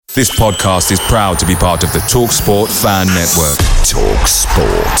This podcast is proud to be part of the TalkSport Fan Network.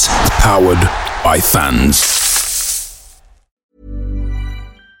 TalkSport. Powered by fans.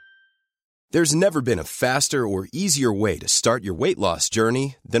 There's never been a faster or easier way to start your weight loss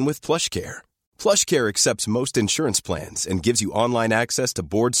journey than with PlushCare. PlushCare accepts most insurance plans and gives you online access to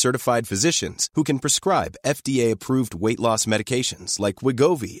board-certified physicians who can prescribe FDA-approved weight loss medications like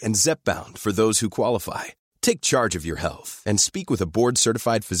Wegovy and Zepbound for those who qualify. Take charge of your health and speak with a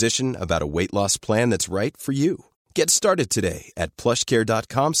board-certified physician about a weight loss plan that's right for you. Get started today at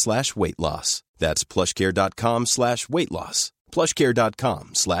plushcare.com/weight loss. That's plushcare.com/weight loss.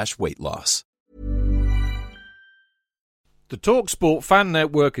 plushcare.com/weight loss. The TalkSport Fan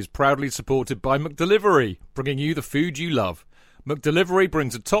Network is proudly supported by McDelivery, bringing you the food you love. McDelivery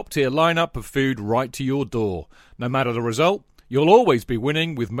brings a top-tier lineup of food right to your door. No matter the result, you'll always be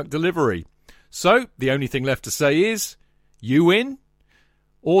winning with McDelivery. So, the only thing left to say is, you win?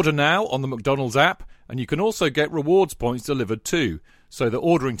 Order now on the McDonald's app, and you can also get rewards points delivered too, so that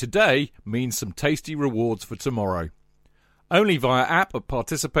ordering today means some tasty rewards for tomorrow. Only via app at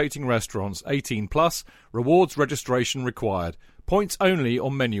participating restaurants. 18 plus. Rewards registration required. Points only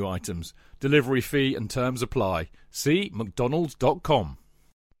on menu items. Delivery fee and terms apply. See mcdonalds.com.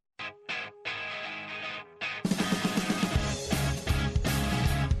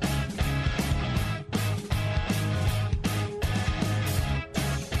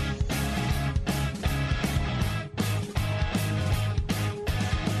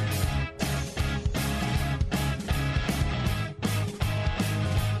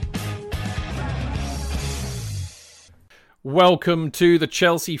 Welcome to the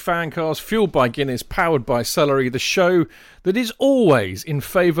Chelsea Fancast, fueled by Guinness, powered by Celery, the show that is always in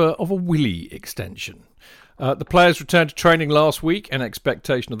favour of a Willie extension. The players returned to training last week in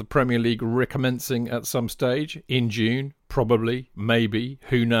expectation of the Premier League recommencing at some stage in June, probably, maybe,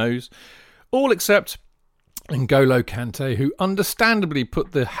 who knows. All except N'Golo Kante, who understandably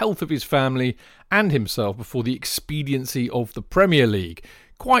put the health of his family and himself before the expediency of the Premier League.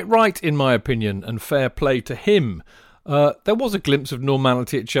 Quite right, in my opinion, and fair play to him. There was a glimpse of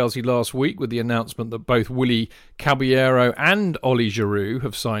normality at Chelsea last week with the announcement that both Willy Caballero and Oli Giroud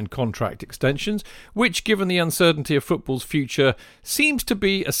have signed contract extensions, which, given the uncertainty of football's future, seems to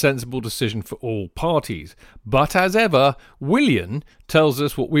be a sensible decision for all parties. But as ever, Willian tells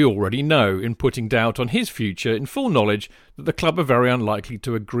us what we already know in putting doubt on his future in full knowledge that the club are very unlikely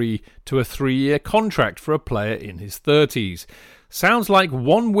to agree to a 3-year contract for a player in his 30s. Sounds like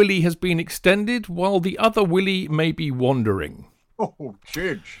one Willie has been extended while the other Willie may be wandering. Oh,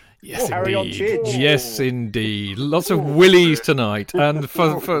 Chidge. Yes, Carry on, indeed. Chidge. Yes, indeed. Lots of Willies tonight. And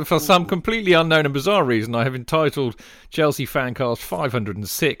for some completely unknown and bizarre reason, I have entitled Chelsea Fancast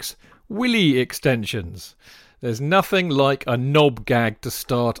 506 Willie Extensions. There's nothing like a knob gag to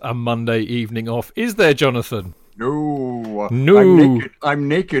start a Monday evening off. Is there, Jonathan? No. No. I'm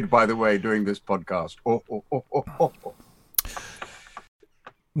naked, by the way, doing this podcast. Oh.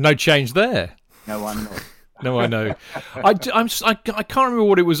 No change there. No, I'm not. No, I know. I can't remember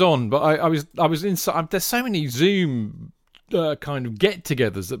what it was on, but I was inside. There's so many Zoom kind of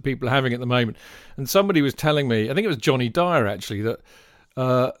get-togethers that people are having at the moment, and somebody was telling me, I think it was Johnny Dyer actually, that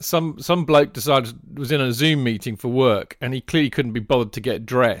some bloke was in a Zoom meeting for work, and he clearly couldn't be bothered to get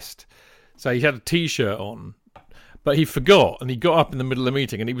dressed, so he had a t-shirt on, but he forgot, and he got up in the middle of the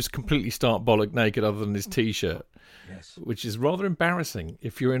meeting, and he was completely stark bollock naked, other than his t-shirt. Yes. Which is rather embarrassing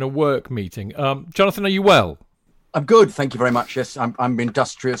if you're in a work meeting. Jonathan, are you well? I'm good, thank you very much. Yes, I'm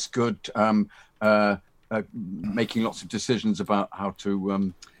industrious, good, making lots of decisions about how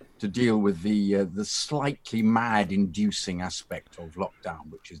to deal with the slightly mad-inducing aspect of lockdown,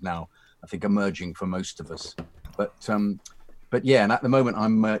 which is now, I think, emerging for most of us. But yeah, and at the moment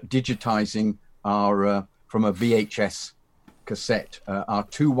I'm digitizing our from a VHS cassette our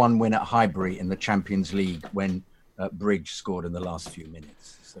 2-1 win at Highbury in the Champions League when Bridge scored in the last few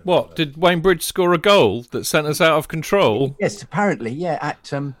minutes. So, what, did Wayne Bridge score a goal that sent us out of control? Yes, apparently, yeah.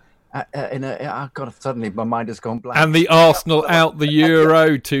 Suddenly my mind has gone blank. And the Arsenal out the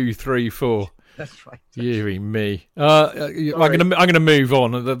Euro 2-3-4. That's right. Deary me. I'm going to move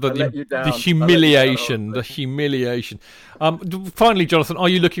on. The humiliation. The humiliation. Finally, Jonathan, are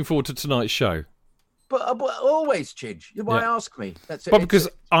you looking forward to tonight's show? But always, Chidge. Why ask me? That's it. But because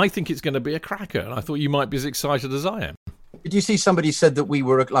I think it's going to be a cracker, and I thought you might be as excited as I am. Did you see somebody said that we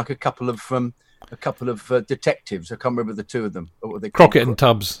were like a couple of detectives? I can't remember the two of them. What were they called? Crockett and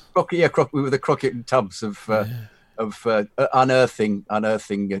Tubbs. We were the Crockett and Tubbs of unearthing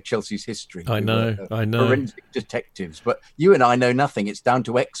Chelsea's history. I know. Forensic detectives, but you and I know nothing. It's down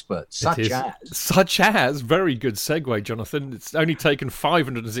to experts, such as. Very good segue, Jonathan. It's only taken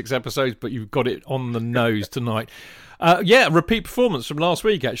 506 episodes, but you've got it on the nose tonight. A repeat performance from last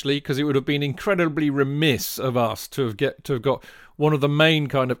week, actually, because it would have been incredibly remiss of us to have got one of the main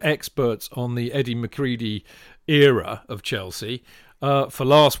kind of experts on the Eddie McCreadie era of Chelsea for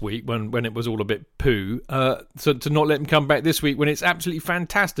last week when it was all a bit poo. So to not let him come back this week when it's absolutely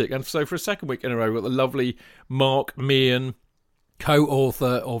fantastic. And so for a second week in a row, we've got the lovely Mark Meehan,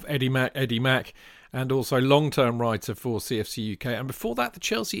 co-author of Eddie Mac, and also long-term writer for CFC UK. And before that, the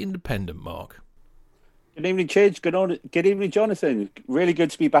Chelsea Independent, Mark. Good evening, Chidge. Good evening, Jonathan. Really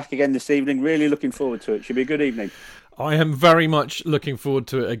good to be back again this evening. Really looking forward to it. Should be a good evening. I am very much looking forward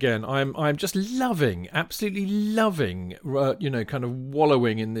to it again. I'm just absolutely loving, kind of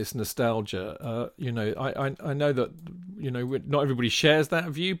wallowing in this nostalgia. I know that, not everybody shares that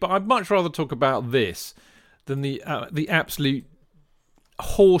view, but I'd much rather talk about this than the absolute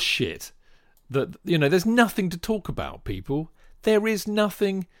horseshit that, there's nothing to talk about, people. There is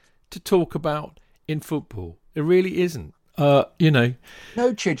nothing to talk about in football. It really isn't. No,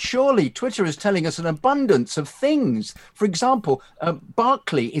 Chid, surely Twitter is telling us an abundance of things. For example,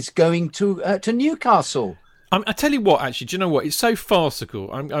 Barkley is going to Newcastle. I tell you what, actually, do you know what? It's so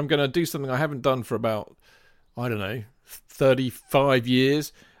farcical. I'm going to do something I haven't done for about, 35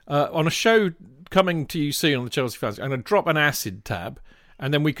 years. On a show coming to you soon on the Chelsea Fans, I'm going to drop an acid tab,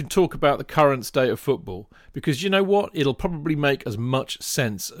 and then we can talk about the current state of football. Because you know what? It'll probably make as much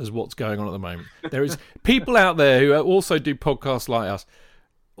sense as what's going on at the moment. There is people out there who also do podcasts like us.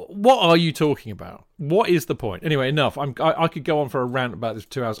 What are you talking about? What is the point? Anyway, enough. I could go on for a rant about this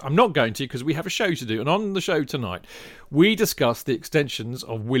for 2 hours. I'm not going to, because we have a show to do. And on the show tonight, we discuss the extensions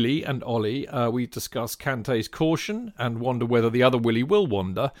of Willie and Ollie. We discuss Kante's caution and wonder whether the other Willie will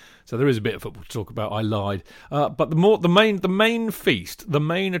wander. So there is a bit of football to talk about. I lied. But the main feast, the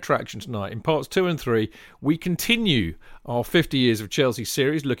main attraction tonight, in parts 2 and 3, we continue our 50 years of Chelsea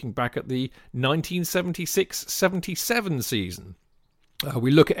series, looking back at the 1976-77 season.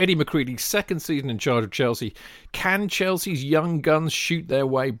 We look at Eddie McCreadie's second season in charge of Chelsea. Can Chelsea's young guns shoot their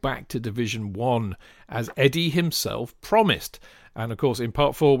way back to Division 1, as Eddie himself promised? And, of course, in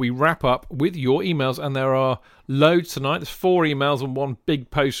part 4, we wrap up with your emails, and there are loads tonight. There's 4 emails and 1 big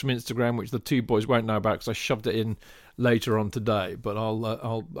post from Instagram, which the 2 boys won't know about because I shoved it in later on today. But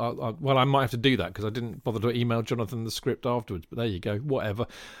I might have to do that because I didn't bother to email Jonathan the script afterwards. But there you go, whatever.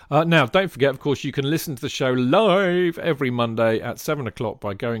 Now, don't forget, of course, you can listen to the show live every Monday at 7 o'clock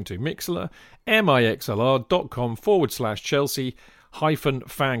by going to Mixlr,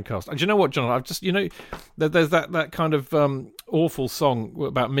 mixlr.com/Chelsea-fancast. And do you know what, Jonathan? I've just, there's that kind of awful song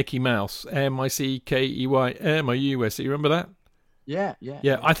about Mickey Mouse, M-I-C-K-E-Y, M-I-U-S-E. Remember that? Yeah.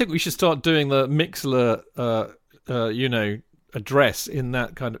 I think we should start doing the Mixlr address in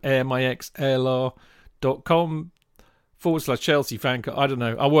that kind of mixlr.com/Chelsea fancast. I don't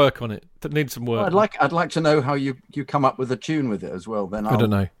know. I'll work on it. It needs some work. Well, I'd like to know how you come up with a tune with it as well. Then I don't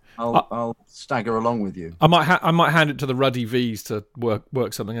know. I'll stagger along with you. I might hand it to the Ruddy V's to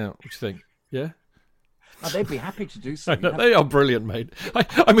work something out. What do you think? Yeah. Oh, they'd be happy to do so. They are brilliant, mate.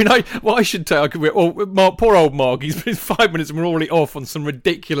 I should tell. Poor old Mark. He's been 5 minutes and we're already off on some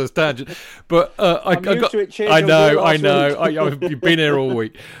ridiculous tangent. But I know. You've been here all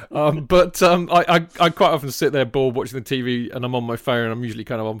week. I quite often sit there bored watching the TV, and I'm on my phone. I'm usually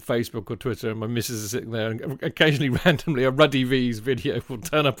kind of on Facebook or Twitter, and my missus is sitting there, and occasionally, randomly, a Ruddy V's video will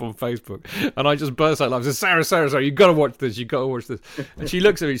turn up on Facebook, and I just burst out laughing. I say, Sarah, you've got to watch this. And she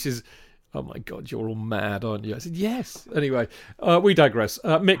looks at me. She says, "Oh my God, you're all mad, aren't you?" I said, "Yes." Anyway, we digress.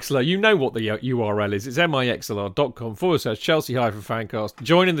 Mixlr, you know what the URL is. It's mixlr.com/Chelsea-fancast.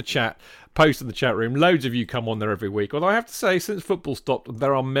 Join in the chat, post in the chat room. Loads of you come on there every week. Although I have to say, since football stopped,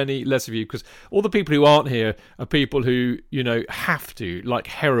 there are many less of you, because all the people who aren't here are people who, have to, like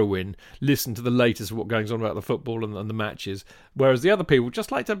heroin, listen to the latest of what goes on about the football and the matches. Whereas the other people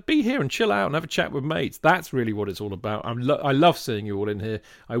just like to be here and chill out and have a chat with mates. That's really what it's all about. I love seeing you all in here.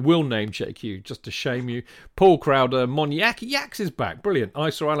 I will name check you just to shame you. Paul Crowder, Moniak Yaks is back. Brilliant. I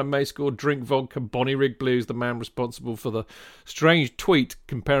saw Alan May score, Drink Vodka, Bonnie Rig Blues, the man responsible for the strange tweet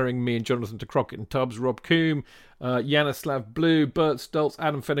comparing me and Jonathan to Crockett and Tubbs, Rob Coombe, Yanislav Blue, Bert Stoltz,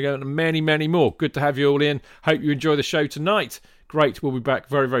 Adam Finnegan, and many, many more. Good to have you all in. Hope you enjoy the show tonight. Great. We'll be back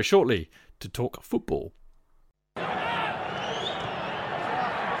very, very shortly to talk football.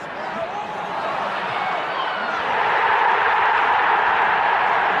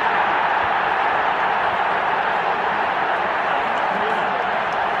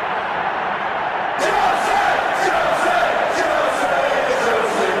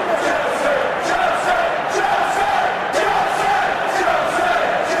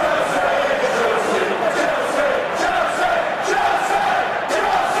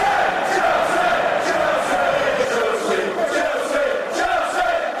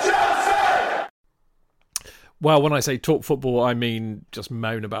 Well, when I say talk football, I mean just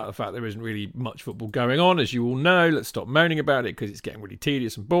moan about the fact there isn't really much football going on. As you all know, let's stop moaning about it because it's getting really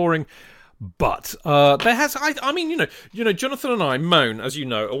tedious and boring. But there has, I mean, Jonathan and I moan, as you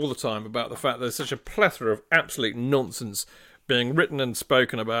know, all the time about the fact there's such a plethora of absolute nonsense being written and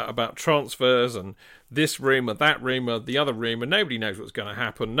spoken about transfers and this rumour, that rumour, the other rumour. Nobody knows what's going to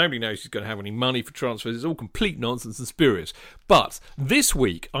happen. Nobody knows who's going to have any money for transfers. It's all complete nonsense and spurious. But this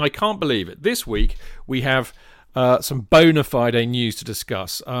week, I can't believe it. This week, we have some bona fide news to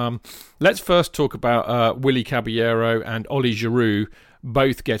discuss. Let's first talk about Willy Caballero and Oli Giroud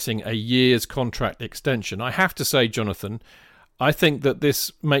both getting a year's contract extension. I have to say, Jonathan, I think that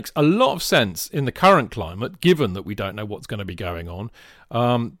this makes a lot of sense in the current climate, given that we don't know what's going to be going on.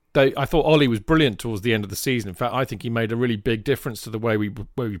 I thought Oli was brilliant towards the end of the season. In fact, I think he made a really big difference to the way we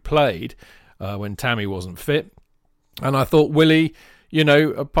played when Tammy wasn't fit. And I thought Willy,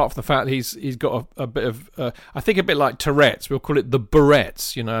 apart from the fact he's got a bit of, I think a bit like Tourette's, we'll call it the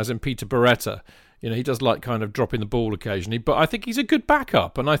Barrettes, as in Peter Beretta. He does like kind of dropping the ball occasionally, but I think he's a good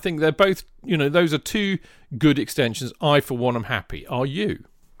backup. And I think they're both, those are two good extensions. I, for one, am happy. Are you?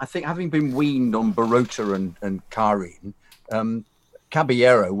 I think having been weaned on Barota and Karin,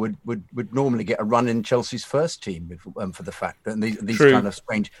 Caballero would normally get a run in Chelsea's first team for the fact that these kind of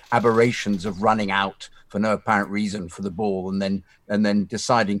strange aberrations of running out for no apparent reason for the ball and then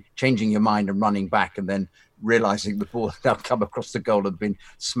changing your mind and running back and then realising the ball had now come across the goal and been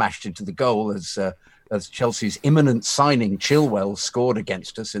smashed into the goal as Chelsea's imminent signing Chilwell scored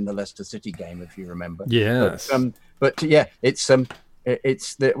against us in the Leicester City game, if you remember. Yes. But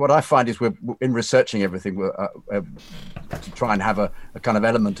what I find is we're in researching everything to try and have a kind of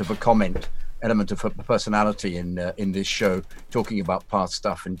element of a personality in this show, talking about past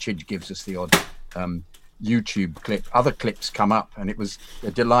stuff, and Chidge gives us the odd YouTube clip. Other clips come up, and it was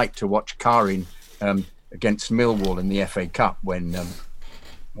a delight to watch Karin against Millwall in the FA Cup when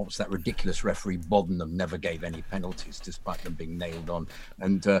what was that ridiculous referee Boddenham never gave any penalties despite them being nailed on,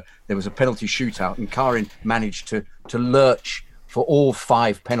 and there was a penalty shootout and Karin managed to lurch for all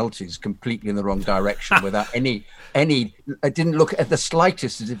 5 penalties completely in the wrong direction without any it didn't look at the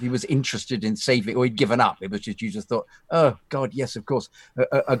slightest as if he was interested in saving or he'd given up. It was just, you just thought, oh God, yes, of course,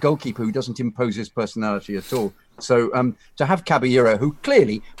 a goalkeeper who doesn't impose his personality at all. So to have Caballero, who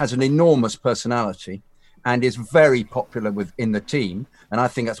clearly has an enormous personality and is very popular within the team, and I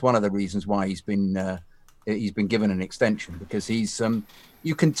think that's one of the reasons why he's been given an extension, because he's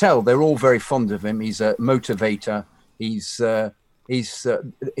you can tell they're all very fond of him. He's a motivator. He's a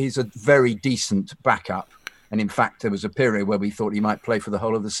very decent backup, and in fact there was a period where we thought he might play for the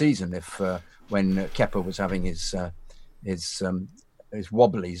whole of the season if when Kepa was having his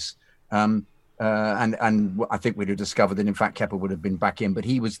wobblies. And I think we'd have discovered that, in fact, Kepa would have been back in, but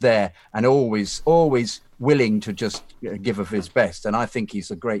he was there and always willing to just give of his best. And I think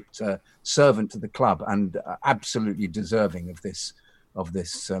he's a great servant to the club and absolutely deserving of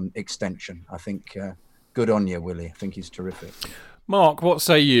this extension. I think good on you, Willie. I think he's terrific. Mark, what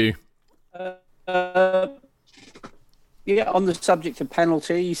say you? Yeah, on the subject of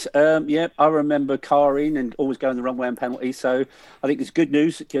penalties, I remember Karin and always going the wrong way on penalties. So I think it's good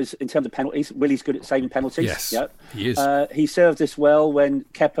news because in terms of penalties, Willie's good at saving penalties. Yes, yep. He is. He served us well when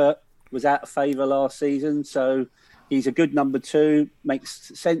Kepa was out of favour last season. So he's a good number 2,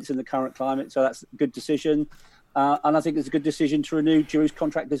 makes sense in the current climate. So that's a good decision. And I think it's a good decision to renew Giroud's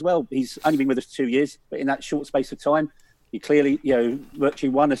contract as well. He's only been with us 2 years, but in that short space of time, he clearly, virtually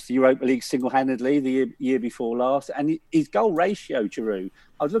won us the Europa League single-handedly the year before last. And his goal ratio, Giroud,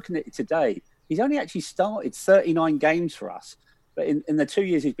 I was looking at it today. He's only actually started 39 games for us. But in the 2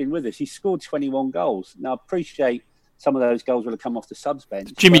 years he's been with us, he's scored 21 goals. Now, I appreciate some of those goals will have come off the subs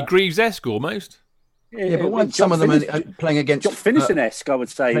bench. Jimmy Greaves-esque almost. Yeah, but when some of them are playing against... John Finison-esque, I would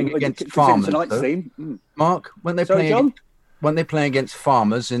say. Playing against Farmers, Mark, when they play against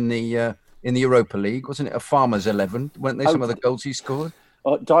Farmers in the Europa League, wasn't it a Farmers 11? Weren't they some of the goals he scored?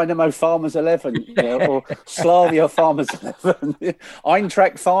 Dynamo Farmers 11, or Slavia Farmers 11,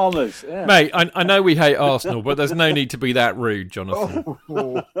 Eintracht Farmers. Yeah. Mate, I know we hate Arsenal, but there's no need to be that rude, Jonathan.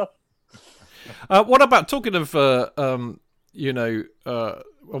 What about talking of,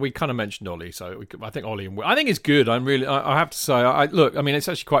 we kind of mentioned Oli, so I think Oli and Will. I think it's good. I have to say, it's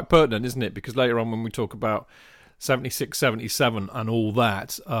actually quite pertinent, isn't it? Because later on when we talk about 76, 77 and all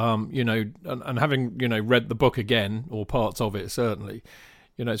that, and having, read the book again, or parts of it certainly,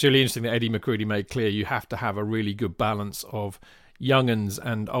 it's really interesting that Eddie McCready made clear you have to have a really good balance of young uns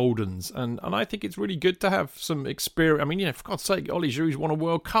and old uns. And I think it's really good to have some experience. I mean, for God's sake, Oli Giroud's won a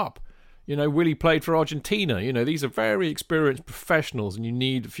World Cup. Willie played for Argentina. These are very experienced professionals, and you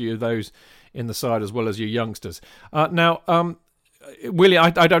need a few of those in the side as well as your youngsters. Now, Willie,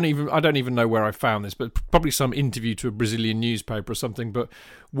 I don't even know where I found this, but probably some interview to a Brazilian newspaper or something. But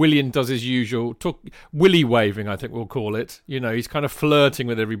Willian does his usual willy waving, I think we'll call it. He's kind of flirting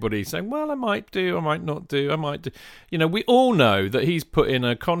with everybody, saying, "Well, I might do, I might not do, I might do." We all know that he's put in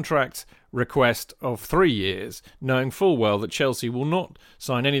a contract request of 3 years, knowing full well that Chelsea will not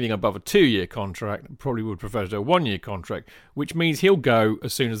sign anything above a 2-year contract. Probably would prefer to do a 1-year contract, which means he'll go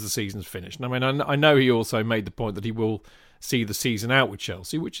as soon as the season's finished. And I mean, I know he also made the point that he will see the season out with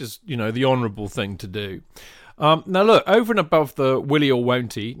Chelsea, which is, the honourable thing to do. Now, look, over and above the willy or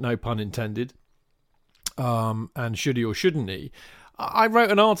won't he, no pun intended, and should he or shouldn't he, I wrote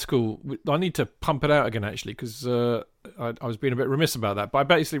an article. I need to pump it out again, actually, because I was being a bit remiss about that. But I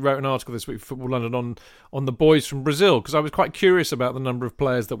basically wrote an article this week for Football London on the boys from Brazil, because I was quite curious about the number of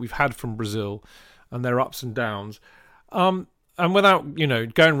players that we've had from Brazil and their ups and downs. And without,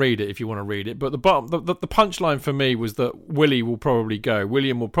 go and read it if you want to read it. But the punchline for me was that William will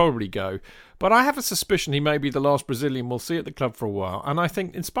probably go. But I have a suspicion he may be the last Brazilian we'll see at the club for a while. And I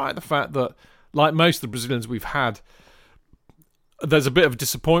think, in spite of the fact that, like most of the Brazilians we've had, there's a bit of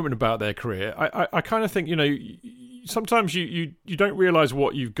disappointment about their career. I kind of think, sometimes you don't realise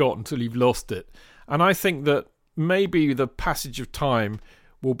what you've got until you've lost it. And I think that maybe the passage of time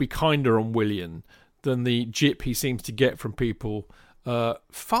will be kinder on Willian than the jip he seems to get from people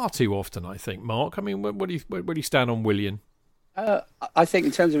far too often, I think, Mark. I mean, where do you stand on Willian? I think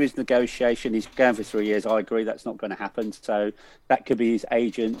in terms of his negotiation, he's going for 3 years. I agree that's not going to happen. So that could be his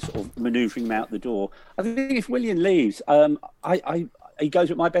agent sort of manoeuvring him out the door. I think if Willian leaves, he goes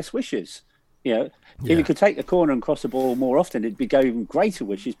with my best wishes. If he could take the corner and cross the ball more often, it'd be even greater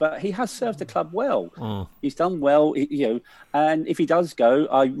wishes. But he has served the club well. He's done well, and if he does go,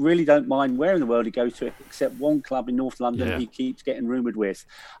 I really don't mind where in the world he goes to, except one club in North London he keeps getting rumoured with.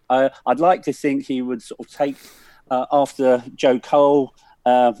 I'd like to think he would sort of take after Joe Cole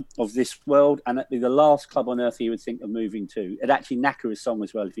of this world, and that'd be the last club on earth he would think of moving to. It'd actually knacker his song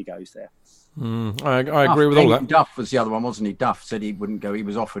as well if he goes there. I agree with all that. Duff was the other one, wasn't he? Duff said he wouldn't go. He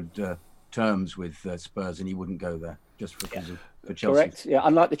was offered terms with Spurs and he wouldn't go there just for Chelsea. Correct. Yeah,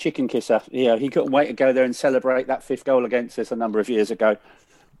 unlike the chicken kisser. Yeah, he couldn't wait to go there and celebrate that 5th goal against us a number of years ago.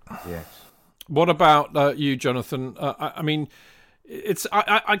 Yes. What about you, Jonathan? I mean, it's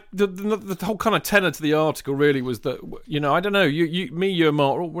the whole kind of tenor to the article really was that, I don't know, you and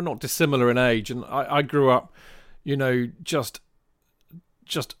Mark, we're not dissimilar in age, and I grew up,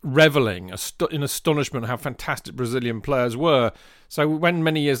 just revelling in astonishment how fantastic Brazilian players were. So when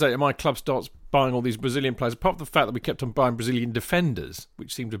many years later my club starts buying all these Brazilian players, apart from the fact that we kept on buying Brazilian defenders,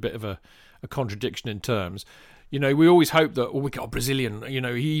 which seemed a bit of a contradiction in terms, we always hope that, we got a Brazilian,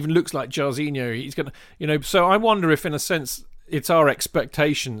 he even looks like Jairzinho, he's going to, so I wonder if in a sense it's our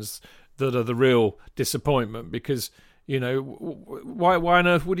expectations that are the real disappointment, because why on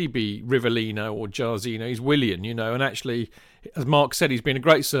earth would he be Rivellino or Jairzinho? He's Willian, and actually, as Mark said, he's been a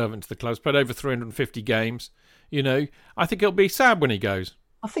great servant to the club. He's played over 350 games. I think it'll be sad when he goes.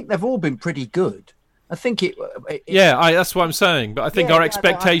 I think they've all been pretty good. I think that's what I'm saying. But I think our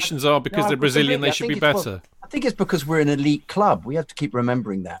expectations are because they're Brazilian, they should be better. I think it's because we're an elite club. We have to keep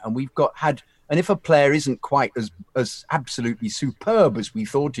remembering that, and we've had. And if a player isn't quite as absolutely superb as we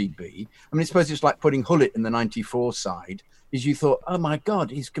thought he'd be, I mean, I suppose it's like putting Hullet in the 94 side, is you thought, oh my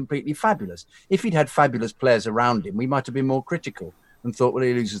God, he's completely fabulous. If he'd had fabulous players around him, we might have been more critical and thought, well,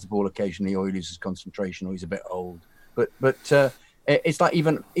 he loses the ball occasionally, or he loses concentration, or he's a bit old. But it's like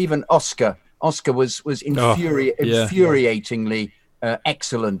even Oscar. Oscar was infuriatingly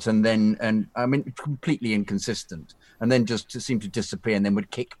excellent, and I mean, completely inconsistent. And then just seemed to disappear, and then would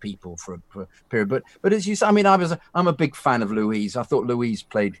kick people for a period. But as you say, I mean, I'm a big fan of Luis. I thought Luis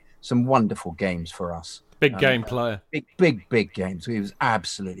played some wonderful games for us. Big game player. Big games. He was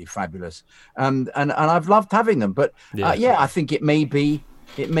absolutely fabulous. And I've loved having them. But I think it may be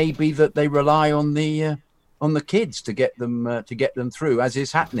that they rely on the kids to get them through, as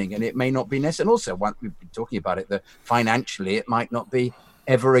is happening, and it may not be necessary. And also, we've been talking about it, that financially it might not be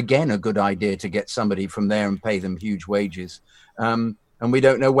ever again a good idea to get somebody from there and pay them huge wages. And we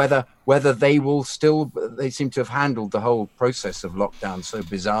don't know whether they will still, they seem to have handled the whole process of lockdown so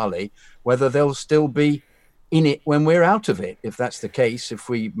bizarrely, whether they'll still be in it when we're out of it. If that's the case, if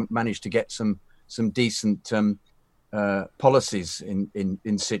we manage to get some decent policies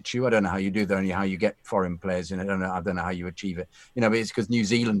in situ. I don't know how you do that, only how you get foreign players in. I don't know how you achieve it. But it's because New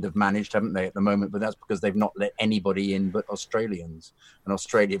Zealand have managed, haven't they, at the moment? But that's because they've not let anybody in but Australians, and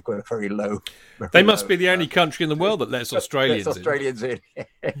Australia have got a very low. They must be the only country in the world that lets Australians in.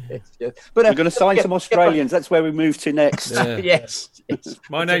 Yes. But we're going to sign some Australians. That's where we move to next. Yeah. Yes.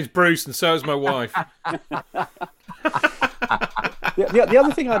 My name's Bruce, and so is my wife. The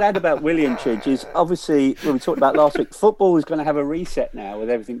other thing I'd add about Willian, Chidge, is obviously when we talked about last week, football is going to have a reset now with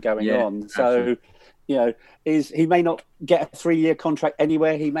everything going on. So, he may not get a 3-year contract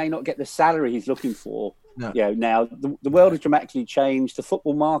anywhere. He may not get the salary he's looking for. No. Now the world has dramatically changed. The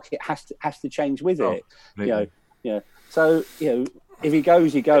football market has to change with it. So if he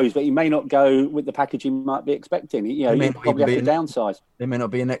goes, he goes, but he may not go with the package he might be expecting. He probably have to downsize. There may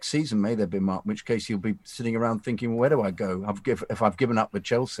not be a next season, may there be, Mark? In which case he'll be sitting around thinking, where do I go? If I've given up with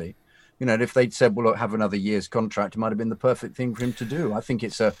Chelsea, if they'd said, well, look, have another year's contract, it might have been the perfect thing for him to do. I think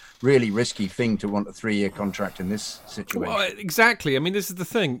it's a really risky thing to want a 3-year contract in this situation. Well, exactly. I mean, this is the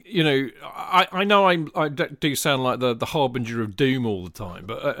thing. I know I do sound like the harbinger of doom all the time,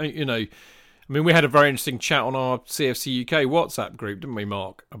 but we had a very interesting chat on our CFC UK WhatsApp group, didn't we,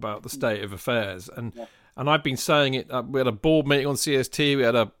 Mark, about the state of affairs? And I've been saying it. We had a board meeting on CST. We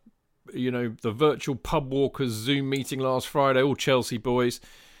had the virtual pub walkers Zoom meeting last Friday, all Chelsea boys,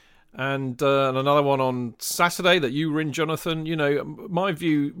 and another one on Saturday that you were in, Jonathan. My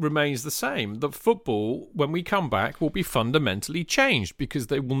view remains the same: that football, when we come back, will be fundamentally changed because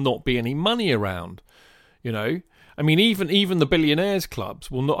there will not be any money around. Even the billionaires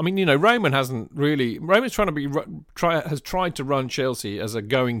clubs will not. Roman hasn't really. Roman's has tried to run Chelsea as a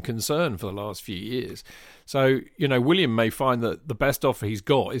going concern for the last few years. So Willian may find that the best offer he's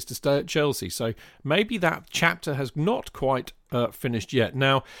got is to stay at Chelsea. So maybe that chapter has not quite finished yet.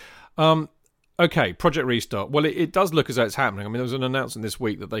 Now, okay, Project Restart. Well, it does look as though it's happening. There was an announcement this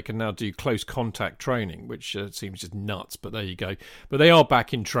week that they can now do close contact training, which seems just nuts. But there you go. But they are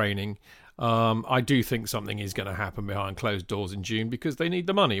back in training. I do think something is going to happen behind closed doors in June because they need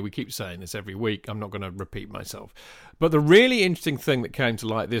the money. We keep saying this every week. I'm not going to repeat myself. But the really interesting thing that came to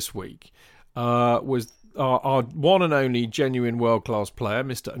light this week was our one and only genuine world-class player,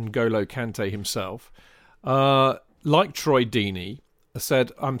 Mr. N'Golo Kante himself, like Troy Deeney,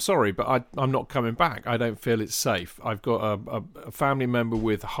 said, I'm sorry, but I'm not coming back. I don't feel it's safe. I've got a family member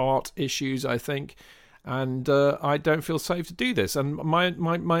with heart issues, I think, and I don't feel safe to do this. And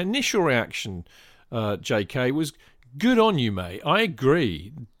my initial reaction, JK, was, good on you, mate. I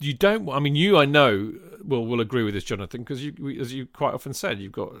agree. You don't. I know will agree with this, Jonathan, because as you quite often said,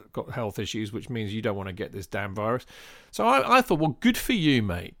 you've got health issues, which means you don't want to get this damn virus. So I thought, well, good for you,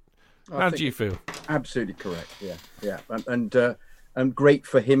 mate. How do you feel? Absolutely correct. Yeah. And great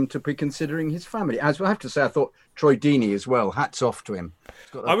for him to be considering his family. As I have to say, I thought Troy Deeney as well. Hats off to him.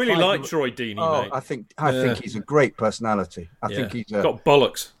 I really like Troy Deeney, mate. I think he's a great personality. I think he's got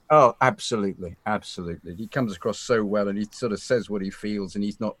bollocks. Oh, absolutely. He comes across so well, and he sort of says what he feels, and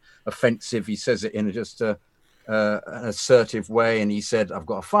he's not offensive. He says it in just an assertive way. And he said, "I've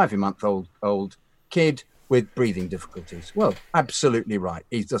got a 5-month-old kid with breathing difficulties." Well, absolutely right.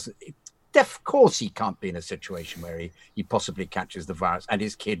 He doesn't. Of course, he can't be in a situation where he possibly catches the virus and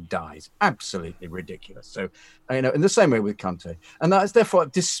his kid dies. Absolutely ridiculous. So, in the same way with Kante. And that is therefore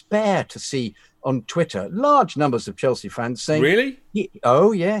despair to see on Twitter large numbers of Chelsea fans saying, really?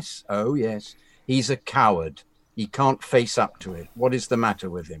 Oh, yes. He's a coward. He can't face up to it. What is the matter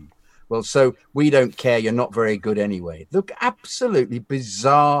with him? Well, so we don't care. You're not very good anyway. Look, absolutely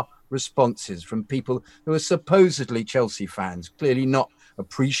bizarre responses from people who are supposedly Chelsea fans, clearly not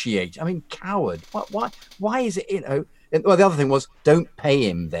appreciate. Coward. Why is it? Well, the other thing was, don't pay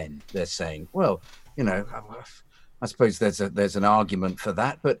him. Then they're saying, well, I suppose there's an argument for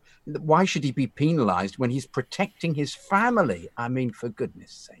that, but why should he be penalised when he's protecting his family? For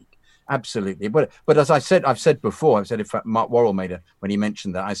goodness sake, absolutely. But as I've said before, in fact, Mark Worrell when he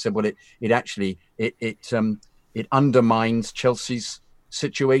mentioned that, I said, well, it undermines Chelsea's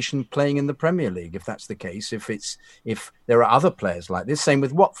situation playing in the Premier League, if that's the case. If there are other players like this, same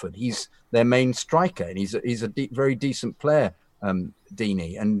with Watford, he's their main striker, and he's a very decent player,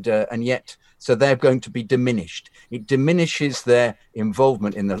 Deeney, and yet so they're going to be diminished. It diminishes their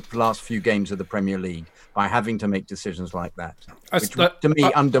involvement in the last few games of the Premier League by having to make decisions like that, which to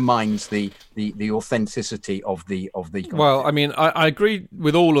me undermines the authenticity of the. Well, I agree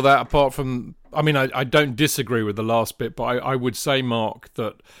with all of that. Apart from, I don't disagree with the last bit, but I would say, Mark,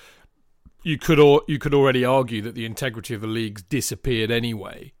 that you could already argue that the integrity of the league's disappeared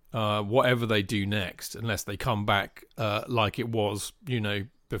anyway. Whatever they do next, unless they come back like it was,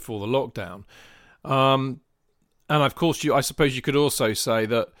 before the lockdown. And of course, I suppose you could also say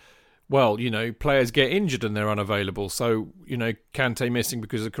that, well, players get injured and they're unavailable. So, Kante missing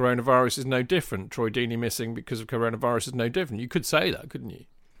because of coronavirus is no different. Troy Deeney missing because of coronavirus is no different. You could say that, couldn't you?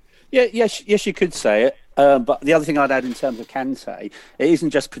 Yeah, yes, you could say it. But the other thing I'd add in terms of Kante, it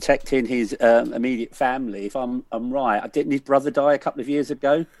isn't just protecting his immediate family. If I'm right, didn't his brother die a couple of years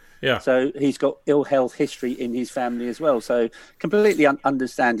ago? Yeah. So he's got ill health history in his family as well. So completely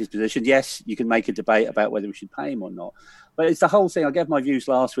understand his position. Yes, you can make a debate about whether we should pay him or not. But it's the whole thing. I gave my views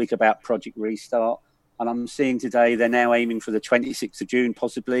last week about Project Restart. And I'm seeing today they're now aiming for the 26th of June,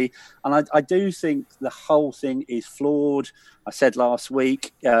 possibly. And I do think the whole thing is flawed. I said last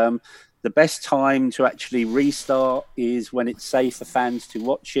week, the best time to actually restart is when it's safe for fans to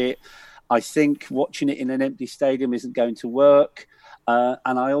watch it. I think watching it in an empty stadium isn't going to work.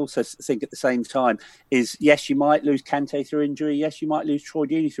 And I also think at the same time is, yes, you might lose Kante through injury. Yes, you might lose Troy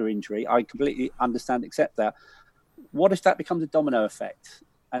Deeney through injury. I completely understand, accept that. What if that becomes a domino effect?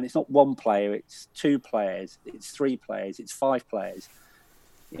 And it's not one player, it's two players, it's three players, it's five players.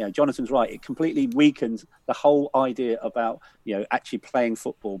 Jonathan's right. It completely weakens the whole idea about, actually playing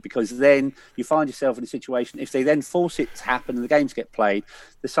football, because then you find yourself in a situation, if they then force it to happen and the games get played,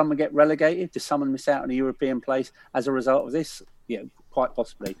 does someone get relegated? Does someone miss out on a European place as a result of this? Quite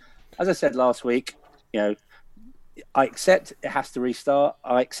possibly. As I said last week, I accept it has to restart.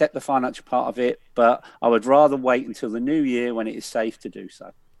 I accept the financial part of it, but I would rather wait until the new year when it is safe to do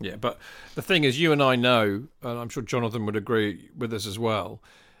so. Yeah, but the thing is, you and I know, and I'm sure Jonathan would agree with this as well,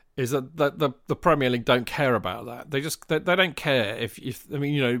 is that the Premier League don't care about that. They don't care if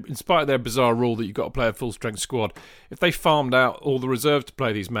in spite of their bizarre rule that you've got to play a full strength squad, if they farmed out all the reserves to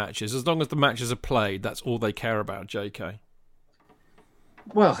play these matches, as long as the matches are played, that's all they care about. JK.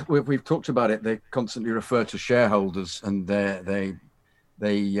 Well, we've talked about it. They constantly refer to shareholders, and they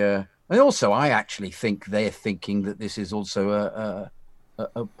and also I actually think they're thinking that this is also a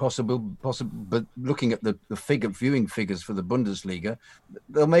possible. But looking at the viewing figures for the Bundesliga,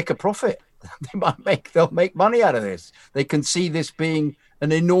 they'll make a profit. They'll make money out of this. They can see this being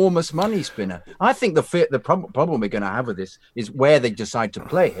an enormous money spinner. I think the problem we're going to have with this is where they decide to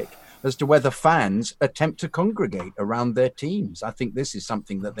play it, as to whether fans attempt to congregate around their teams. I think this is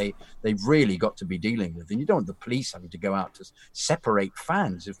something that they've really got to be dealing with. And you don't want the police having to go out to separate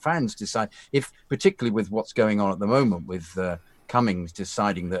fans. If fans decide, particularly with what's going on at the moment with Cummings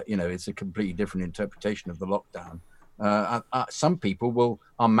deciding that, it's a completely different interpretation of the lockdown, some people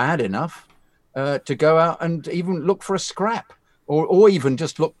are mad enough to go out and even look for a scrap, or even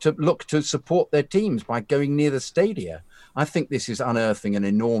just look to support their teams by going near the stadia. I think this is unearthing an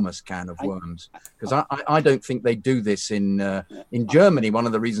enormous can of worms, because I don't think they do this in Germany. One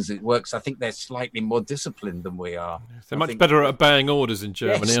of the reasons it works, I think they're slightly more disciplined than we are. They're much better at obeying orders in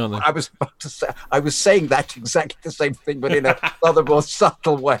Germany, aren't they? I was about to say, I was saying that exactly the same thing, but in a rather more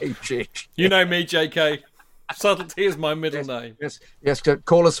subtle way. You know me, JK. Subtlety is my middle name. Yes.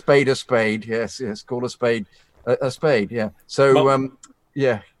 Call a spade a spade. Yes. Call a spade a spade. Yeah. So,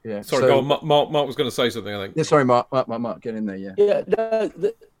 yeah. Sorry, go on. Mark was going to say something, I think. Yeah, sorry, Mark, get in there, yeah.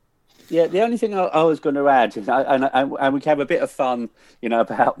 The only thing I was going to add is, and we can have a bit of fun,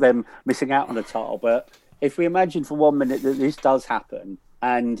 about them missing out on the title, but if we imagine for 1 minute that this does happen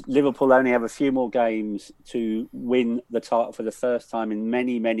and Liverpool only have a few more games to win the title for the first time in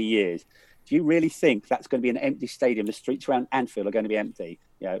many, many years, do you really think that's going to be an empty stadium? The streets around Anfield are going to be empty?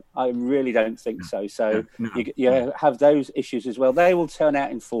 I really don't think so. So you have those issues as well. They will turn out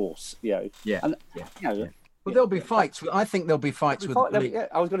in force. Well, there'll be fights. I think there'll be fights with the police.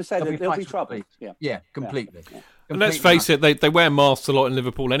 I was going to say that there'll be trouble. Yeah, completely. And let's face it, they wear masks a lot in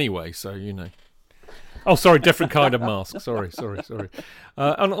Liverpool anyway, so Oh, sorry, different kind of mask. Sorry.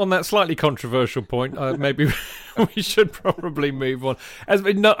 On that slightly controversial point, maybe we should probably move on.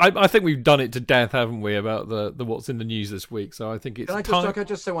 I think we've done it to death, haven't we, about the what's in the news this week? So I think it's time. Can I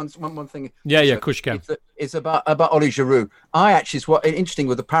just say one thing? Yeah, of course you can. It's about Oli Giroud. It's interesting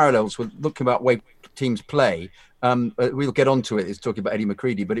with the parallels with looking about way teams play. We'll get onto it. It's talking about Eddie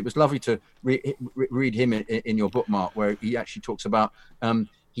McCready, but it was lovely to read him in your bookmark, where he actually talks about.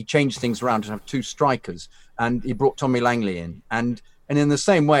 He changed things around to have two strikers, and he brought Tommy Langley in. And in the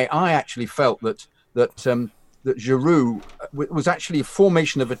same way, I actually felt that Giroud was actually a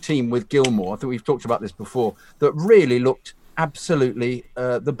formation of a team with Gilmour. I think we've talked about this before, that really looked absolutely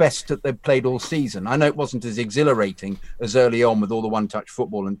the best that they've played all season. I know it wasn't as exhilarating as early on with all the one-touch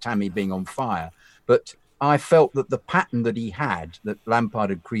football and Tammy being on fire, but I felt that the pattern that he had, that Lampard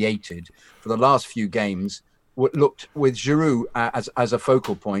had created for the last few games, looked with Giroud as a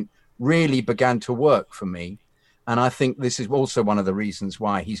focal point, really began to work for me. And I think this is also one of the reasons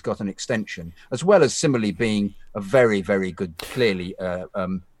why he's got an extension, as well as similarly being a very, very good, clearly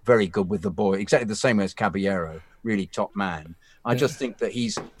very good with the boy, exactly the same way as Caballero, really top man. I just think that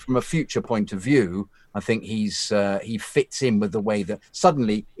he's, from a future point of view, I think he fits in with the way that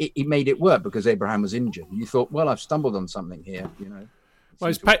suddenly he made it work because Abraham was injured. And you thought, well, I've stumbled on something here, you know.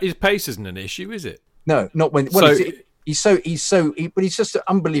 Well, his pace isn't an issue, is it? No, not when. Well, but he's just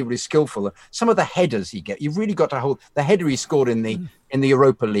unbelievably skillful. Some of the headers he gets, you've really got to hold. The header he scored in the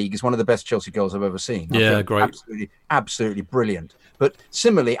Europa League is one of the best Chelsea goals I've ever seen. Yeah, great, absolutely brilliant. But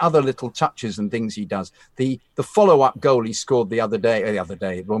similarly, other little touches and things he does. The follow-up goal he scored the other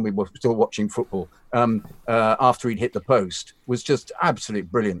day when we were still watching football, after he'd hit the post, was just absolutely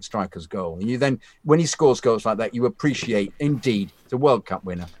brilliant striker's goal. And you then, when he scores goals like that, you appreciate, indeed, the World Cup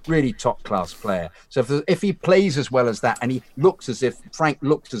winner, really top-class player. So if he plays as well as that, and Frank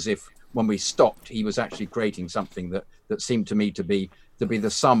looked as if when we stopped, he was actually creating something that seemed to me to be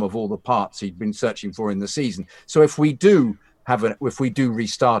the sum of all the parts he'd been searching for in the season. So if we do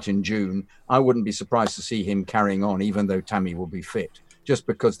restart in June, I wouldn't be surprised to see him carrying on, even though Tammy will be fit, just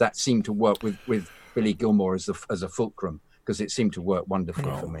because that seemed to work with Billy Gilmore as a fulcrum, because it seemed to work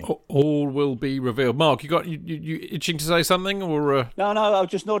wonderfully for me. All will be revealed. Mark, you itching to say something, or No, I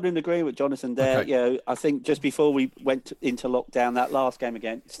was just nodding and agreeing with Jonathan there. Okay. You know, I think just before we went into lockdown, that last game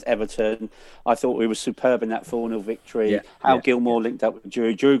against Everton, I thought we were superb in that 4-0 victory. Gilmore linked up with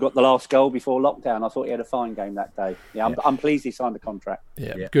Drew. Drew got the last goal before lockdown. I thought he had a fine game that day. I'm pleased he signed the contract.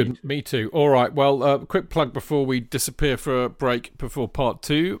 Yeah, good. Me too. All right. Well, quick plug before we disappear for a break before part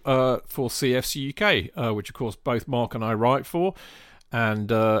 2 for CFC UK, which of course both Mark and I write for, and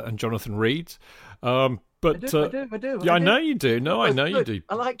Jonathan reads. I do. Yeah, I know you do. No, I know you do.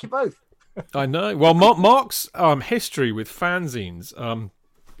 I like you both. I know. Well, Mark's history with fanzines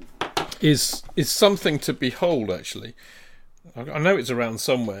is something to behold. Actually, I know it's around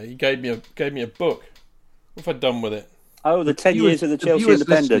somewhere. He gave me a book. What have I done with it? Oh, the 10 years of the Chelsea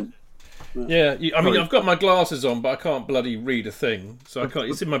Independent. Yeah, I've got my glasses on, but I can't bloody read a thing, so I can't.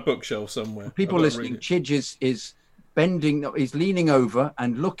 It's in my bookshelf somewhere. People listening, Chidge is bending. He's leaning over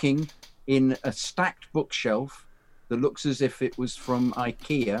and looking in a stacked bookshelf that looks as if it was from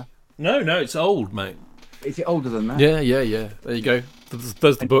IKEA. No, it's old, mate. Is it older than that? Yeah. There you go.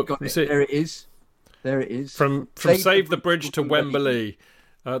 There's the book. There it is. From Save the Bridge to Wembley.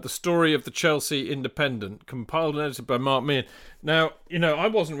 The story of the Chelsea Independent, compiled and edited by Mark Meehan. Now, I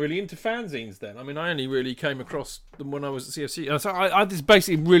wasn't really into fanzines then. I mean, I only really came across them when I was at CFC. So I just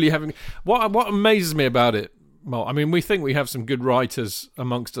basically really having... What amazes me about it, Mark, I mean, we think we have some good writers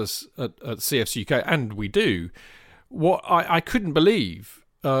amongst us at CFC UK, and we do. What I couldn't believe,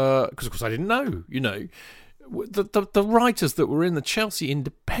 because of course I didn't know, the writers that were in the Chelsea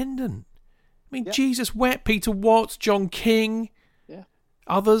Independent. I mean, Jesus, Peter Watts, John King...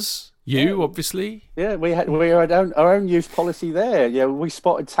 Others, obviously. Yeah, we had our own youth policy there. Yeah, we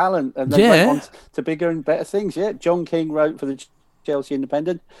spotted talent and they went on to bigger and better things. Yeah, John King wrote for the Chelsea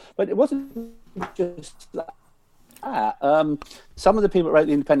Independent, but it wasn't just that. Some of the people that wrote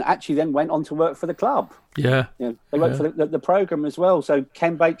the Independent actually then went on to work for the club. Yeah, they wrote for the programme as well. So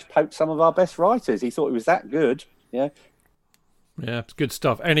Ken Bates poked some of our best writers. He thought it was that good. Yeah, it's good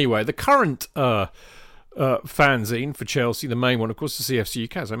stuff. Anyway, the current fanzine for Chelsea, the main one, of course, the CFC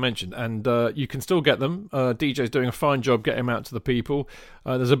UK, as I mentioned, and you can still get them. DJ's doing a fine job getting them out to the people.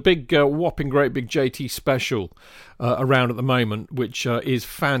 There's a big, whopping, great big JT special around at the moment, which is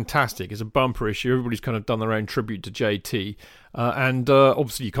fantastic. It's a bumper issue. Everybody's kind of done their own tribute to JT, and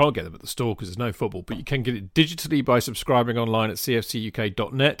obviously you can't get them at the store because there's no football, but you can get it digitally by subscribing online at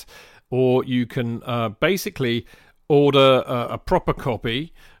cfcuk.net, or you can basically order a proper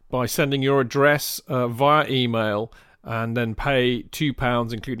copy by sending your address via email and then pay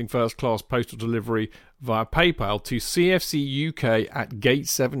 £2, including first-class postal delivery, via PayPal to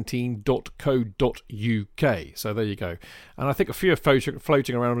cfcuk@gate17.co.uk. So there you go. And I think a few are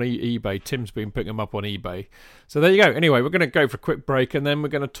floating around on eBay. Tim's been putting them up on eBay. So there you go. Anyway, we're going to go for a quick break, and then we're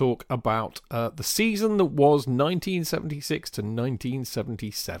going to talk about the season that was 1976 to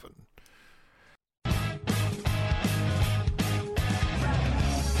 1977.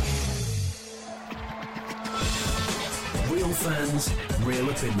 Real fans, real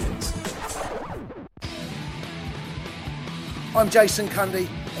opinions. I'm Jason Cundy,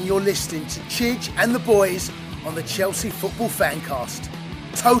 and you're listening to Chidge and the boys on the Chelsea Football Fancast.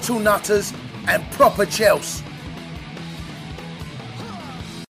 Total nutters and proper Chelsea.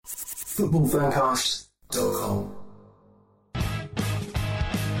 Footballfancast.com.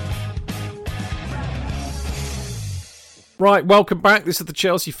 Right, welcome back. This is the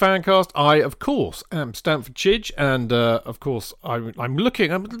Chelsea Fancast. I, of course, am Stanford Chidge, and of course, I'm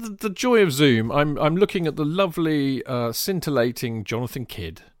looking. The joy of Zoom. I'm looking at the lovely, scintillating Jonathan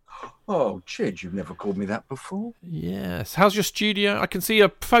Kidd. Oh, Chidge, you've never called me that before. Yes. How's your studio? I can see a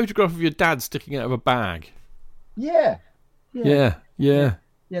photograph of your dad sticking out of a bag. Yeah. No,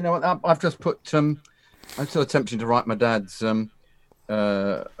 I've just put. I'm still attempting to write my dad's.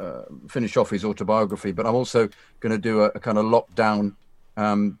 Finish off his autobiography, but I'm also going to do a kind of lockdown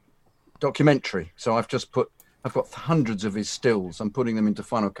documentary. So I've got hundreds of his stills. I'm putting them into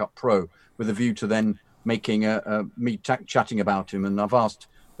Final Cut Pro with a view to then making me chatting about him. And I've asked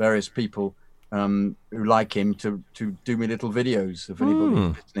various people who like him to do me little videos. If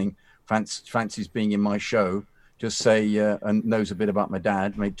anybody listening fancies being in my show, just say and knows a bit about my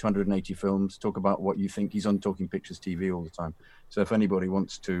dad, made 280 films, talk about what you think. He's on Talking Pictures TV all the time. So if anybody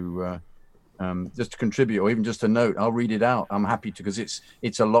wants to just to contribute or even just a note, I'll read it out. I'm happy to, because it's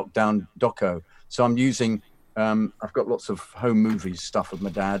a lockdown doco. So I'm using, I've got lots of home movies stuff of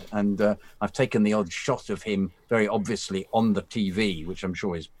my dad, and I've taken the odd shot of him very obviously on the TV, which I'm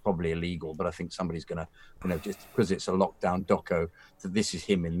sure is probably illegal, but I think somebody's going to, just because it's a lockdown doco, that this is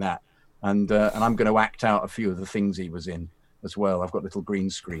him in that. And I'm going to act out a few of the things he was in as well. I've got a little green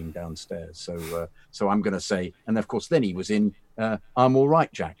screen downstairs. So I'm going to say, and of course, then he was in I'm All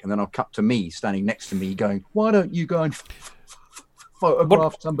Right, Jack. And then I'll cut to me standing next to me going, why don't you go and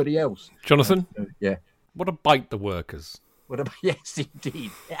photograph somebody else? Jonathan? Yeah. What a bite the workers. Yes,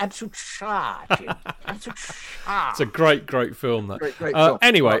 indeed. Absolute charge. Absolute charge. It's a great film, that. Great film.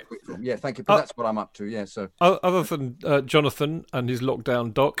 Anyway. Yeah, thank you. But that's what I'm up to, yeah. So other than Jonathan and his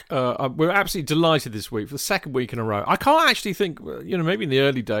lockdown doc, we're absolutely delighted this week for the second week in a row. I can't actually think, maybe in the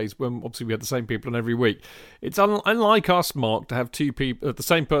early days when obviously we had the same people on every week, it's unlike us, Mark, to have two people, the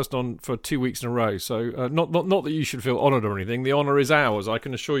same person on for 2 weeks in a row. So not that you should feel honoured or anything. The honour is ours, I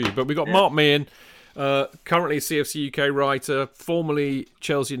can assure you. But we got Mark Meehan. Currently a CFC UK writer, formerly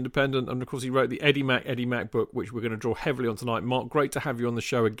Chelsea Independent, and of course he wrote the Eddie Mac book, which we're going to draw heavily on tonight. Mark, great to have you on the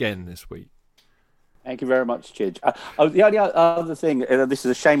show again this week. Thank you very much, Chidge. The only other thing, this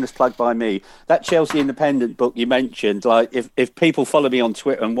is a shameless plug by me, that Chelsea Independent book you mentioned, like if people follow me on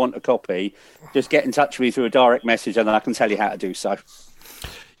Twitter and want a copy, just get in touch with me through a direct message and I can tell you how to do so.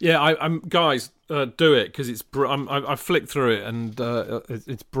 Yeah, I'm guys, do it, because it's. I flicked through it and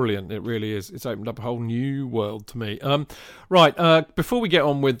it's brilliant. It really is. It's opened up a whole new world to me. Right, before we get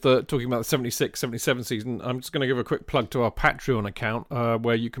on with talking about the 76-77 season, I'm just going to give a quick plug to our Patreon account,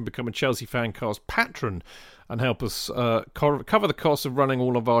 where you can become a Chelsea Fancast patron and help us cover the costs of running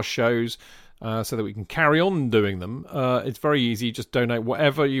all of our shows, so that we can carry on doing them. It's very easy. Just donate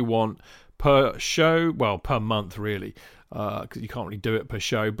whatever you want per show, well, per month really. Because you can't really do it per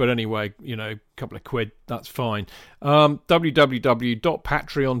show. But anyway, a couple of quid, that's fine.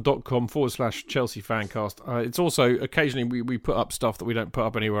 www.patreon.com/Chelsea Fancast. It's also, occasionally we put up stuff that we don't put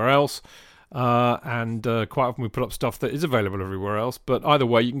up anywhere else. And quite often we put up stuff that is available everywhere else. But either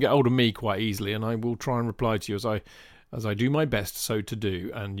way, you can get hold of me quite easily, and I will try and reply to you as I do my best so to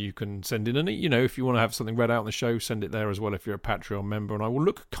do. And you can send in if you want to have something read out on the show, send it there as well if you're a Patreon member, and I will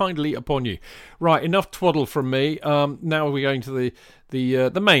look kindly upon you. Right, enough twaddle from me. Now we're going to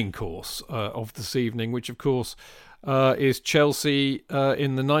the main course of this evening, which of course is Chelsea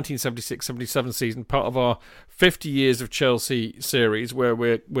in the 1976-77 season, part of our 50 Years of Chelsea series, where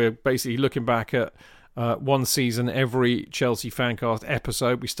we're basically looking back at one season every Chelsea Fancast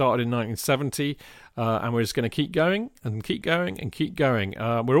episode. We started in 1970, and we're just going to keep going and keep going and keep going.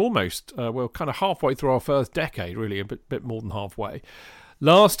 We're almost, we're kind of halfway through our first decade, really, a bit more than halfway.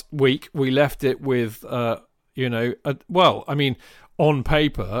 Last week, we left it with, on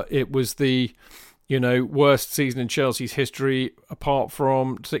paper, it was the, worst season in Chelsea's history, apart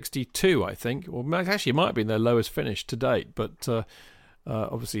from 62, I think. Or actually, it might have been their lowest finish to date, but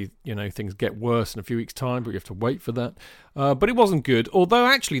obviously, things get worse in a few weeks' time, but you have to wait for that. But it wasn't good, although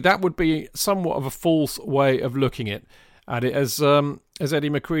actually that would be somewhat of a false way of looking at it, as Eddie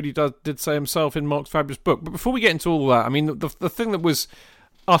McCready did say himself in Mark's fabulous book. But before we get into all that, I mean, the thing that was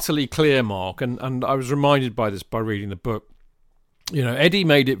utterly clear, Mark, and I was reminded by this by reading the book, Eddie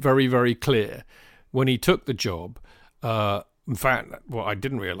made it very, very clear when he took the job. In fact, what I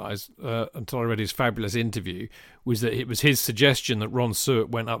didn't realise until I read his fabulous interview was that it was his suggestion that Ron Stewart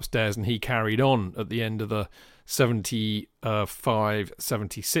went upstairs and he carried on at the end of the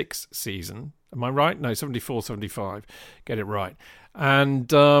 75-76 season. Am I right? No, 74-75. Get it right. And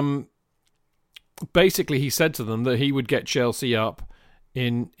basically he said to them that he would get Chelsea up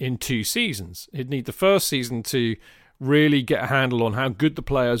in 2 seasons. He'd need the first season to really get a handle on how good the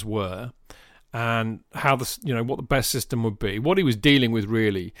players were, and how what the best system would be, what he was dealing with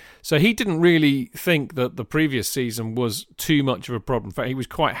really. So he didn't really think that the previous season was too much of a problem. In fact, he was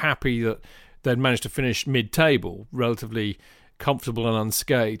quite happy that they'd managed to finish mid-table, relatively comfortable and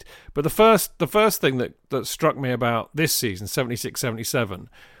unscathed. But the first thing that struck me about this season, 76-77,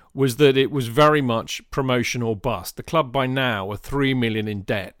 was that it was very much promotion or bust. The club by now were $3 million in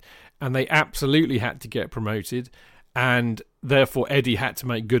debt, and they absolutely had to get promoted. And therefore, Eddie had to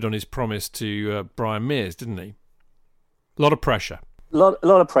make good on his promise to Brian Mears, didn't he? A lot of pressure. A lot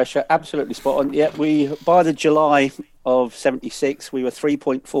of pressure, absolutely spot on. Yeah, by the July of 76, we were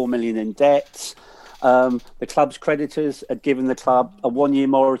 3.4 million in debts. The club's creditors had given the club a 1-year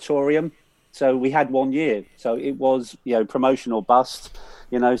moratorium, so we had 1 year. So it was, promotion or bust.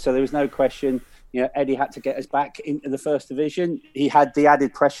 So there was no question. Eddie had to get us back into the first division. He had the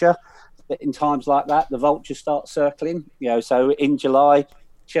added pressure. In times like that, the vultures start circling. So in July,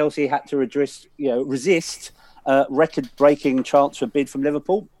 Chelsea had to resist record-breaking transfer bid from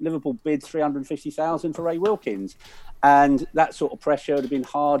Liverpool. Liverpool bid $350,000 for Ray Wilkins, and that sort of pressure would have been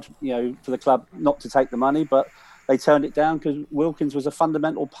hard, for the club not to take the money, but they turned it down because Wilkins was a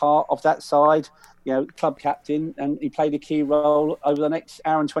fundamental part of that side. Club captain, and he played a key role over the next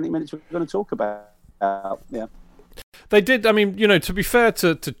hour and 20 minutes we're going to talk about. Yeah. They did. I mean, to be fair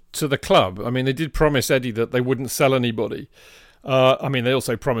to the club, I mean, they did promise Eddie that they wouldn't sell anybody. They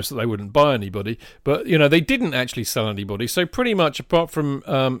also promised that they wouldn't buy anybody. But, they didn't actually sell anybody. So pretty much, apart from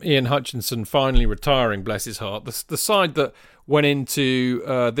Ian Hutchinson finally retiring, bless his heart, the side that went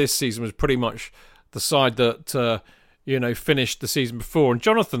into this season was pretty much the side that, finished the season before. And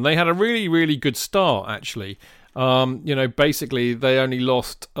Jonathan, they had a really, really good start, actually. Basically they only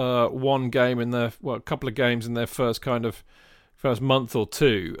lost one game in a couple of games in their first month or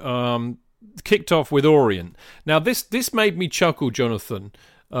two. Kicked off with Orient. Now this made me chuckle, Jonathan.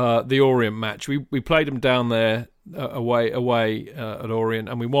 The Orient match. We played them down there away at Orient,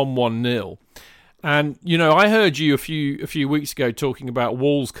 and we won 1-0. And I heard you a few weeks ago talking about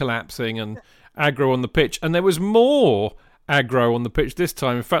walls collapsing and aggro on the pitch, and there was more aggro on the pitch this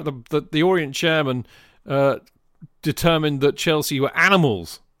time. In fact, the Orient chairman determined that Chelsea were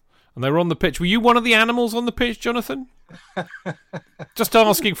animals, and they were on the pitch. Were you one of the animals on the pitch, Jonathan? Just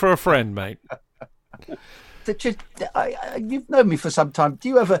asking for a friend, mate. You've known me for some time. Do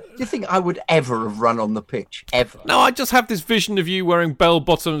you think I would ever have run on the pitch? Ever? No, I just have this vision of you wearing bell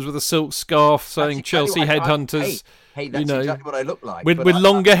bottoms with a silk scarf saying exactly Chelsea Headhunters. Hey, that's exactly what I look like. With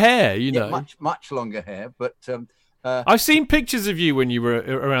longer hair, much longer hair, but... I've seen pictures of you when you were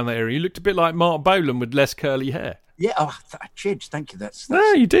around that area. You looked a bit like Mark Bolan with less curly hair. Yeah, Chidge, thank you. That's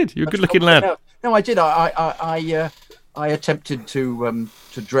no, you did. You're a good-looking lad. No, I did. I attempted to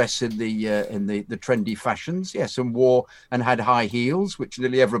dress in the trendy fashions, yes, and wore and had high heels, which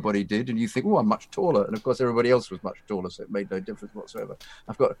nearly everybody did. And you think, oh, I'm much taller, and of course everybody else was much taller, so it made no difference whatsoever.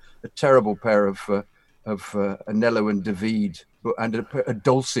 I've got a terrible pair of Anello and David and a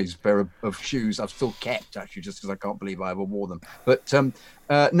Dulce's pair of shoes I've still kept, actually, just because I can't believe I ever wore them. But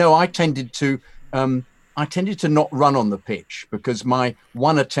no, I tended to not run on the pitch because my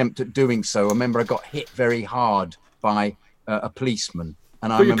one attempt at doing so, I remember I got hit very hard by a policeman.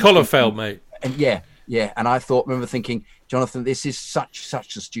 And your collar fell, mate. And yeah. And I remember thinking, Jonathan, this is such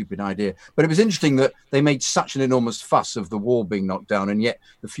a stupid idea. But it was interesting that they made such an enormous fuss of the wall being knocked down. And yet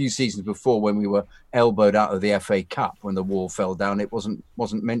the few seasons before, when we were elbowed out of the FA Cup, when the wall fell down, it wasn't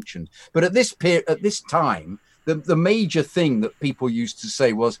mentioned. But at this time, the major thing that people used to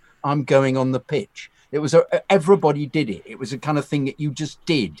say was, I'm going on the pitch. It was everybody did it. It was a kind of thing that you just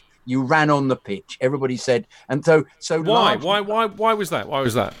did. You ran on the pitch. Everybody said, and so why was that? Why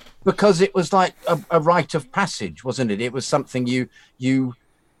was that? Because it was like a rite of passage, wasn't it? It was something you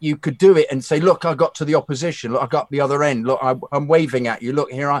could do it and say, look, I got to the opposition. Look, I got the other end. Look, I'm waving at you.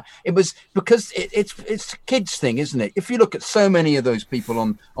 Look, here it was because it's a kids thing, isn't it? If you look at so many of those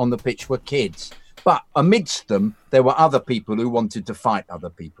people on the pitch were kids, but amidst them there were other people who wanted to fight other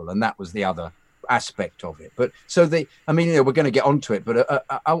people, and that was the other aspect of it. But so we're going to get onto it, but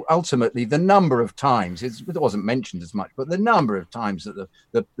ultimately the number of times it wasn't mentioned as much, but the number of times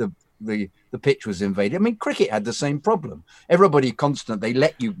that the pitch was invaded. I mean, cricket had the same problem. Everybody they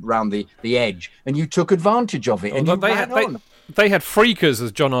let you round the edge, and you took advantage of it. And they had freakers,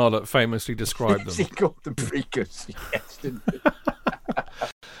 as John Arlott famously described them. He called them freakers. Yes, didn't he?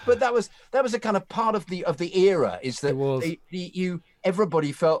 But that was a kind of part of the era. Is that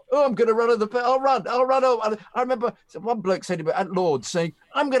everybody felt, oh, I'm going to run on the pitch. I'll run. Oh, I remember one bloke said about at Lord's saying,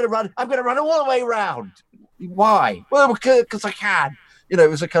 I'm going to run all the way round. Why? Well, because I can. It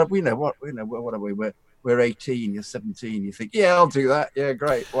was a kind of, what are we? We're 18. You're 17. You think, yeah, I'll do that. Yeah,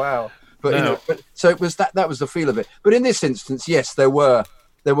 great. Wow. No. So it was that was the feel of it. But in this instance, yes, there were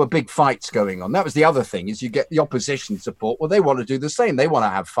big fights going on. That was the other thing, is you get the opposition support. Well, they want to do the same. They want to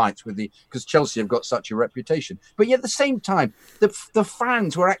have fights because Chelsea have got such a reputation. But yet at the same time, the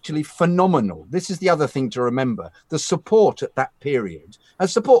fans were actually phenomenal. This is the other thing to remember. The support at that period, and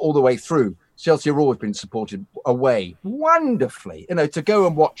support all the way through. Chelsea have always been supported away wonderfully. To go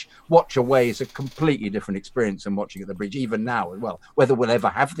and watch away is a completely different experience than watching at the Bridge, even now as well. Whether we'll ever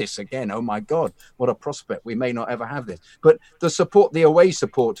have this again, oh my God, what a prospect. We may not ever have this. But the away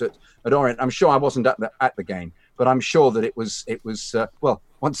support at Orient, I'm sure I wasn't at the game, but I'm sure that it was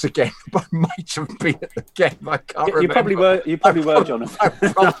once again, I might have been at the game. I can't remember. You probably were, Jonathan. I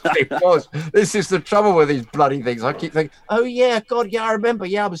probably was. This is the trouble with these bloody things. I keep thinking, oh yeah, God, yeah, I remember.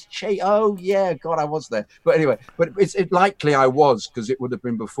 Yeah, I was oh yeah, God, I was there. But anyway, it's likely I was, because it would have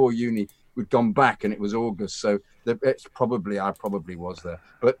been before uni. We'd gone back and it was August, so I probably was there.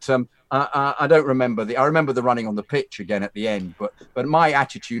 But I don't remember I remember the running on the pitch again at the end. But my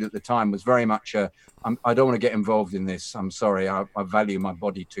attitude at the time was very much I don't want to get involved in this. I'm sorry, I value my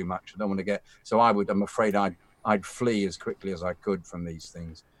body too much. I don't want to get. So I'm afraid I'd flee as quickly as I could from these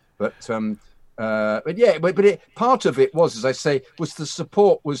things. But part of it was, as I say, was the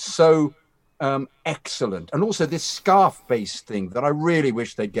support was so excellent, and also this scarf-based thing that I really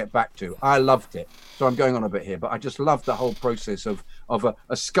wish they'd get back to. I loved it. So I'm going on a bit here, but I just loved the whole process of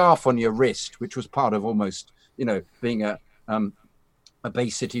a scarf on your wrist, which was part of almost being a Bay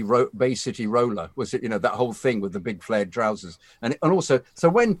City roller. Was it that whole thing with the big flared trousers, and also so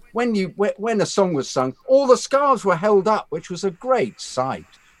when a song was sung, all the scarves were held up, which was a great sight.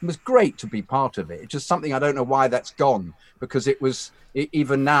 It was great to be part of it. It's just something I don't know why that's gone, because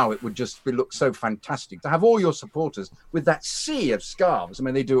even now it would just look so fantastic to have all your supporters with that sea of scarves. I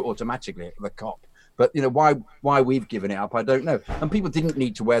mean, they do it automatically at the Kop. But why we've given it up, I don't know. And people didn't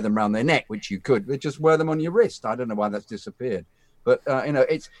need to wear them around their neck, which you could. They just wear them on your wrist. I don't know why that's disappeared. But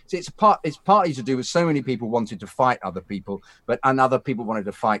it's partly to do with so many people wanted to fight other people, and other people wanted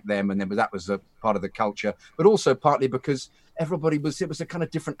to fight them, and then that was a part of the culture. But also partly because it was a kind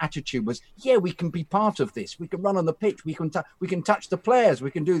of different attitude. We can be part of this. We can run on the pitch. We can touch the players. We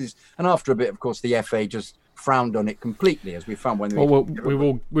can do this. And after a bit, of course, the FA just frowned on it completely, as we found when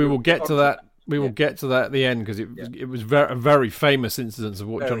we will get to that. We will get to that at the end, because it was a very famous incident of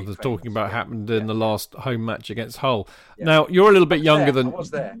what Jonathan's talking about happened in the last home match against Hull. Yeah. Now you're a little bit younger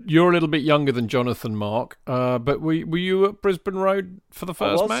than Jonathan, Mark. But were you at Brisbane Road for the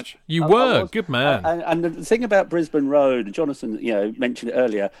first match? You were. Good man. And the thing about Brisbane Road, Jonathan, mentioned it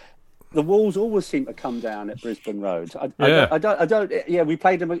earlier. The walls always seem to come down at Brisbane Road. I don't. Yeah, we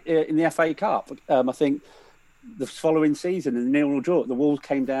played them in the FA Cup. I think the following season in the 0-0 draw, the walls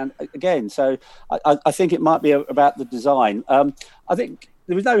came down again. So I think it might be about the design. I think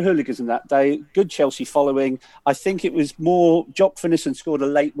there was no hooligans that day. Good Chelsea following. I think it was more Jock Finnisan scored a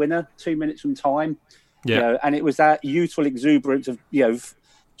late winner 2 minutes from time. Yeah. And it was that youthful exuberance of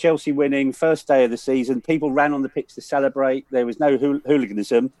Chelsea winning, first day of the season. People ran on the pitch to celebrate. There was no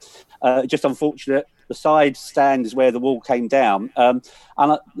hooliganism. Just unfortunate. The side stand is where the wall came down. And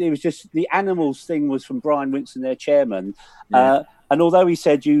it was just the animals thing was from Brian Winston, their chairman. Yeah. And although he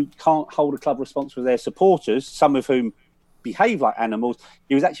said you can't hold a club responsible for their supporters, some of whom behave like animals,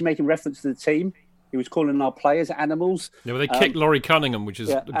 he was actually making reference to the team. He was calling our players animals. Yeah, well, they kicked Laurie Cunningham, which is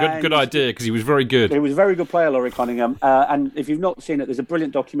a good idea, because he was very good. He was a very good player, Laurie Cunningham. And if you've not seen it, there's a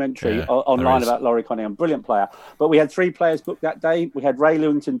brilliant documentary online about Laurie Cunningham. Brilliant player. But we had 3 players booked that day. We had Ray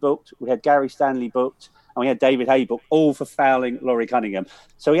Lewington booked, we had Gary Stanley booked, and we had David Hay booked, all for fouling Laurie Cunningham.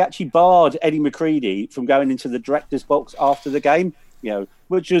 So he actually barred Eddie McCready from going into the director's box after the game,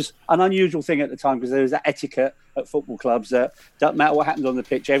 which was an unusual thing at the time, because there was that etiquette at football clubs that doesn't matter what happened on the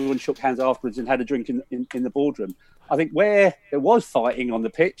pitch, everyone shook hands afterwards and had a drink in the boardroom. I think where there was fighting on the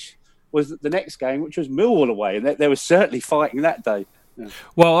pitch was the next game, which was Millwall away, and there was certainly fighting that day. Yeah.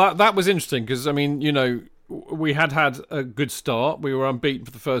 Well, that was interesting, because, I mean, we had a good start. We were unbeaten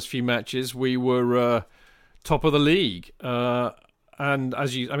for the first few matches. We were top of the league. And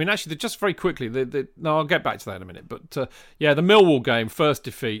actually, just very quickly, I'll get back to that in a minute. But the Millwall game, first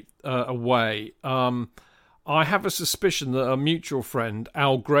defeat away. I have a suspicion that a mutual friend,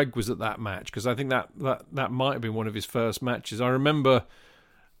 Al Gregg, was at that match, because I think that might have been one of his first matches. I remember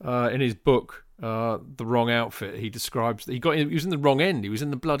in his book, The Wrong Outfit, he describes that he was in the wrong end. He was in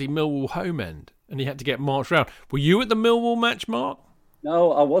the bloody Millwall home end, and he had to get marched around. Were you at the Millwall match, Mark?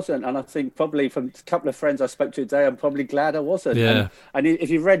 No, I wasn't. And I think probably from a couple of friends I spoke to today, I'm probably glad I wasn't. Yeah. And if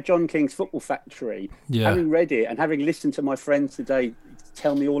you've read John King's Football Factory, having read it and having listened to my friends today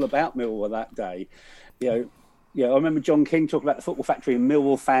tell me all about Millwall that day, I remember John King talking about the Football Factory and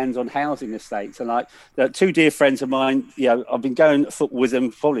Millwall fans on housing estates. And like two dear friends of mine, I've been going to football with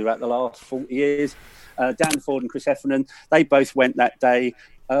them probably about the last 40 years. Dan Ford and Chris Heffernan, they both went that day.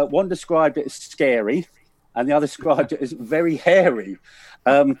 One described it as scary and the other described it as very hairy.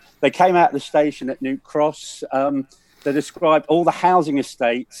 They came out of the station at New Cross. They described all the housing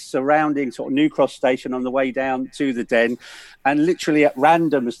estates surrounding sort of New Cross station on the way down to the Den, and literally at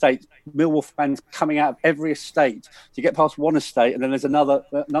random estates, Millwall fans coming out of every estate. You get past one estate, and then there's another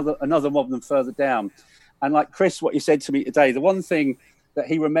mob of them further down. And like Chris, what you said to me today, the one thing that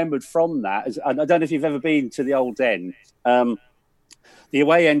he remembered from that is, and I don't know if you've ever been to the Old Den. The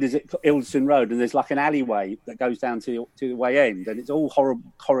away end is at Ilderton Road, and there's like an alleyway that goes down to the away end, and it's all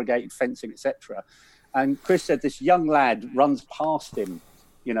horrible corrugated fencing, etc. And Chris said this young lad runs past him,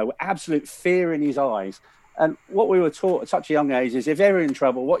 with absolute fear in his eyes. And what we were taught at such a young age is if you're in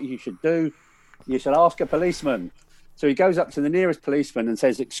trouble, what you should do, you should ask a policeman. So he goes up to the nearest policeman and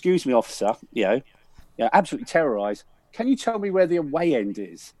says, "Excuse me, officer," absolutely terrorised. "Can you tell me where the away end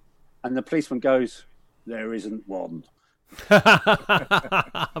is?" And the policeman goes, "There isn't one."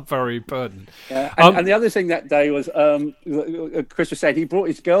 Very pertinent. And the other thing that day was, Chris was saying he brought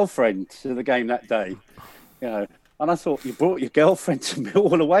his girlfriend to the game that day. And I thought, you brought your girlfriend to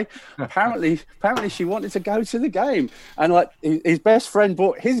Millwall away? Apparently she wanted to go to the game, and like his best friend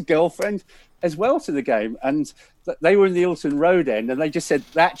brought his girlfriend as well to the game, and they were in the Ilderton Road end, and they just said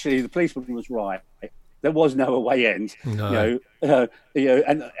actually the policeman was right. There was no away end, no.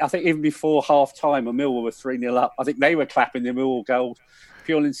 And I think even before half time, when Millwall were 3-0 up, I think they were clapping the Millwall goal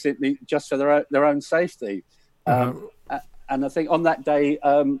purely and simply just for their own safety. And I think on that day,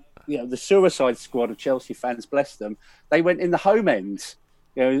 the suicide squad of Chelsea fans, bless them, they went in the home end.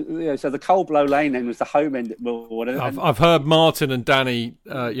 So the Coldblow Lane end was the home end at Millwall. I've heard Martin and Danny,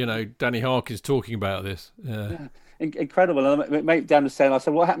 Danny Harkins talking about this. Yeah. Incredible. And my mate down the stand, I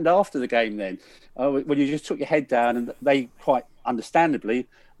said, "What happened after the game then?" Well, you just took your head down, and they quite understandably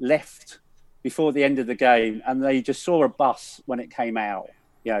left before the end of the game, and they just saw a bus when it came out.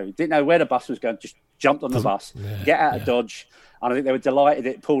 Didn't know where the bus was going, just jumped on the bus, get out of Dodge. And I think they were delighted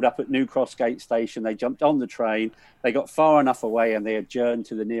it pulled up at New Cross Gate Station. They jumped on the train, they got far enough away, and they adjourned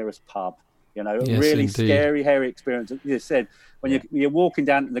to the nearest pub. Yes, really indeed. Scary, hairy experience. As you said, when you're walking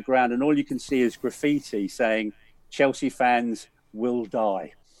down to the ground and all you can see is graffiti saying, "Chelsea fans will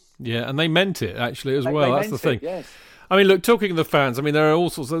die." Yeah, and they meant it actually as well. That's the thing. Yes. I mean, look, talking of the fans, I mean, there are all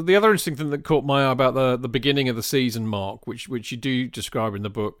sorts of... The other interesting thing that caught my eye about the beginning of the season, Mark, which you do describe in the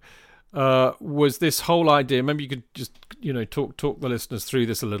book, was this whole idea. Maybe you could just, talk the listeners through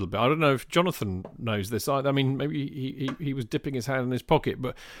this a little bit. I don't know if Jonathan knows this. I mean, maybe he was dipping his hand in his pocket,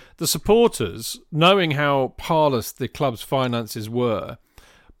 but the supporters, knowing how parlous the club's finances were,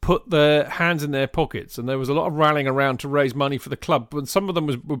 put their hands in their pockets, and there was a lot of rallying around to raise money for the club, but some of them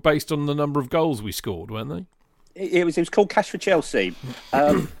were based on the number of goals we scored, weren't they? It was called Cash for Chelsea.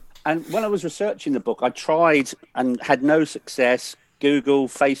 And when I was researching the book, I tried and had no success. Google,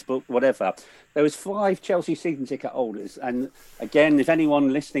 Facebook, whatever. There was 5 Chelsea season ticket holders. And again, if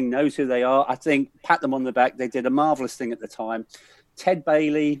anyone listening knows who they are, I think pat them on the back. They did a marvellous thing at the time. Ted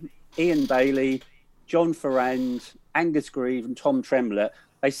Bailey, Ian Bailey, John Ferrand, Angus Grieve and Tom Tremblett.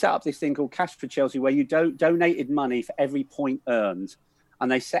 They set up this thing called Cash for Chelsea where you donated money for every point earned.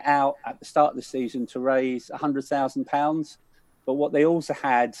 And they set out at the start of the season to raise £100,000. But what they also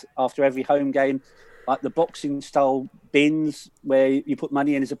had after every home game, like the boxing style bins where you put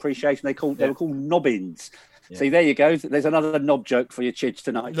money in as appreciation, they were called nobbins. Yeah. See, there you go. There's another knob joke for your chids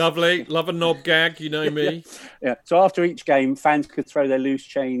tonight. Lovely. Love a knob gag, you know me. Yeah. So after each game, fans could throw their loose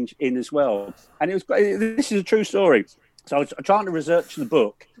change in as well. And this is a true story. So I was trying to research the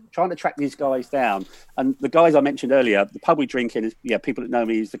book, trying to track these guys down. And the guys I mentioned earlier, the pub we drink in, people that know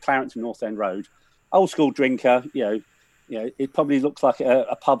me, is the Clarence and North End Road. Old school drinker, it probably looks like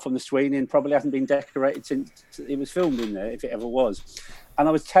a pub from the Sweeney and probably hasn't been decorated since it was filmed in there, if it ever was. And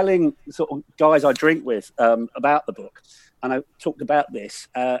I was telling sort of guys I drink with about the book. And I talked about this.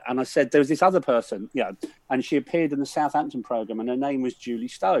 And I said, there was this other person, and she appeared in the Southampton programme, and her name was Julie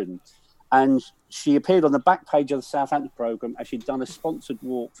Stone. And she appeared on the back page of the Southampton programme as she'd done a sponsored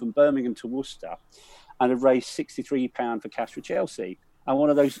walk from Birmingham to Worcester and had raised £63 for Cash for Chelsea. And one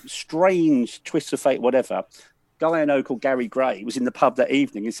of those strange twists of fate, whatever, guy I know called Gary Gray was in the pub that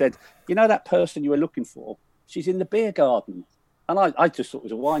evening and said, that person you were looking for, she's in the beer garden. And I just thought it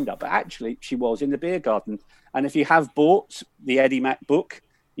was a wind-up, but actually she was in the beer garden. And if you have bought the Eddie Mac book,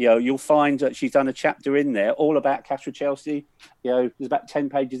 you'll find that she's done a chapter in there all about Cash for Chelsea. There's about 10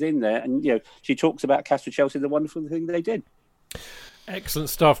 pages in there. And, she talks about Cash for Chelsea, the wonderful thing they did. Excellent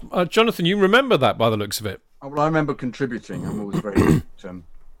stuff. Jonathan, you remember that by the looks of it? Well, I remember contributing. I'm always very good at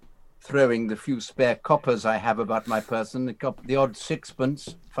throwing the few spare coppers I have about my person. The odd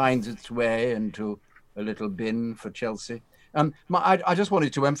sixpence finds its way into a little bin for Chelsea. I just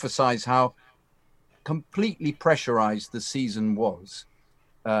wanted to emphasise how completely pressurised the season was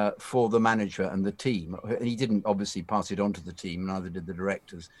for the manager and the team. He didn't obviously pass it on to the team, neither did the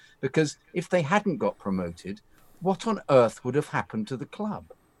directors, because if they hadn't got promoted, what on earth would have happened to the club?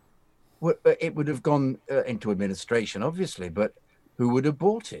 It would have gone into administration, obviously, but who would have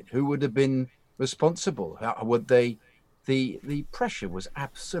bought it? Who would have been responsible? How would they? The pressure was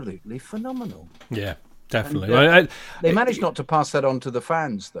absolutely phenomenal. Yeah, definitely. And, they managed not to pass that on to the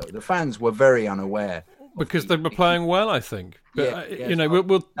fans, though. The fans were very unaware. Because they were playing well, I think. But, yes, you know, I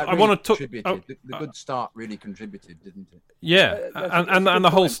really want to talk. The good start really contributed, didn't it? Yeah, and the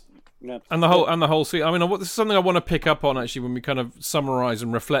whole. Yeah. And the whole scene. I mean, this is something I want to pick up on actually when we kind of summarise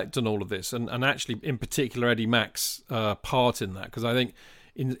and reflect on all of this, and actually in particular Eddie Mack's part in that, because I think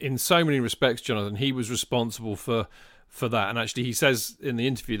in so many respects, Jonathan, he was responsible for that. And actually, he says in the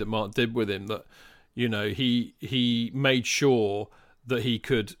interview that Mark did with him that, you know, he made sure that he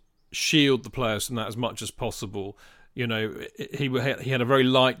could shield the players from that as much as possible. You know, he had a very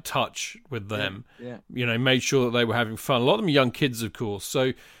light touch with them. Yeah. You know, made sure that they were having fun. A lot of them are young kids, of course.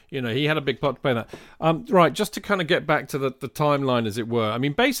 So, you know, he had a big part to play in that. Right, just to kind of get back to the timeline, as it were. I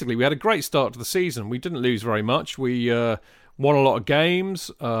mean, basically, we had a great start to the season. We didn't lose very much. We won a lot of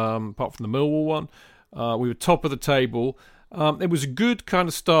games, apart from the Millwall one. We were top of the table. It was a good kind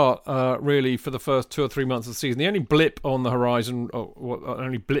of start, really, for the first 2 or 3 months of the season. The only blip on the horizon,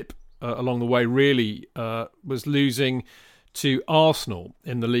 along the way, really, was losing to Arsenal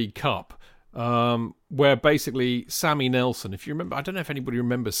in the League Cup, where basically Sammy Nelson, if you remember, I don't know if anybody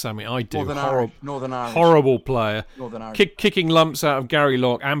remembers Sammy, I do. Northern Irish. Horrible player. Northern Irish. Kicking lumps out of Gary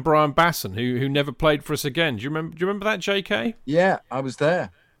Locke and Brian Basson, who never played for us again. Do you remember that, JK? Yeah, I was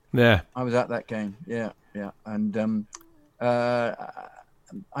there. Yeah. I was at that game. Yeah. And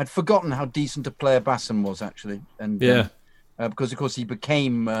I'd forgotten how decent a player Basson was, actually. And because, of course, he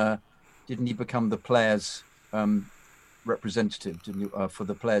became... didn't he become the players' representative for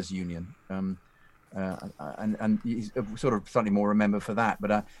the players' union? And he's sort of slightly more remembered for that.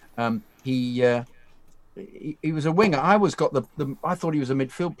 But he was a winger. I always got I thought he was a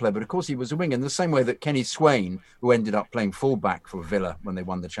midfield player, but of course he was a winger. In the same way that Kenny Swain, who ended up playing fullback for Villa when they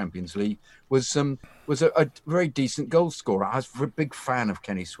won the Champions League, was a very decent goal scorer. I was a big fan of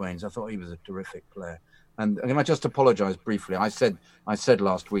Kenny Swain's. I thought he was a terrific player. And I just apologise briefly. I said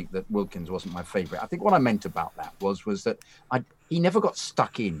last week that Wilkins wasn't my favourite. I think what I meant about that was that he never got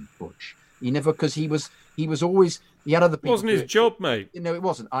stuck in, Butch. He never, because he was always, he had other people. It wasn't his job, mate. No, it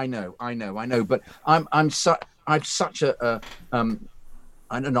wasn't. I know. But I'm such a I'm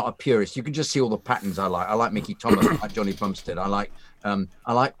not a purist. You can just see all the patterns I like. I like Mickey Thomas. I like Johnny Bumstead. I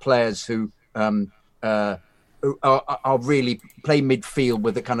like players who are really play midfield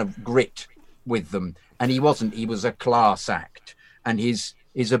with a kind of grit with them. And he wasn't. He was a class act, and his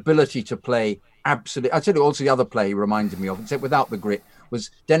ability to play absolutely. I tell you, also the other player he reminded me of, except without the grit,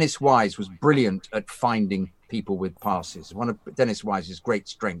 was Dennis Wise. Was brilliant at finding people with passes. One of Dennis Wise's great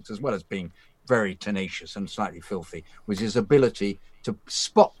strengths, as well as being very tenacious and slightly filthy, was his ability to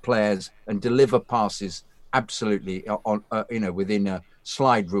spot players and deliver passes absolutely on, within a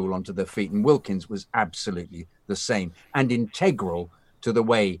slide rule onto their feet. And Wilkins was absolutely the same and integral to the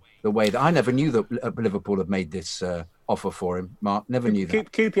way that I never knew that Liverpool had made this offer for him. Mark, never knew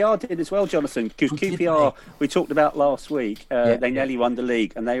that. QPR did as well, Jonathan, because QPR, we talked about last week, they nearly won the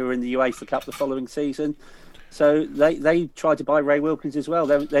league and they were in the UEFA Cup the following season. So they tried to buy Ray Wilkins as well.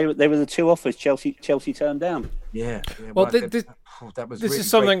 They were the two offers Chelsea turned down. Yeah. Well, that was this really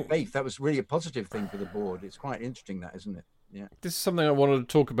is something. Faith. That was really a positive thing for the board. It's quite interesting, that, isn't it? Yeah. This is something I wanted to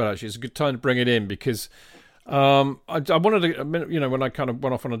talk about. Actually, it's a good time to bring it in because. I wanted to, when I kind of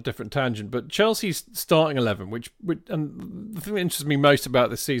went off on a different tangent, but Chelsea's starting 11, which and the thing that interests me most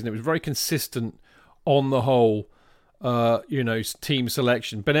about this season, it was very consistent on the whole, team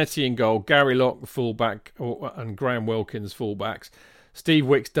selection. Benetti in goal, Gary Locke the fullback, and Graham Wilkins fullbacks. Steve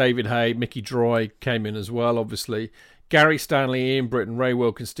Wicks, David Hay, Mickey Droy came in as well, obviously. Gary Stanley, Ian Britton, Ray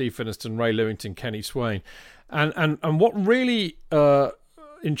Wilkins, Steve Finniston, Ray Lewington, Kenny Swain. And what really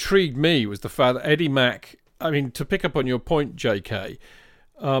intrigued me was the fact that Eddie Mack, I mean, to pick up on your point, JK,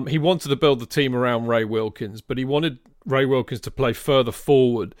 he wanted to build the team around Ray Wilkins, but he wanted Ray Wilkins to play further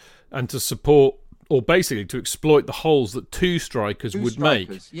forward and to support or basically to exploit the holes that two strikers would make,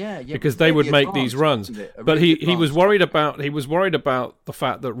 because they would make these runs. But he was worried about the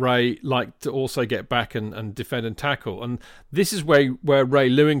fact that Ray liked to also get back and defend and tackle, and this is where Ray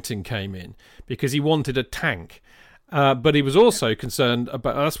Lewington came in, because he wanted a tank. But he was also concerned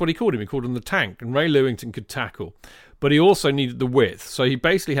about, that's what he called him. He called him the tank, and Ray Lewington could tackle, but he also needed the width. So he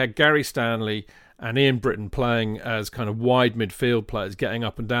basically had Gary Stanley and Ian Britton playing as kind of wide midfield players, getting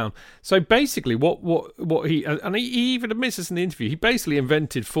up and down. So basically, what he, and he even admits this in the interview, he basically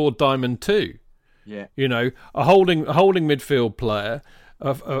invented 4 Diamond 2. Yeah, a holding midfield player,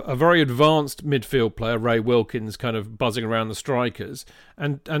 a very advanced midfield player, Ray Wilkins, kind of buzzing around the strikers,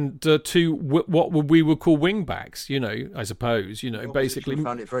 and 2 what we would call wing backs. I suppose. Basically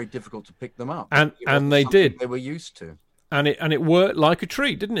found it very difficult to pick them up, and they did. They were used to. And it worked like a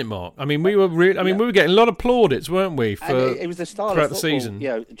treat, didn't it, Mark? I mean, we were we were getting a lot of plaudits, weren't we? It was the style of football. The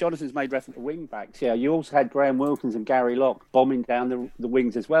season. Jonathan's made reference to wing backs. You also had Graham Wilkins and Gary Locke bombing down the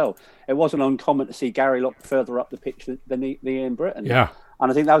wings as well. It wasn't uncommon to see Gary Locke further up the pitch than Ian Britton. Yeah. And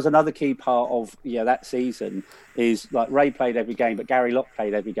I think that was another key part of that season, is like Ray played every game, but Gary Locke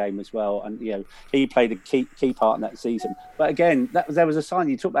played every game as well, and he played a key part in that season. But again, there was a sign.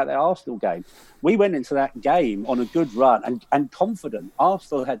 You talked about the Arsenal game. We went into that game on a good run and confident.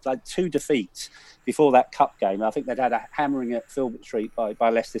 Arsenal had 2 defeats before that cup game. I think they'd had a hammering at Filbert Street by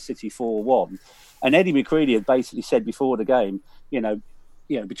Leicester City 4-1, and Eddie McCreadie had basically said before the game,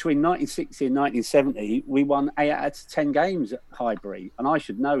 between 1960 and 1970, we won 8 out of 10 games at Highbury. And I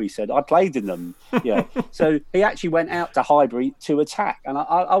should know, he said, I played in them. So he actually went out to Highbury to attack. And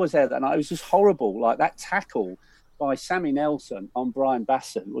I was there that night. It was just horrible. Like that tackle by Sammy Nelson on Brian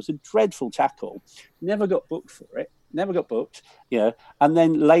Basson was a dreadful tackle. Never got booked for it. And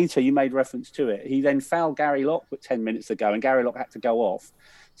then later you made reference to it. He then fouled Gary Locke with 10 minutes to go, and Gary Locke had to go off.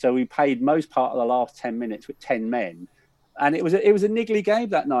 So we played most part of the last 10 minutes with 10 men. And it was a niggly game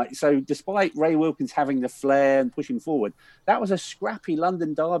that night. So despite Ray Wilkins having the flair and pushing forward, that was a scrappy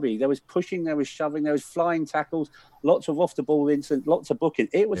London derby. There was pushing, there was shoving, there was flying tackles, lots of off-the-ball incidents, lots of booking.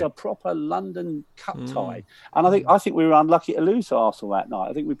 It was a proper London cup tie. And I think we were unlucky to lose to Arsenal that night.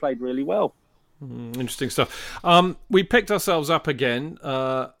 I think we played really well. Interesting stuff. We picked ourselves up again,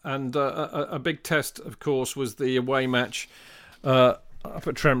 and a big test, of course, was the away match up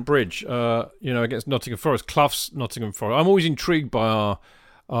at Trent Bridge, against Nottingham Forest, Clough's Nottingham Forest. I'm always intrigued by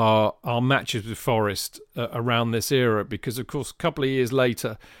our matches with Forest around this era, because, of course, a couple of years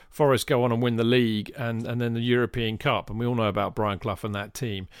later, Forest go on and win the league and then the European Cup, and we all know about Brian Clough and that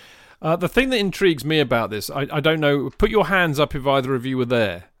team. The thing that intrigues me about this, I don't know, put your hands up if either of you were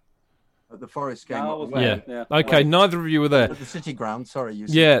there. At the Forest game. Yeah. Okay, neither of you were there. At the City Ground, sorry.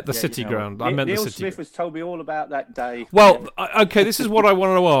 The City Ground. I meant Neil the City. Smith has told me all about that day. Well, okay, this is what I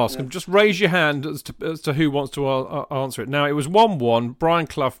wanted to ask. Just raise your hand as to who wants to answer it. Now, it was 1-1. Brian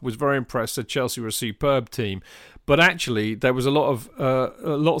Clough was very impressed, said Chelsea were a superb team. But actually, there was a lot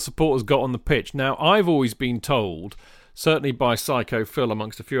of supporters got on the pitch. Now, I've always been told, certainly by Psycho Phil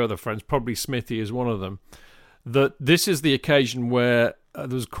amongst a few other friends, probably Smithy is one of them, that this is the occasion where there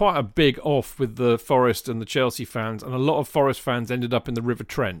was quite a big off with the Forest and the Chelsea fans, and a lot of Forest fans ended up in the River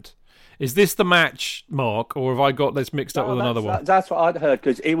Trent. Is this the match, Mark, or have I got this mixed up with another one? That's what I'd heard,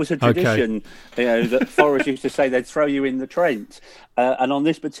 because it was a tradition, that Forest used to say they'd throw you in the Trent. And on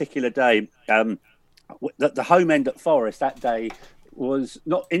this particular day, the home end at Forest that day was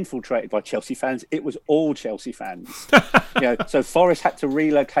not infiltrated by Chelsea fans, it was all Chelsea fans. So Forest had to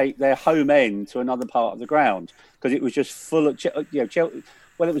relocate their home end to another part of the ground because it was just full of Chelsea.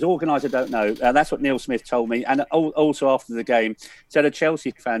 Well, it was organised, I don't know. That's what Neil Smith told me. And also after the game, instead of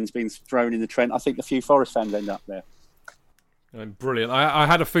Chelsea fans being thrown in the Trent, I think a few Forest fans end up there. Brilliant. I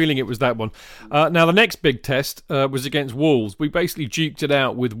had a feeling it was that one. Now, the next big test was against Wolves. We basically duked it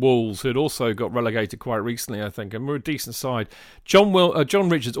out with Wolves, who had also got relegated quite recently, I think, and we're a decent side. John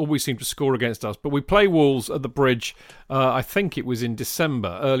Richards always seemed to score against us, but we play Wolves at the Bridge, I think it was in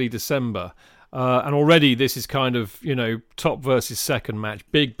December, early December. And already this is kind of, top versus second match,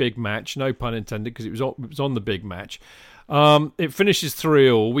 big match, no pun intended, because it was on the big match. It finishes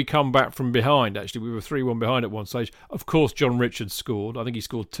 3-3. We come back from behind, actually. We were 3-1 behind at one stage. Of course, John Richards scored. I think he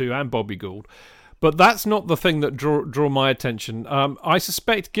scored 2, and Bobby Gould. But that's not the thing that drew my attention. I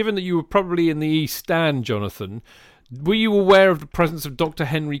suspect, given that you were probably in the East Stand, Jonathan, were you aware of the presence of Dr.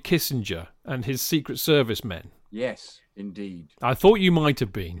 Henry Kissinger and his Secret Service men? Yes, indeed. I thought you might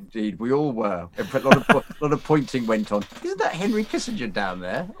have been. Indeed, we all were. A lot of pointing went on. Isn't that Henry Kissinger down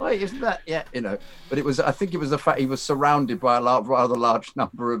there? Wait, isn't that? Yeah, But I think it was the fact he was surrounded by a rather large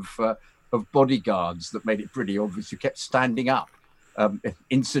number of bodyguards that made it pretty obvious. He kept standing up.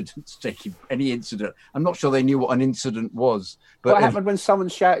 incidents taking any incident. I'm not sure they knew what an incident was. But what happened when someone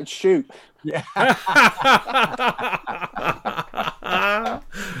shouted "shoot"? Yeah.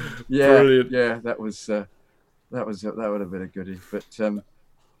 Brilliant. Yeah, that would have been a goodie. But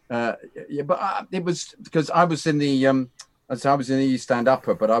it was because I was in the East Stand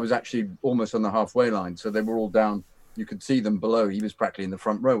Upper, but I was actually almost on the halfway line, so they were all down. You could see them below. He was practically in the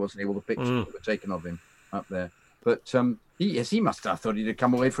front row, wasn't he? All the pictures that were taken of him up there. But he must have thought he'd have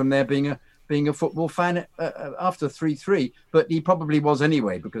come away from there being a football fan after 3-3. But he probably was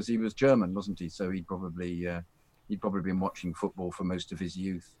anyway, because he was German, wasn't he? So he'd probably been watching football for most of his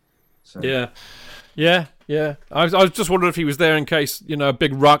youth. So. Yeah. I was just wondering if he was there in case a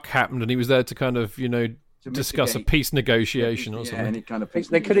big ruck happened and he was there to kind of discuss a peace negotiation or something. Any kind of peace.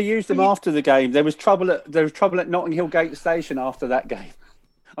 They could have used him after the game. There was trouble at Notting Hill Gate Station after that game.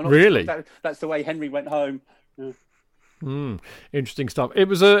 Really? Sure that's the way Henry went home. Yeah. Interesting stuff. It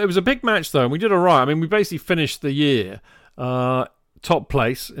was a big match though, and we did all right. I mean, we basically finished the year top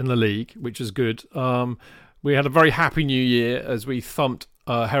place in the league, which is good. We had a very happy New Year as we thumped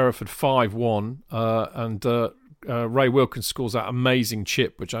Hereford 5-1, and Ray Wilkins scores that amazing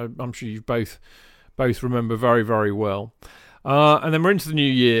chip, which I'm sure you both remember very, very well. And then we're into the new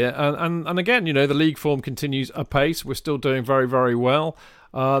year, and again, the league form continues apace. We're still doing very, very well.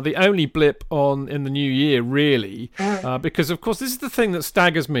 The only blip in the new year, really, because of course this is the thing that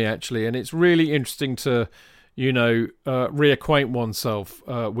staggers me actually, and it's really interesting to, reacquaint oneself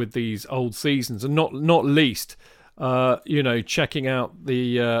with these old seasons, and not least, checking out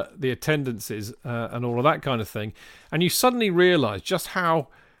the attendances and all of that kind of thing, and you suddenly realise just how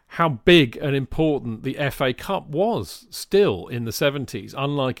big and important the FA Cup was still in the 70s,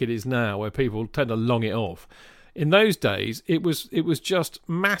 unlike it is now, where people tend to long it off. In those days, it was just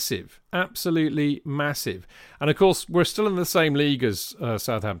massive, absolutely massive. And of course, we're still in the same league as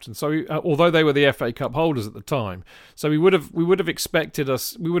Southampton. So, although they were the FA Cup holders at the time, so we would have expected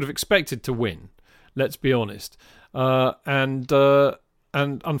to win. Let's be honest. And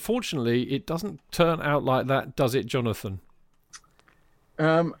unfortunately, it doesn't turn out like that, does it, Jonathan?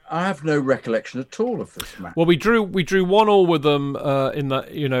 I have no recollection at all of this match. Well, we drew 1-1 with them in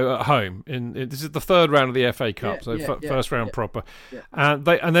the at home. This is the third round of the FA Cup, first round proper. Yeah.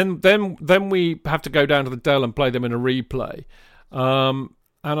 And then we have to go down to the Dell and play them in a replay. And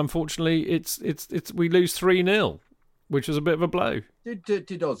unfortunately, we lose 3-0, which was a bit of a blow. Did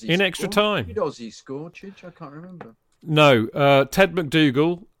Ozzy in score? Extra time? Did Ozzy score, Chidge? I can't remember. No, Ted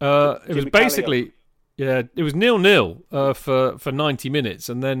McDougall. It was basically. Yeah, it was 0-0 for 90 minutes,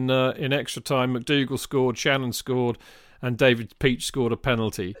 and then in extra time, McDougall scored, Shannon scored, and David Peach scored a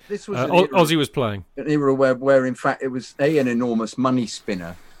penalty. This was Ozzy was playing. An era where, in fact, it was an enormous money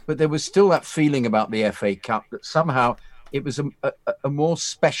spinner, but there was still that feeling about the FA Cup that somehow it was a more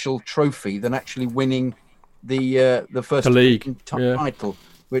special trophy than actually winning the first league title,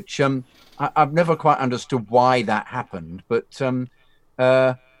 which I've never quite understood why that happened, but.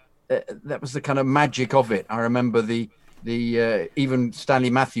 That was the kind of magic of it. I remember the even Stanley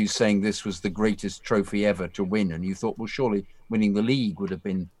Matthews saying this was the greatest trophy ever to win, and you thought, well, surely winning the league would have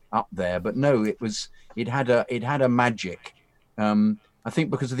been up there, but no, it had a magic. I think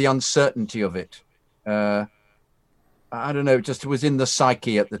because of the uncertainty of it. I don't know, just it was in the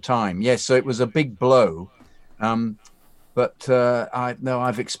psyche at the time. Yes, so it was a big blow, but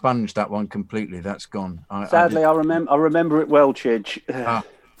I've expunged that one completely. That's gone. Sadly, I remember it well, Chidge.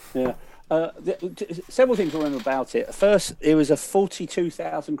 Yeah. Several things I remember about it. First, it was a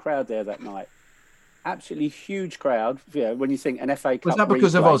 42,000 crowd there that night. Absolutely huge crowd. Yeah, when you think an FA Cup. Was that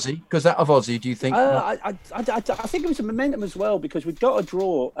because of Ozzy? Because of Ozzy, do you think? I think it was a momentum as well, because we'd got a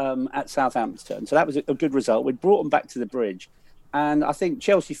draw at Southampton, so that was a good result. We'd brought them back to the bridge, and I think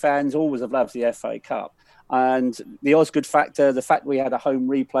Chelsea fans always have loved the FA Cup. And the Osgood factor, the fact we had a home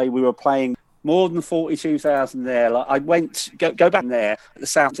replay, we were playing. More than 42,000 there. Like, I went go back there at the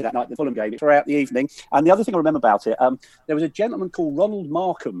Southampton that night, the Fulham game, throughout the evening. And the other thing I remember about it, there was a gentleman called Ronald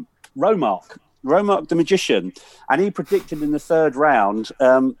Markham, Romark the magician, and he predicted in the third round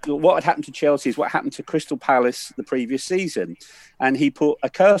what had happened to Chelsea is what happened to Crystal Palace the previous season. And he put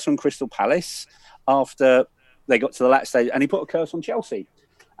a curse on Crystal Palace after they got to the last stage, and he put a curse on Chelsea.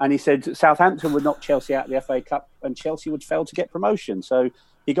 And he said Southampton would knock Chelsea out of the FA Cup and Chelsea would fail to get promotion. So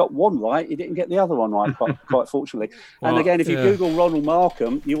he got one right. He didn't get the other one right, quite fortunately. And again, if you Google Ronald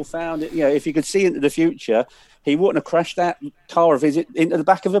Markham, you'll find it. If you could see into the future, he wouldn't have crashed that car of his into the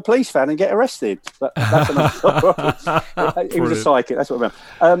back of a police van and get arrested. That's another. He was a psychic. That's what I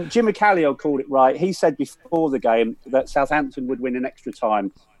remember. Jim McCallion called it right. He said before the game that Southampton would win in extra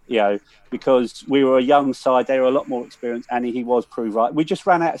time. because we were a young side. They were a lot more experienced, and he was proved right. We just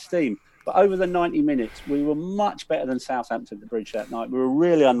ran out of steam. But over the 90 minutes, we were much better than Southampton at the Bridge that night. We were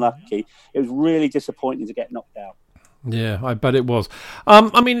really unlucky. It was really disappointing to get knocked out. Yeah, I bet it was.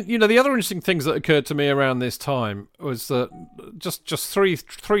 I mean, the other interesting things that occurred to me around this time was that just three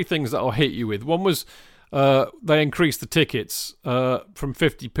things that I'll hit you with. One was they increased the tickets from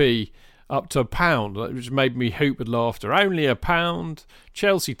 50p up to £1, which made me hoot with laughter. Only £1,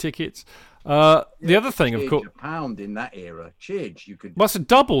 Chelsea tickets. The other thing, of course, £1 in that era, Chidge, you could. Well, it's a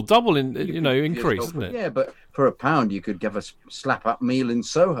double in increase, isn't it? Yeah, but for £1, you could give a slap-up meal in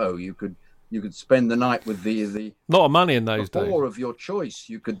Soho. You could spend the night with the lot of money in those days. Or of your choice,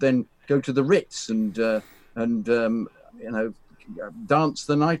 you could then go to the Ritz and dance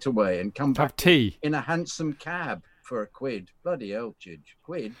the night away and come back tea in a handsome cab for £1. Bloody hell, Chidge,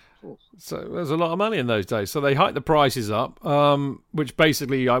 £1. So there's a lot of money in those days. So they hiked the prices up, which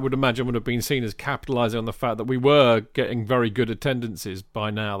basically I would imagine would have been seen as capitalising on the fact that we were getting very good attendances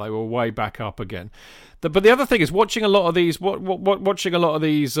by now. They were way back up again. But the other thing is watching a lot of these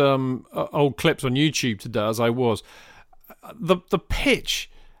old clips on YouTube today, as I was, the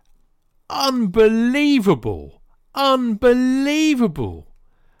pitch, unbelievable. I mean,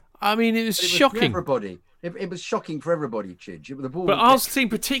 it was shocking. For everybody. It was shocking for everybody, Chidge. The ball, but ours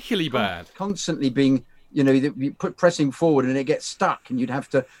seemed particularly bad. Constantly being, pressing forward, and it gets stuck, and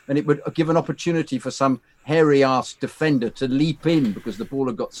it would give an opportunity for some hairy-ass defender to leap in because the ball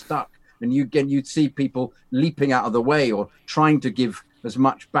had got stuck, and you'd see people leaping out of the way or trying to give as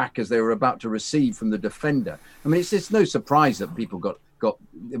much back as they were about to receive from the defender. I mean, it's no surprise that people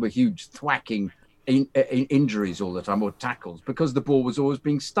there were huge thwacking injuries all the time, or tackles, because the ball was always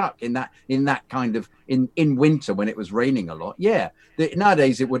being stuck in that kind of in winter when it was raining a lot.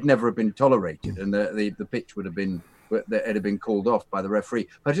 Nowadays it would never have been tolerated, and the pitch would have been called off by the referee.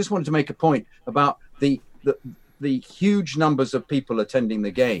 But I just wanted to make a point about the huge numbers of people attending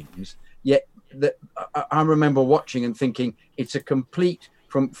the games. Yet I remember watching and thinking it's a complete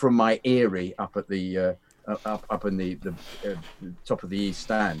from my eyrie up at the up in the top of the East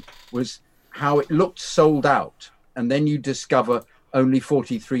Stand was how it looked sold out, and then you discover only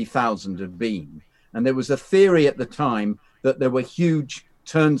 43,000 had been. And there was a theory at the time that there were huge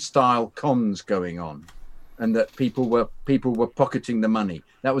turnstile cons going on, and that people were pocketing the money.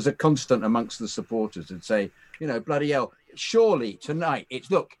 That was a constant amongst the supporters, and say, bloody hell, surely tonight it's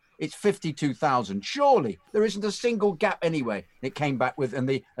 52,000. Surely there isn't a single gap anyway. It came back with, and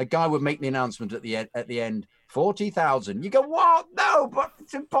a guy would make the announcement at the end. 40,000. You go, what? No, but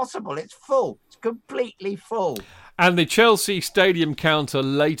it's impossible. It's full. It's completely full. And the Chelsea stadium counter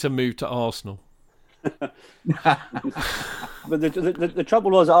later moved to Arsenal. But the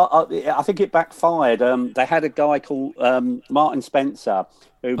trouble was, I think it backfired. They had a guy called Martin Spencer,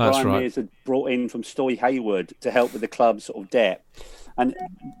 who Brian Mears had brought in from Stoy Hayward to help with the club's sort of debt. And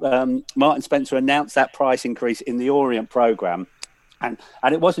Martin Spencer announced that price increase in the Orient programme. And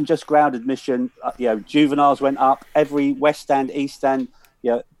it wasn't just ground admission. Juveniles went up. Every West Stand, East Stand,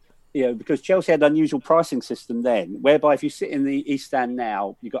 because Chelsea had an unusual pricing system then, whereby if you sit in the East Stand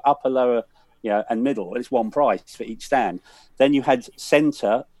now, you've got upper, lower, and middle. It's one price for each stand. Then you had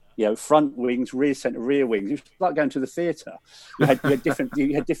centre, front wings, rear centre, rear wings. It was like going to the theatre. You had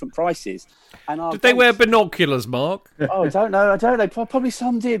different prices. And did they wear binoculars, Mark? Oh, I don't know. Probably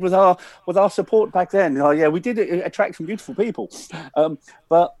some did with our support back then. Oh, yeah, we did attract some beautiful people.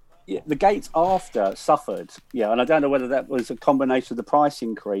 But the gates after suffered. And I don't know whether that was a combination of the price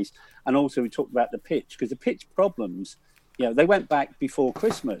increase, and also we talked about the pitch, because the pitch problems, they went back before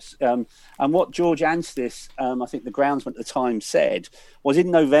Christmas. And what George Anstis, I think the groundsman at the time, said was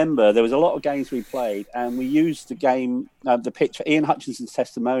in November, there was a lot of games we played, and we used the pitch for Ian Hutchinson's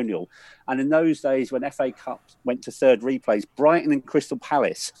testimonial. And in those days, when FA Cup went to third replays, Brighton and Crystal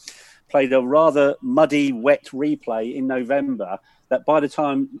Palace played a rather muddy, wet replay in November, that by the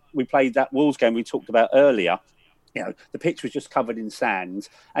time we played that Wolves game we talked about earlier, the pitch was just covered in sand,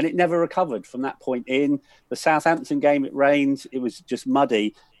 and it never recovered from that point in. The Southampton game, it rained. It was just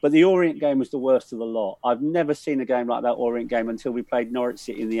muddy. But the Orient game was the worst of the lot. I've never seen a game like that Orient game until we played Norwich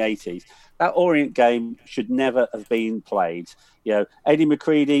City in the 80s. That Orient game should never have been played. Eddie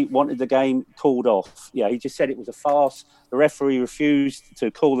McCready wanted the game called off. He just said it was a farce. The referee refused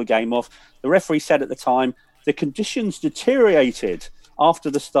to call the game off. The referee said at the time, the conditions deteriorated after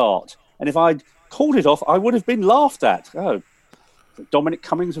the start. And if I'd called it off, I would have been laughed at. Oh, Dominic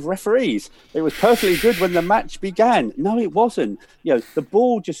Cummings of referees. It was perfectly good when the match began. No, it wasn't. The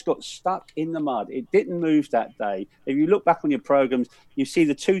ball just got stuck in the mud. It didn't move that day. If you look back on your programmes, you see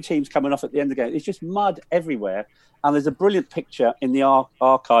the two teams coming off at the end of the game. It's just mud everywhere. And there's a brilliant picture in the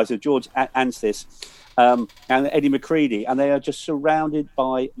archives of George Anstis and Eddie McCready, and they are just surrounded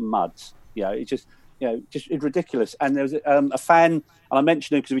by muds. It's just ridiculous. And there was a fan, and I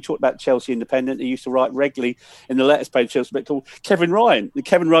mentioned him because we talked about Chelsea Independent. He used to write regularly in the letters page Chelsea, but called Kevin Ryan. And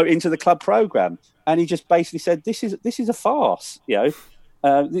Kevin wrote into the club programme, and he just basically said, "This is a farce."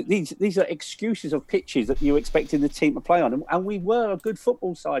 These are excuses of pitches that you're expecting the team to play on, and we were a good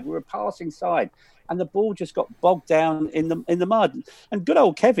football side. We were a passing side. And the ball just got bogged down in the mud. And good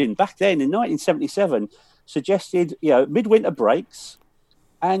old Kevin back then in 1977 suggested, midwinter breaks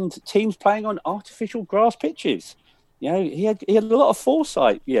and teams playing on artificial grass pitches. He had a lot of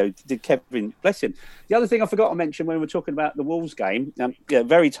foresight. Did Kevin, bless him. The other thing I forgot to mention when we were talking about the Wolves game,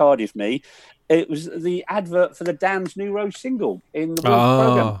 very tardy of me, it was the advert for the Damn's New Rose single in the Wolves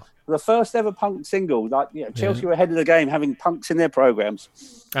programme. The first ever punk single. Chelsea were ahead of the game, having punks in their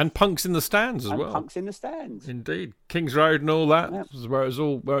programmes. And punks in the stands as well. Punks in the stands. Indeed. Kings Road and all that. Yeah. This is where it was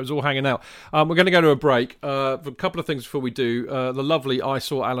all hanging out. We're going to go to a break. A couple of things before we do. The lovely I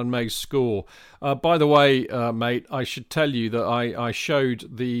Saw Alan May Score. By the way, mate, I should tell you that I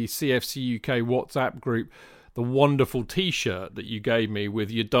showed the CFC UK WhatsApp group the wonderful T-shirt that you gave me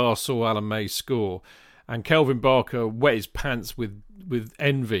with your Da Saw Alan May Score. And Kelvin Barker wet his pants with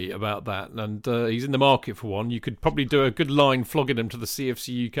envy about that. And he's in the market for one. You could probably do a good line flogging him to the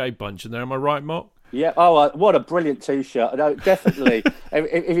CFC UK bunch in there. Am I right, Mark? Yeah. Oh, what a brilliant T-shirt. No, definitely.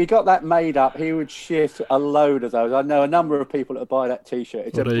 if he got that made up, he would shift a load of those. I know a number of people that buy that T-shirt.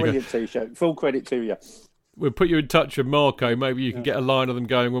 It's a brilliant T-shirt. Full credit to you. We'll put you in touch with Marco. Maybe you can get a line of them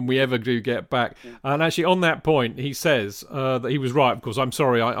going when we ever do get back. Yeah. And actually, on that point, he says that he was right. Of course, I'm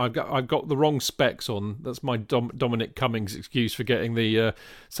sorry, I've got the wrong specs on. That's my Dominic Cummings excuse for getting the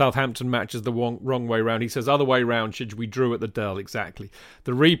Southampton matches the wrong way round. He says other way round. We drew at the Dell, exactly.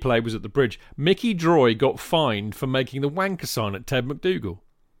 The replay was at the Bridge. Mickey Droy got fined for making the wanker sign at Ted McDougall.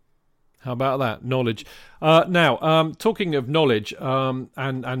 How about that? Knowledge. Now, talking of knowledge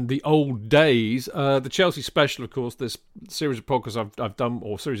and the old days, the Chelsea Special, of course, this series of podcasts I've done,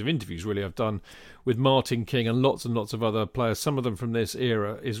 or series of interviews really I've done with Martin King and lots of other players, some of them from this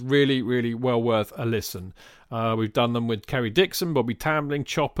era, is really, really well worth a listen. We've done them with Kerry Dixon, Bobby Tambling,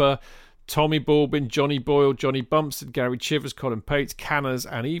 Chopper, Tommy Balbin, Johnny Boyle, Johnny Bumstead, Gary Chivers, Colin Pates, Canners,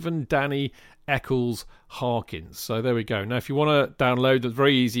 and even Danny Eccles Harkins. So there we go. Now, if you want to download, it's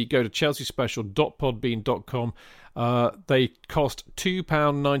very easy. Go to chelseaspecial.podbean.com. They cost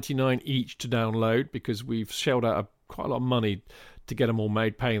 £2.99 each to download because we've shelled out quite a lot of money to get them all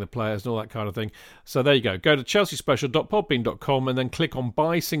made, paying the players and all that kind of thing. So there you go. Go to chelseaspecial.podbean.com and then click on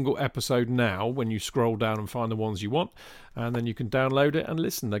Buy Single Episode Now when you scroll down and find the ones you want. And then you can download it and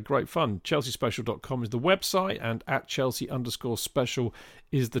listen. They're great fun. chelseaspecial.com is the website, and at @Chelsea_special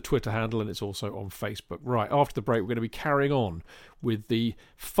is the Twitter handle, and it's also on Facebook. Right, after the break, we're going to be carrying on with the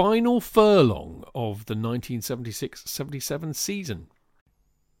final furlong of the 1976-77 season.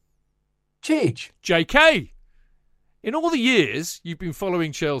 Chidge. JK! In all the years you've been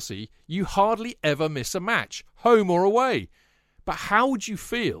following Chelsea, you hardly ever miss a match, home or away. But how would you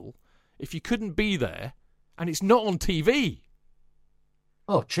feel if you couldn't be there and it's not on TV?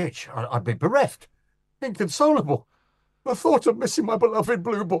 Oh, Chidge, I'd be bereft, inconsolable. The thought of missing my beloved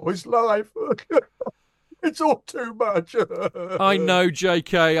Blue Boys live. It's all too much. I know,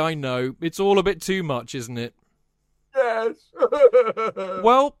 JK, I know. It's all a bit too much, isn't it? Yes.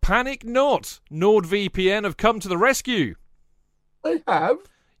 Well, panic not. NordVPN have come to the rescue. They have?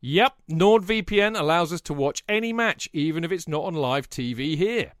 Yep, NordVPN allows us to watch any match, even if it's not on live TV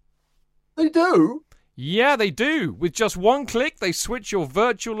here. They do? Yeah, they do. With just one click, they switch your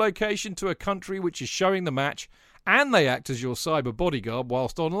virtual location to a country which is showing the match, and they act as your cyber bodyguard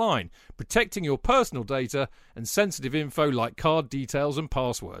whilst online, protecting your personal data and sensitive info like card details and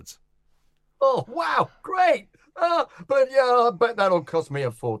passwords. Oh, wow, great. But yeah, I bet that'll cost me a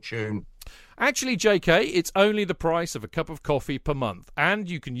fortune. Actually, JK, it's only the price of a cup of coffee per month, and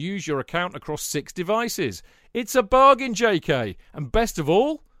you can use your account across 6 devices. It's a bargain, JK, and best of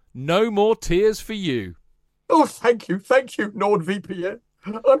all, no more tears for you. Oh, thank you, NordVPN.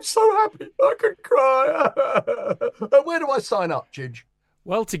 I'm so happy I could cry. Where do I sign up, Chidge?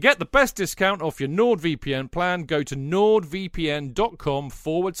 Well, to get the best discount off your NordVPN plan, go to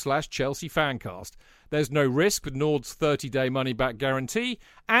nordvpn.com/Chelsea Fancast. There's no risk with Nord's 30-day money-back guarantee,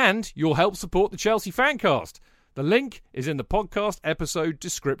 and you'll help support the Chelsea Fancast. The link is in the podcast episode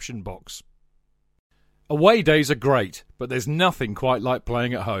description box. Away days are great, but there's nothing quite like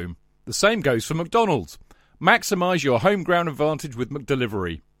playing at home. The same goes for McDonald's. Maximise your home ground advantage with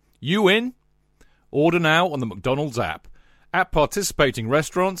McDelivery. You in? Order now on the McDonald's app. At participating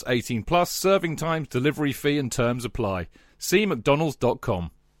restaurants, 18 plus, serving times, delivery fee and terms apply. See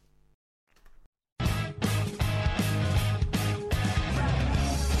mcdonalds.com.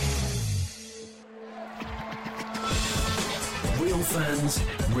 Real fans,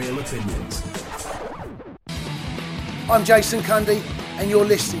 real opinions. I'm Jason Cundy, and you're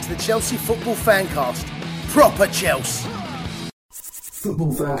listening to the Chelsea Football Fancast. Proper Chelsea.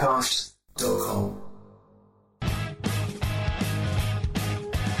 Footballfancast.com.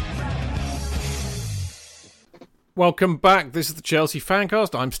 Welcome back. This is the Chelsea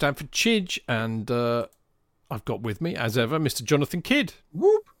Fancast. I'm Stanford Chidge, and I've got with me, as ever, Mr. Jonathan Kidd.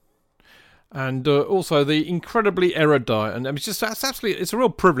 Whoop. And also the incredibly erudite, and it's a real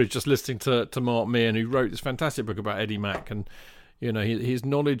privilege just listening to Mark Meehan, who wrote this fantastic book about Eddie Mack, and his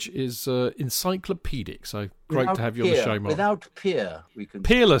knowledge is encyclopedic. So great to have you on the show, Mark. Without peer, we can.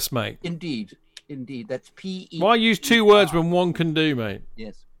 Peerless, mate. Indeed. That's P-E. Why use two words when one can do, mate?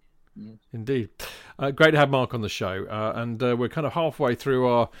 Yes. Indeed. Great to have Mark on the show, and we're kind of halfway through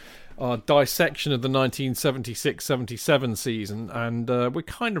our dissection of the 1976-77 season, and we're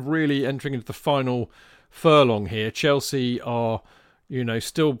kind of really entering into the final furlong here. Chelsea are,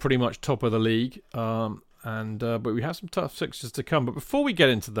 still pretty much top of the league, but we have some tough fixtures to come. But before we get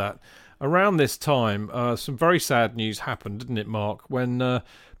into that, around this time, some very sad news happened, didn't it, Mark? When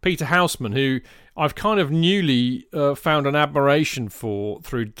Peter Houseman, who I've kind of newly found an admiration for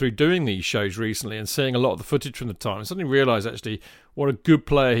through doing these shows recently and seeing a lot of the footage from the time, I suddenly realised actually what a good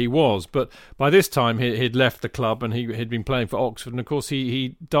player he was. But by this time he'd left the club and he'd been playing for Oxford, and of course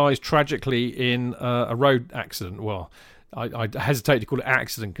he dies tragically in a road accident. Well, I hesitate to call it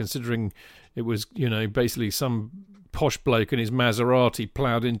accident, considering it was basically some posh bloke in his Maserati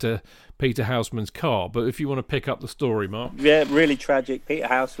ploughed into Peter Houseman's car. But if you want to pick up the story, Mark. Yeah, really tragic. Peter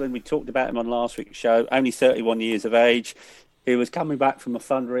Houseman, we talked about him on last week's show, only 31 years of age. He was coming back from a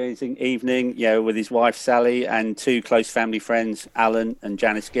fundraising evening, with his wife Sally and two close family friends, Alan and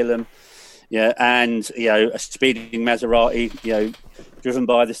Janice Gillam. And a speeding Maserati, driven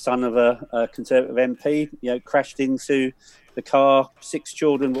by the son of a Conservative MP, crashed into the car. 6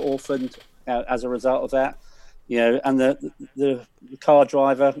 children were orphaned as a result of that. And the car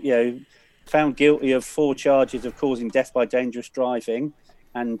driver, found guilty of 4 charges of causing death by dangerous driving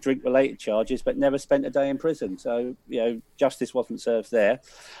and drink-related charges, but never spent a day in prison. So, justice wasn't served there.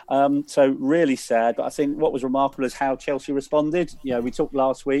 So really sad. But I think what was remarkable is how Chelsea responded. We talked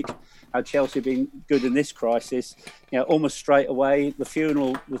last week how Chelsea have been good in this crisis. Almost straight away. The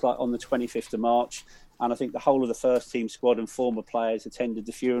funeral was like on the 25th of March. And I think the whole of the first team squad and former players attended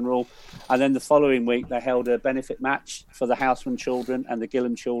the funeral. And then the following week, they held a benefit match for the Houseman children and the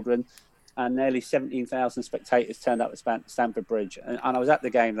Gillam children. And nearly 17,000 spectators turned up at Stamford Bridge. And I was at the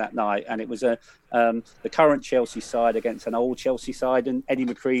game that night. And it was the current Chelsea side against an old Chelsea side. And Eddie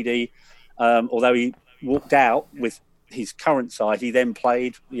McCready, although he walked out with his current side, he then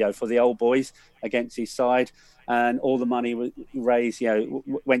played, for the old boys against his side. And all the money raised,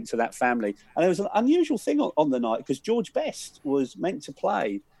 went to that family. And there was an unusual thing on the night because George Best was meant to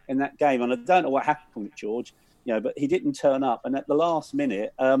play in that game. And I don't know what happened with George, but he didn't turn up. And at the last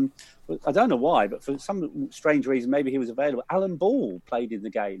minute, I don't know why, but for some strange reason, maybe he was available. Alan Ball played in the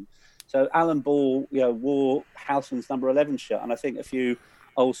game. So Alan Ball, wore Houseman's number 11 shirt. And I think a few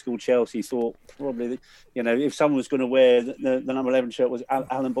old school Chelsea thought probably, if someone was going to wear the number 11 shirt, was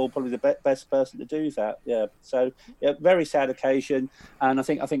Alan Ball probably the best person to do that. Yeah. So very sad occasion. And I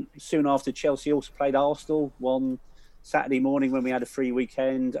think soon after Chelsea also played Arsenal one Saturday morning when we had a free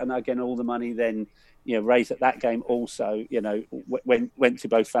weekend. And again, all the money then, raised at that game also, went to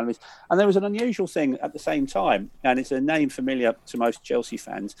both families. And there was an unusual thing at the same time, and it's a name familiar to most Chelsea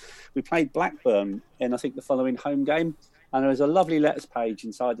fans. We played Blackburn in, I think, the following home game. And there was a lovely letters page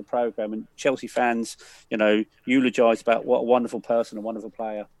inside the programme, and Chelsea fans, eulogised about what a wonderful person, a wonderful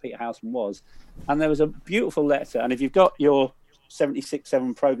player Peter Houseman was. And there was a beautiful letter. And if you've got your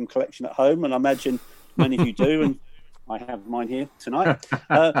 76-7 programme collection at home, and I imagine many of you do, and I have mine here tonight.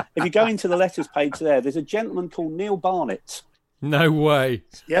 If you go into the letters page there's a gentleman called Neil Barnett. No way.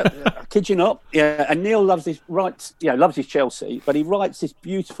 Yeah, I kid you not. Yeah, and Neil loves his Chelsea, but he writes this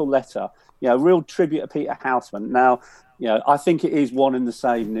beautiful letter, real tribute to Peter Houseman. Now, I think it is one and the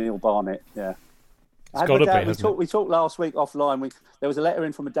same, Neil Barnett. Yeah. It's got to be. We talked last week offline. There was a letter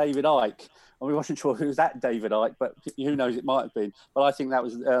in from a David Icke, and we wasn't sure who was that David Icke, but who knows, it might have been. But I think that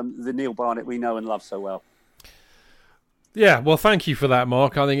was the Neil Barnett we know and love so well. Yeah, well, thank you for that,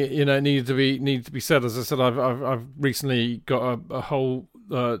 Mark. I think it needed to be said. As I said, I've recently got a whole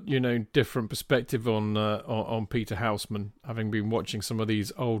different perspective on Peter Houseman, having been watching some of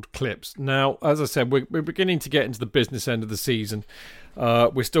these old clips. Now, as I said, we're beginning to get into the business end of the season.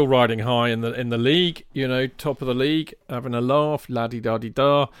 We're still riding high in the league, top of the league, having a laugh,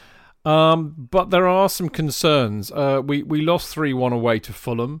 la-di-da-di-da. But there are some concerns. We lost 3-1 away to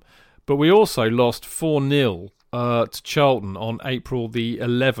Fulham, but we also lost 4-0 to Charlton on April the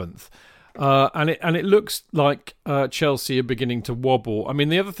 11th. And it looks like Chelsea are beginning to wobble. I mean,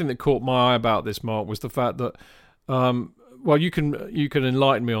 the other thing that caught my eye about this, Mark, was the fact that, well, you can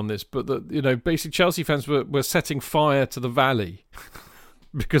enlighten me on this, but that basically Chelsea fans were setting fire to the Valley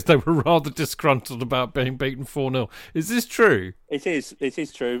because they were rather disgruntled about being beaten 4-0. Is this true? It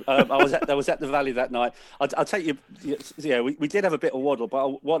is true. I was at the Valley that night. I'll take you. Yeah, we did have a bit of waddle,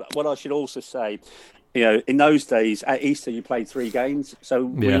 but what I should also say, in those days at Easter you played 3 games, so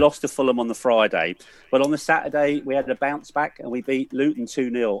we lost to Fulham on the Friday, but on the Saturday we had a bounce back and we beat Luton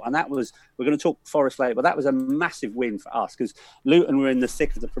 2-0, and that was, we're going to talk Forest later, but that was a massive win for us because Luton were in the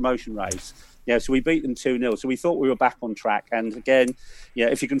thick of the promotion race. So we beat them 2-0. So we thought we were back on track. And again,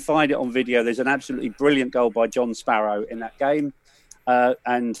 if you can find it on video, there's an absolutely brilliant goal by John Sparrow in that game.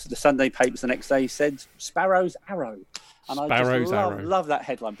 And the Sunday papers the next day said Sparrow's arrow. And Sparrow's I arrow. love that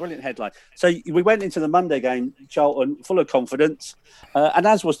headline. Brilliant headline. So we went into the Monday game, Charlton, full of confidence. And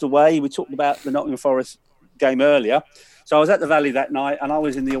as was the way, we talked about the Nottingham Forest game earlier. So I was at the Valley that night and I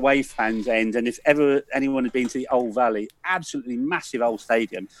was in the away fans end. And if ever anyone had been to the Old Valley, absolutely massive old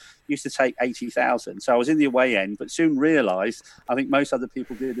stadium, used to take 80,000. So I was in the away end, but soon realised, I think most other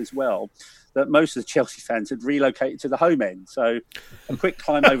people did as well, that most of the Chelsea fans had relocated to the home end. So a quick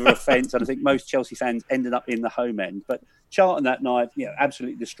climb over a fence, and I think most Chelsea fans ended up in the home end. But Charlton that night,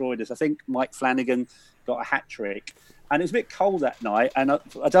 absolutely destroyed us. I think Mike Flanagan got a hat-trick. And it was a bit cold that night, and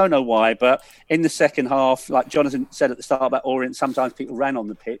I don't know why, but in the second half, like Jonathan said at the start about Orient, sometimes people ran on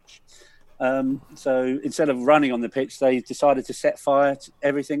the pitch. So instead of running on the pitch, they decided to set fire to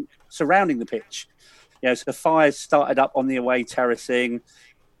everything surrounding the pitch. So the fires started up on the away terracing.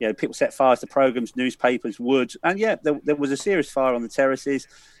 People set fires to programmes, newspapers, wood. And there was a serious fire on the terraces,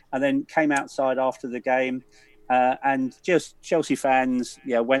 and then came outside after the game. And just Chelsea fans,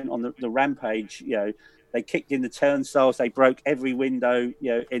 went on the rampage. They kicked in the turnstiles. They broke every window.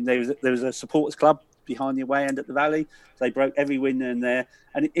 And there was a supporters club behind the away end at the Valley. They broke every window in there,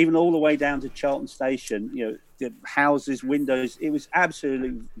 and even all the way down to Charlton Station. The houses, windows. It was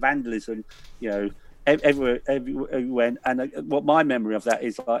absolutely vandalism. Everywhere we went. And what my memory of that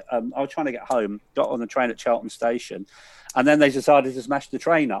is, I was trying to get home, got on the train at Charlton Station, and then they decided to smash the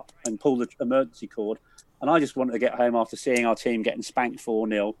train up and pull the emergency cord. And I just wanted to get home after seeing our team getting spanked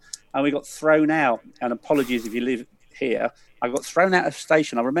 4-0. And we got thrown out. And apologies if you live here. I got thrown out of the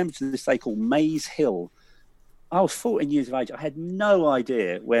station. I remember to this day called Maze Hill. I was 14 years of age. I had no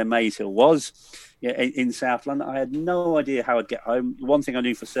idea where Maze Hill was in South London. I had no idea how I'd get home. One thing I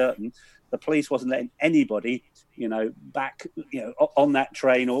knew for certain, the police wasn't letting anybody, back, on that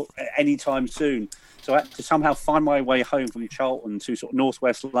train or any time soon. So I had to somehow find my way home from Charlton to sort of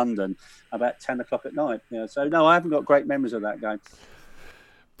northwest London about 10 o'clock at night. So no, I haven't got great memories of that game.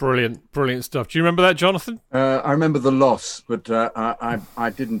 Brilliant stuff. Do you remember that, Jonathan? I remember the loss, but I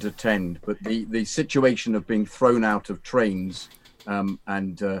didn't attend. But the situation of being thrown out of trains,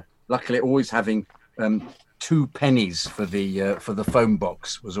 and luckily always having 2 pennies for the phone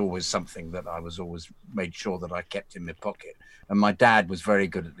box was always something that I was always made sure that I kept in my pocket. And my dad was very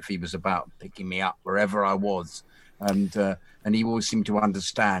good at, if he was about, picking me up wherever I was, and he always seemed to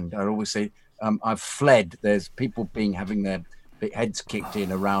understand. I'd always say, I've fled. There's people having their heads kicked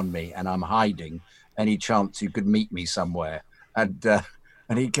in around me, and I'm hiding. Any chance you could meet me somewhere? And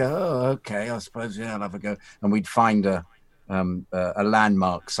he'd go, oh, okay, I suppose I'll have a go. And we'd find a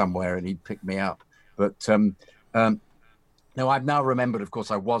landmark somewhere, and he'd pick me up. But no, I've now remembered, of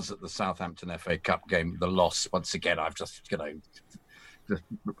course, I was at the Southampton FA Cup game, the loss. Once again, I've just,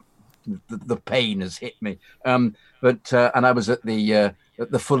 the pain has hit me. But I was at the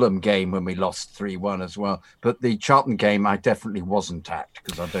Fulham game when we lost 3-1 as well. But the Charlton game, I definitely wasn't at,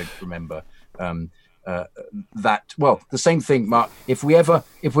 because I don't remember that. Well, the same thing, Mark. If we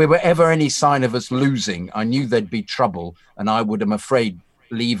were ever any sign of us losing, I knew there'd be trouble, and I would, I'm afraid,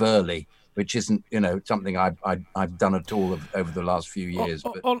 leave early, which isn't, something I've done at all over the last few years.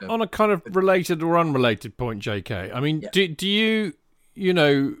 But, on a kind of related or unrelated point, JK, I mean, do you,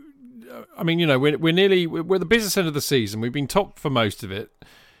 I mean, we're the business end of the season. We've been top for most of it.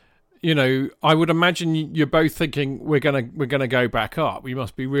 I would imagine you're both thinking we're gonna go back up. We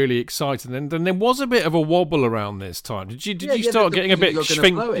must be really excited. And then there was a bit of a wobble around this time. Did you start getting a bit?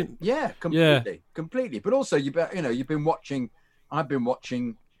 Yeah, completely. But also, you've been watching. I've been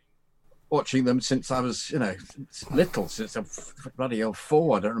watching them since I was, little, since I'm bloody old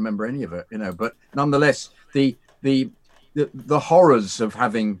 4. I don't remember any of it, But nonetheless, the horrors of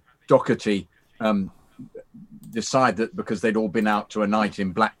having Doherty decide that because they'd all been out to a night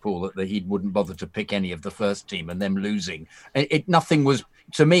in Blackpool that he wouldn't bother to pick any of the first team and them losing. Nothing was,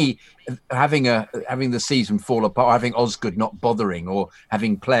 to me, having the season fall apart, having Osgood not bothering, or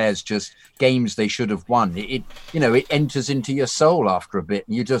having players just games they should have won. It enters into your soul after a bit,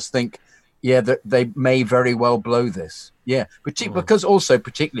 and you just think, yeah, that they may very well blow this. Yeah, particularly because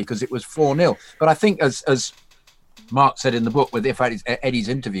it was 4-0. But I think, as Mark said in the book, with Eddie's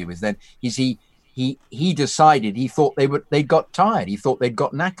interview with them, he decided he thought they got tired. He thought they'd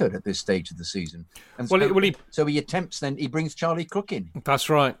got knackered at this stage of the season. And so he attempts. Then he brings Charlie Cook in. That's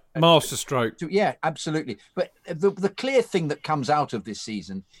right, masterstroke. Yeah, absolutely. But the clear thing that comes out of this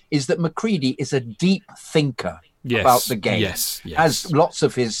season is that McCreadie is a deep thinker about the game. Yes. As lots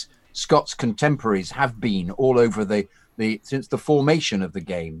of his Scots contemporaries have been all over since the formation of the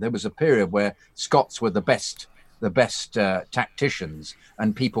game. There was a period where Scots were the best tacticians,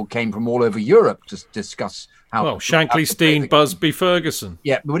 and people came from all over Europe to discuss how. Well, Shankly, Steen, Busby, Ferguson.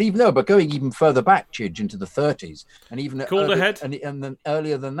 Yeah, but going even further back, Chidge, into the 30s, and even ahead, and then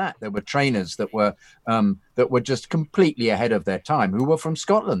earlier than that, there were trainers that were just completely ahead of their time, who were from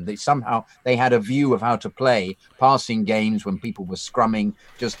Scotland. They had a view of how to play passing games when people were scrumming,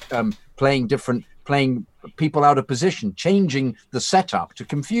 just playing people out of position, changing the setup to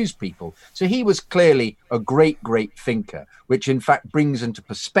confuse people. So he was clearly a great thinker, which in fact brings into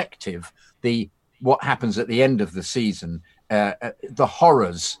perspective what happens at the end of the season, the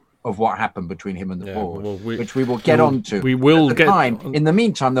horrors of what happened between him and the board, which we will get onto. We will at the time. In the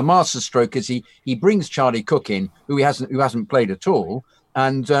meantime, the masterstroke is he brings Charlie Cook in, who hasn't played at all.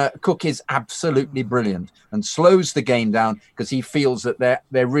 And Cook is absolutely brilliant and slows the game down because he feels that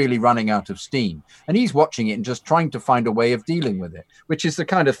they're really running out of steam. And he's watching it and just trying to find a way of dealing with it, which is the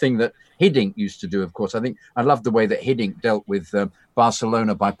kind of thing that Hiddink used to do, of course. I think I love the way that Hiddink dealt with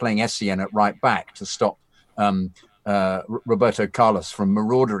Barcelona by playing Essien at right back to stop Roberto Carlos from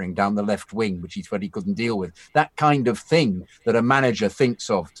maraudering down the left wing, which he thought he couldn't deal with. That kind of thing that a manager thinks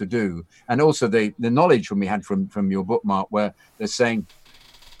of to do. And also the knowledge we had from your book, Mark, where they're saying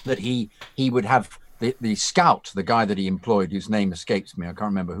that he would have the scout, the guy that he employed, whose name escapes me. I can't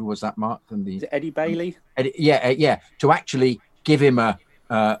remember. Who was that, Mark? Is it Eddie Bailey? Yeah. To actually give him an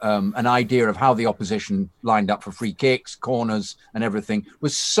idea of how the opposition lined up for free kicks, corners, and everything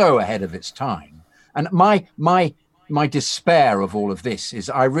was so ahead of its time. And my despair of all of this is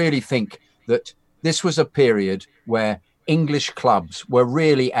I really think that this was a period where English clubs were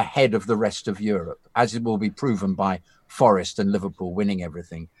really ahead of the rest of Europe, as it will be proven by Forest and Liverpool winning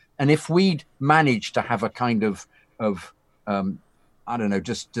everything. And if we'd managed to have a kind of I don't know,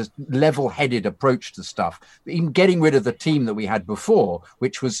 just level-headed approach to stuff, even getting rid of the team that we had before,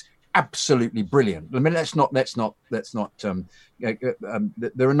 which was absolutely brilliant. I mean, let's not. There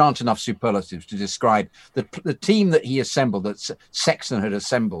aren't enough superlatives to describe the team that he assembled, that Sexton had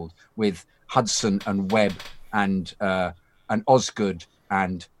assembled with Hudson and Webb and Osgood,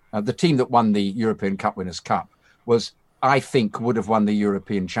 and the team that won the European Cup Winners' Cup was, I think, would have won the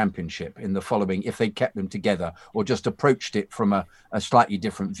European Championship in the following if they kept them together or just approached it from a slightly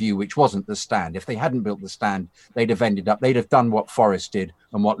different view, which wasn't the stand. If they hadn't built the stand, they'd have done what Forest did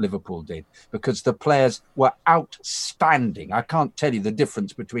and what Liverpool did, because the players were outstanding. I can't tell you the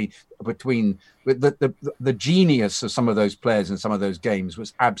difference between the genius of some of those players in some of those games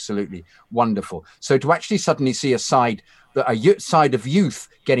was absolutely wonderful. So to actually suddenly see a side of youth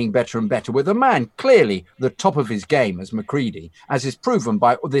getting better and better, with a man clearly the top of his game as McCreadie, as is proven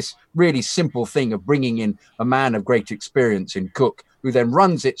by this really simple thing of bringing in a man of great experience in Cook, who then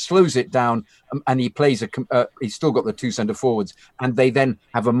runs it, slows it down, and he plays he's still got the two centre forwards, and they then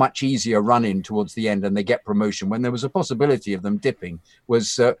have a much easier run in towards the end, and they get promotion when there was a possibility of them dipping.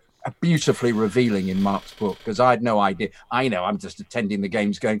 Was beautifully revealing in Mark's book, because I had no idea. I'm just attending the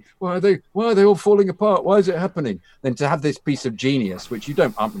games going, why are they all falling apart? Why is it happening? Then to have this piece of genius, which you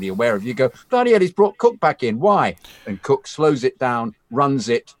aren't really aware of, you go, bloody hell, he's brought Cook back in. Why? And Cook slows it down, runs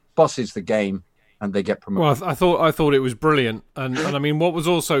it, bosses the game, and they get promoted. Well, I thought it was brilliant. And I mean, what was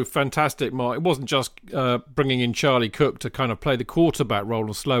also fantastic, Mark, it wasn't just bringing in Charlie Cook to kind of play the quarterback role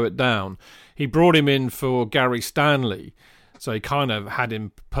and slow it down. He brought him in for Gary Stanley. So he kind of had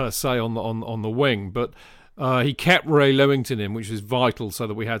him per se on the wing, but He kept Ray Lewington in, which was vital, so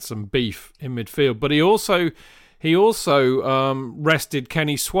that we had some beef in midfield. But he also rested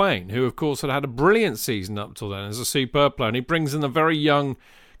Kenny Swain, who of course had a brilliant season up till then as a superb player, and he brings in a very young,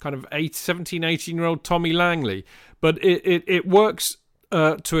 kind of 17, 18-year-old Tommy Langley. But it works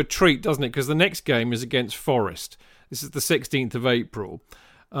to a treat, doesn't it? Because the next game is against Forest. This is the 16th of April.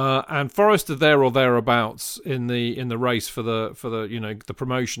 And Forest are there or thereabouts in the race for the the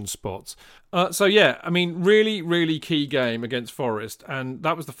promotion spots. So yeah, I mean, really, really key game against Forest, and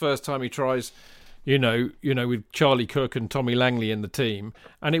that was the first time he tries, with Charlie Cook and Tommy Langley in the team,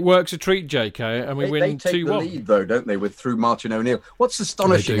 and it works a treat, JK, and we win 2-1. They take the lead though, don't they, through Martin O'Neill? What's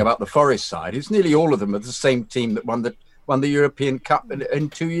astonishing about the Forest side is nearly all of them are the same team that won the European Cup in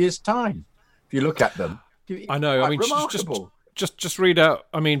 2 years' time. If you look at them, I know. I mean, remarkable. Just read out.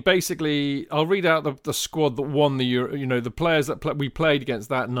 I mean, basically, I'll read out the squad that won the Euro. The players that we played against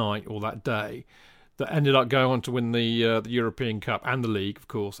that night or that day, that ended up going on to win the European Cup and the league, of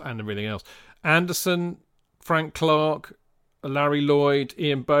course, and everything else. Anderson, Frank Clark, Larry Lloyd,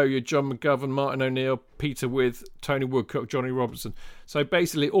 Ian Bowyer, John McGovern, Martin O'Neill, Peter With, Tony Woodcock, Johnny Robertson. So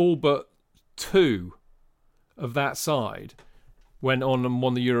basically, all but two of that side went on and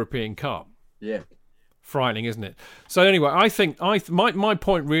won the European Cup. Yeah. Frightening, isn't it? So anyway, I think my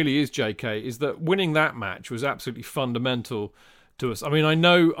point really is, JK, is that winning that match was absolutely fundamental to us. I mean, I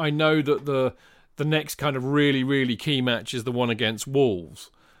know that the next kind of really, really key match is the one against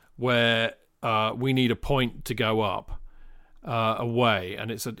Wolves, where we need a point to go up away, and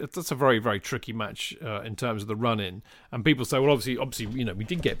that's a very, very tricky match in terms of the run-in. And people say, well, obviously, we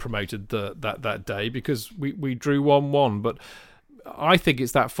did get promoted that day because we drew 1-1, but I think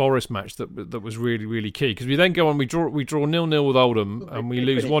it's that Forest match that was really, really key, because we then go on, we draw 0-0 with Oldham, and we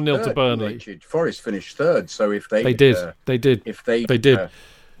lose 1-0 to Burnley. Forest finished third, so if they did. If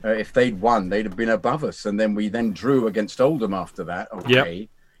they'd won, they'd have been above us, and then we drew against Oldham after that. Okay,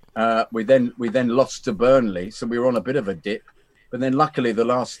 yep. We then lost to Burnley, so we were on a bit of a dip, but then luckily the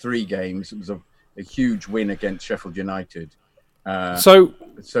last three games it was a huge win against Sheffield United. So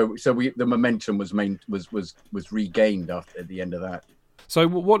the momentum was regained at the end of that. So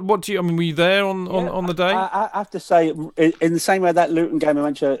what do you? I mean, were you there on the day? I have to say, in the same way that Luton game I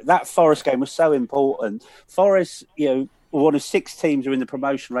mentioned, that Forest game was so important. Forest, were one of six teams who were in the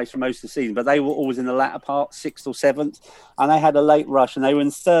promotion race for most of the season, but they were always in the latter part, 6th or 7th, and they had a late rush, and they were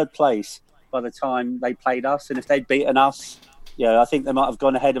in third place by the time they played us. And if they'd beaten us, I think they might have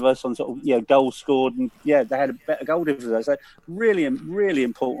gone ahead of us on sort of goals scored, and they had a better goal difference. So really, really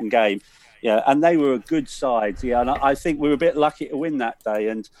important game. And they were a good side. And I think we were a bit lucky to win that day.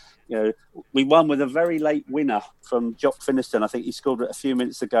 And we won with a very late winner from Jock Finiston. I think he scored it a few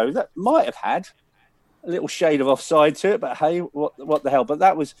minutes ago. That might have had a little shade of offside to it, but hey, what the hell? But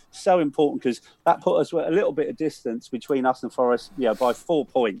that was so important because that put us a little bit of distance between us and Forest, by 4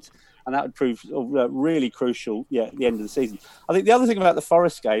 points. And that would prove really crucial, at the end of the season. I think the other thing about the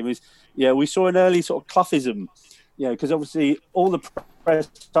Forest game is, we saw an early sort of Cloughism, because obviously all the press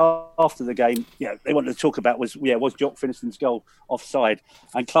after the game, they wanted to talk about was Jock Finiston's goal offside?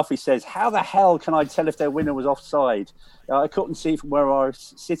 And Cloughie says, how the hell can I tell if their winner was offside? I couldn't see from where I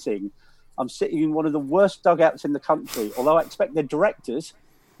was sitting. I'm sitting in one of the worst dugouts in the country, although I expect their directors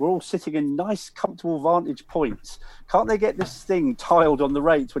we're all sitting in nice, comfortable vantage points. Can't they get this thing tiled on the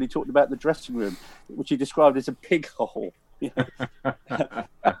rates when he talked about the dressing room, which he described as a pig hole?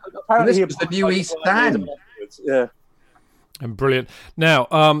 Apparently, this was the new East Stand. Yeah, and brilliant. Now,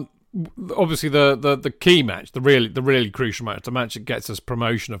 obviously, the key match, the really crucial match, the match that gets us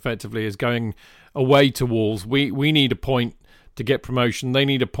promotion effectively, is going away to Wolves. We need a point to get promotion. They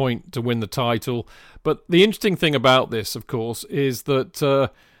need a point to win the title. But the interesting thing about this, of course, is that.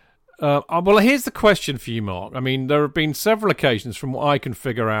 Well, here's the question for you, Mark. I mean, there have been several occasions, from what I can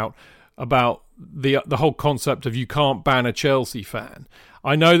figure out, about the whole concept of you can't ban a Chelsea fan.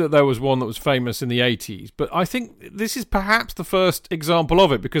 I know that there was one that was famous in the 80s, but I think this is perhaps the first example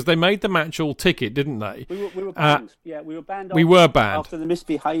of it, because they made the match all ticket, didn't they? We were banned. We were banned. After the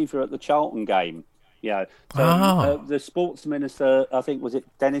misbehaviour at the Charlton game. The sports minister, I think, was it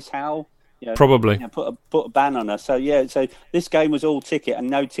Dennis Howe? Probably put a ban on us. So so this game was all ticket and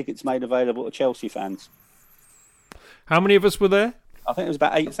no tickets made available to Chelsea fans. How many of us were there? I think it was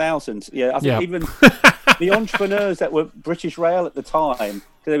about 8,000. I think even the entrepreneurs that were British Rail at the time,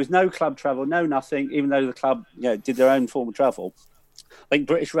 because there was no club travel, no nothing. Even though the club did their own form of travel, I think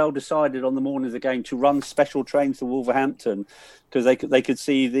British Rail decided on the morning of the game to run special trains to Wolverhampton because they could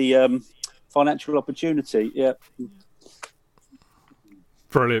see the financial opportunity. Yeah.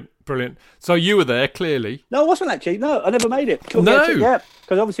 Brilliant. Brilliant. So you were there, clearly. No, I wasn't actually. No, I never made it. No. Yeah,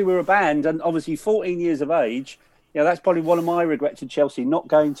 because obviously we were a band, and obviously 14 years of age. That's probably one of my regrets at Chelsea, not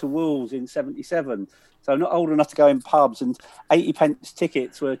going to Wolves in '77. So I'm not old enough to go in pubs, and 80p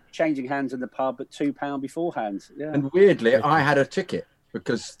tickets were changing hands in the pub at £2 beforehand. Yeah. And weirdly, I had a ticket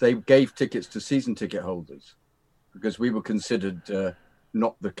because they gave tickets to season ticket holders because we were considered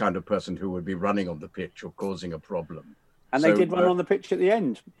not the kind of person who would be running on the pitch or causing a problem. And they did run on the pitch at the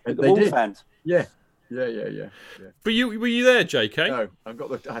end. The Wolves fans. Yeah. But were you there, JK? No,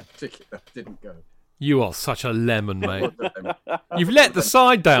 I had a ticket. I didn't go. You are such a lemon, mate. You've let the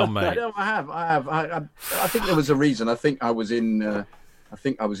side down, mate. No, I have. I think there was a reason. I think I was in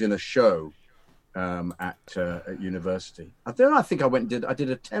a show at university. I think I went and did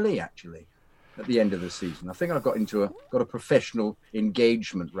a telly actually at the end of the season. I think I got a professional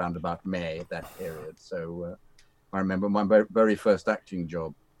engagement round about May that period. So I remember my very first acting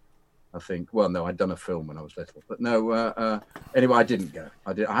job. I think. Well, no, I'd done a film when I was little, but no. Anyway, I didn't go.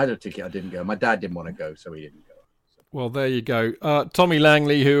 I had a ticket. I didn't go. My dad didn't want to go, so he didn't go. Well, there you go. Tommy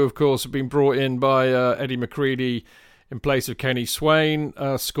Langley, who of course had been brought in by Eddie McCreadie in place of Kenny Swain,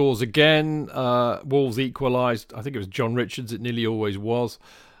 scores again. Wolves equalised. I think it was John Richards. It nearly always was.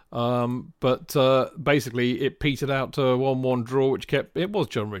 But basically, it petered out to a 1-1 draw, which kept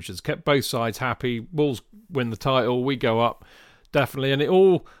John Richards kept both sides happy. Wolves win the title. We go up definitely, and it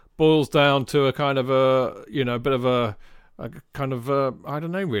all boils down to a kind of a bit of a kind of I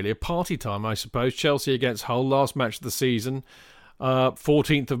don't know really, a party time, I suppose. Chelsea against Hull, last match of the season,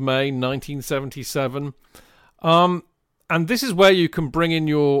 14th of May 1977. And this is where you can bring in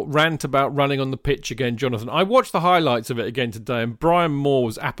your rant about running on the pitch again, Jonathan. I watched the highlights of it again today, and Brian Moore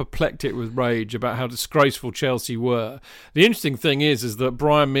was apoplectic with rage about how disgraceful Chelsea were. The interesting thing is that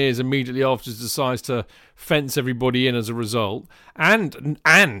Brian Mears immediately after decides to fence everybody in as a result. And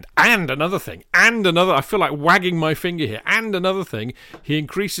another thing, I feel like wagging my finger here, and another thing, he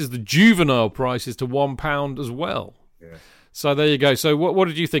increases the juvenile prices to £1 as well. Yeah. So there you go. So what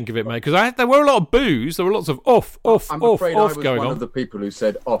did you think of it, mate? Because there were a lot of boos. There were lots of off going on. I'm afraid I was one of the people who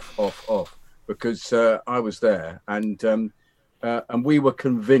said off, because I was there and we were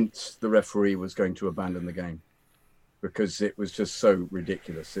convinced the referee was going to abandon the game because it was just so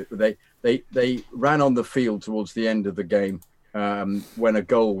ridiculous. They ran on the field towards the end of the game when a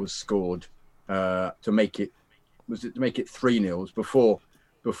goal was scored to make it 3-0 before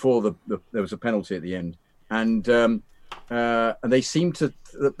there was a penalty at the end and they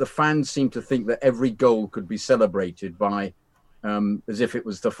the fans seemed to think that every goal could be celebrated by as if it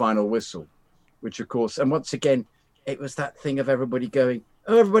was the final whistle, which of course, and once again, it was that thing of everybody going,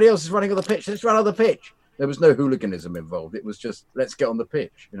 oh, everybody else is running on the pitch, let's run on the pitch. There was no hooliganism involved. It was just, let's get on the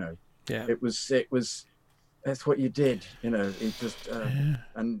pitch, Yeah. It was, that's what you did, It just,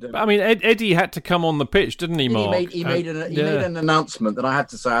 But, I mean, Eddie had to come on the pitch, didn't he, Mark? He made an announcement that I had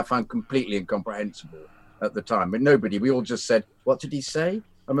to say I found completely incomprehensible at the time, but we all just said, what did he say?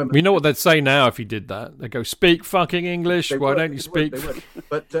 I remember. We know what they'd say now if he did that. They'd go, speak fucking English. Why don't you speak? They would.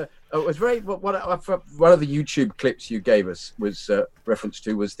 But it was very. One of the YouTube clips you gave us was reference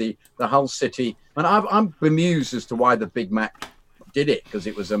to was the Hull City, and I'm bemused as to why the Big Mac did it because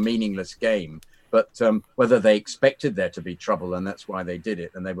it was a meaningless game. But whether they expected there to be trouble and that's why they did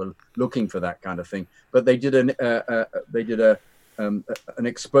it, and they were looking for that kind of thing. But they did an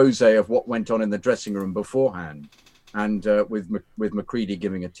expose of what went on in the dressing room beforehand, and with McCreadie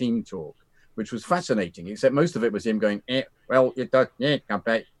giving a team talk, which was fascinating. Except most of it was him going, "Well, you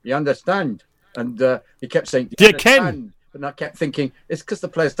understand," and he kept saying, "You understand." And I kept thinking, it's because the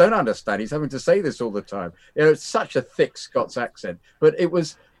players don't understand. He's having to say this all the time. It's such a thick Scots accent, but it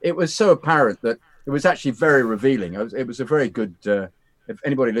was so apparent that it was actually very revealing. It was a very good. If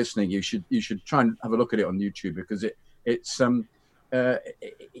anybody listening, you should try and have a look at it on YouTube because it's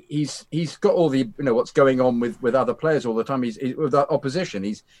he's got all the what's going on with other players all the time. He's with the opposition.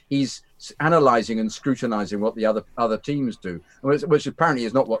 He's analysing and scrutinising what the other teams do, which apparently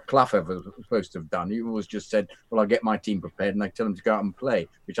is not what Clough ever was supposed to have done. He always just said, "Well, I get my team prepared and I tell them to go out and play,"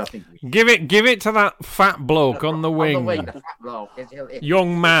 which I think give it to that fat bloke on the wing. The fat bloke.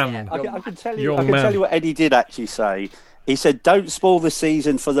 Young man. I can tell you what Eddie did actually say. He said, "Don't spoil the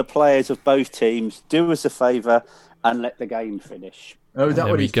season for the players of both teams. Do us a favour and let the game finish." Oh, is that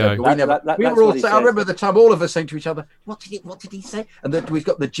what he said? We were all. I remember the time all of us saying to each other, "What did he say?" And then we've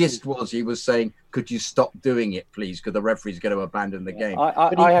got the gist was he was saying, "Could you stop doing it, please? Because the referee's going to abandon the game."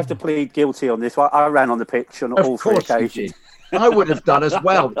 I have to plead guilty on this. I ran on the pitch on all three occasions. I would have done as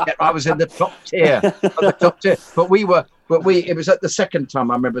well. I was in the top tier. But we were But it was at the second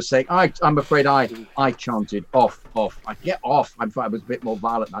time I remember saying, I'm afraid I chanted off. I get off. I was a bit more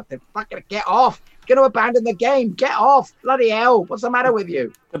violent. I said, fucking get off. Going to abandon the game. Get off. Bloody hell. What's the matter with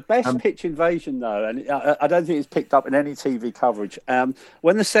you? The best pitch invasion, though, and I don't think it's picked up in any TV coverage.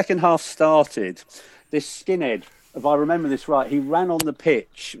 When the second half started, this skinhead, if I remember this right, he ran on the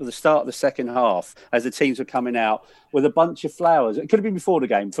pitch at the start of the second half as the teams were coming out with a bunch of flowers. It could have been before the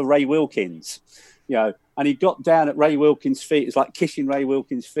game for Ray Wilkins, and he got down at Ray Wilkins' feet. It's like kissing Ray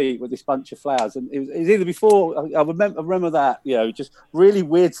Wilkins' feet with this bunch of flowers. And it was either before, I remember that, just really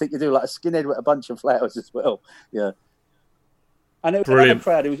weird thing to do, like a skinhead with a bunch of flowers as well. Yeah. And it was brilliant.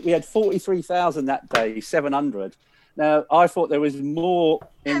 Crowd. We had 43,000 that day, 700. Now, I thought there was more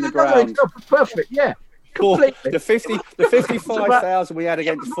in the ground. Perfect, yeah. The 55,000 we had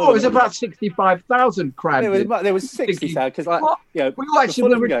against Fulham. It was about 65,000 crowd. There was 60,000 because, we actually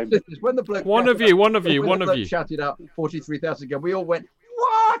when the bloke one of you shouted out 43,000 again. We all went,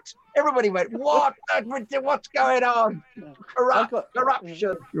 what? Everybody went, what? What's going on?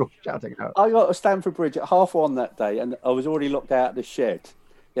 Corruption. You're shouting out. I got to Stamford Bridge at 1:30 that day, and I was already locked out of the shed.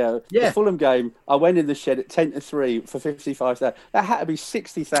 The Fulham game, I went in the shed at 2:50 for 55,000. That had to be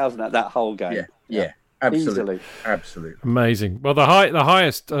 60,000 at that whole game. Yeah. Absolutely. Amazing. Well, the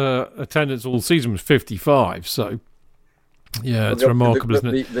highest attendance all season was 55. So, it's remarkable,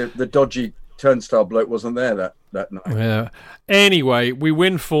 isn't it? The dodgy turnstile bloke wasn't there that night. Yeah. Anyway, we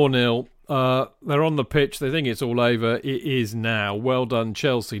win 4-0. They're on the pitch. They think it's all over. It is now. Well done,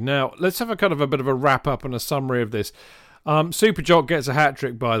 Chelsea. Now, let's have a kind of a bit of a wrap up and a summary of this. Super Jock gets a hat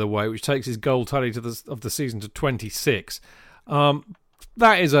trick, by the way, which takes his goal tally of the season to 26.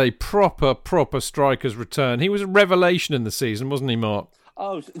 That is a proper striker's return. He was a revelation in the season, wasn't he, Mark?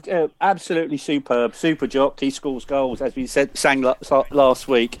 Oh, absolutely superb. Super Jock. He scores goals, as we sang last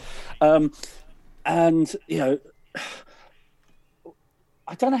week. And, I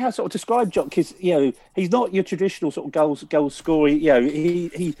don't know how to sort of describe Jock because, he's not your traditional sort of goal scorer.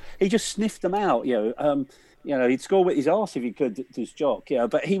 He just sniffed them out, he'd score with his arse if he could, this Jock,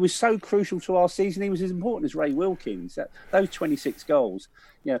 but he was so crucial to our season. He was as important as Ray Wilkins, those 26 goals,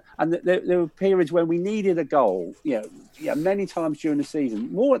 and there were periods when we needed a goal, many times during the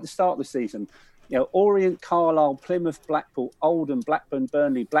season, more at the start of the season, Orient, Carlisle, Plymouth, Blackpool, Oldham, Blackburn,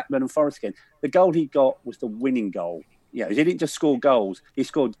 Burnley, Blackburn and Forest again. The goal he got was the winning goal. He didn't just score goals, he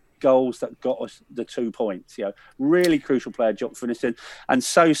scored goals that got us the 2 points. Really crucial player, Jock Finniston, and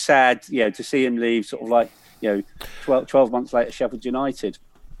so sad, to see him leave sort of like, 12 months later, Sheffield United.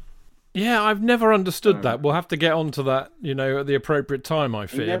 Yeah, I've never understood that. We'll have to get onto that, at the appropriate time, I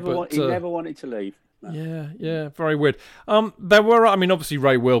fear. He never wanted to leave. No. Yeah, very weird. There were, obviously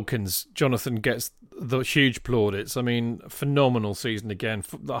Ray Wilkins, Jonathan gets the huge plaudits. Phenomenal season again.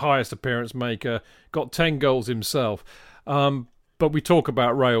 The highest appearance maker, got 10 goals himself. But we talk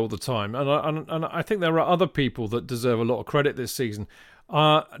about Ray all the time. And I think there are other people that deserve a lot of credit this season.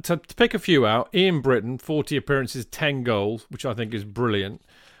 To pick a few out, Ian Britton, 40 appearances, 10 goals, which I think is brilliant.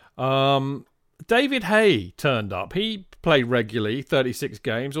 David Hay turned up. He played regularly, 36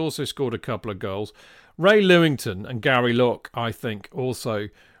 games, also scored a couple of goals. Ray Lewington and Gary Locke, I think, also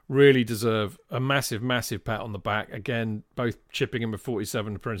really deserve a massive, massive pat on the back. Again, both chipping in with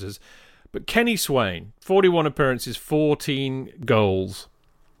 47 appearances. But Kenny Swain, 41 appearances, 14 goals.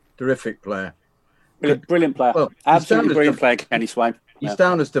 Terrific player. Brilliant player. Well, absolutely brilliant player, Kenny Swain. He's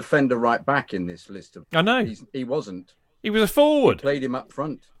down as defender right back in this list. I know. He wasn't. He was a forward. He played him up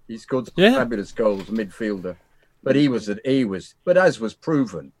front. He scored some fabulous goals, midfielder. But but as was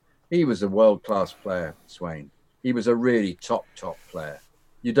proven, he was a world-class player, Swain. He was a really top player.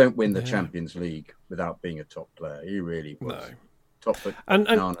 You don't win the Champions League without being a top player. He really was. No. Top. And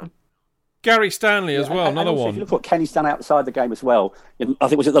Gary Stanley as well, another one. If you look what Kenny's done outside the game as well, I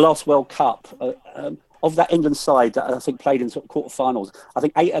think it was at the last World Cup, of that England side that I think played in sort of quarterfinals, I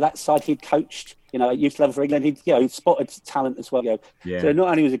think 8 of that side he'd coached, at youth level for England. He'd spotted talent as well. So not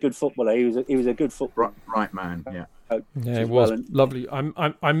only was he a good footballer, he was a good footballer. Right man, yeah. Yeah, it was lovely.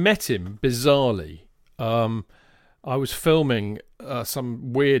 I met him bizarrely. I was filming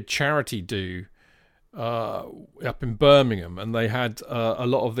some weird charity do up in Birmingham, and they had a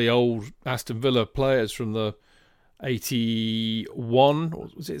lot of the old Aston Villa players from the 81,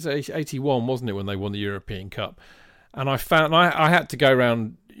 was it 81, wasn't it, when they won the European Cup? And I found I had to go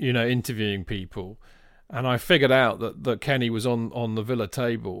around, interviewing people, and I figured out that Kenny was on the Villa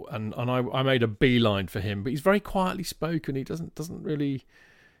table, and I made a beeline for him. But he's very quietly spoken. He doesn't really.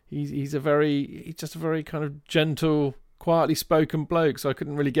 He's just a very kind of gentle, quietly spoken bloke, so I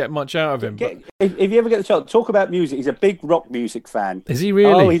couldn't really get much out of him. If you ever get the chance, talk about music. He's a big rock music fan. Is he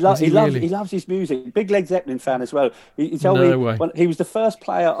really? Oh, he loves his music. Big Led Zeppelin fan as well. He told me he was the first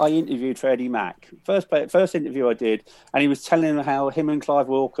player I interviewed for Eddie Mack. First interview I did, and he was telling him how him and Clive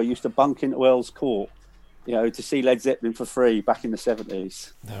Walker used to bunk into Earls Court, to see Led Zeppelin for free back in the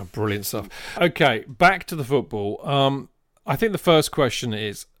 70s. Oh, brilliant stuff. Okay, back to the football. I think the first question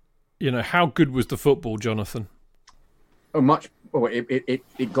is, how good was the football, Jonathan? Oh, much. Well,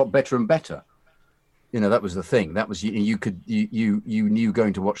 it got better and better. That was the thing. That was you knew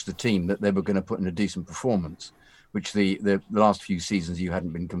going to watch the team that they were going to put in a decent performance, which the last few seasons you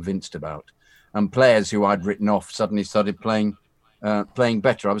hadn't been convinced about. And players who I'd written off suddenly started playing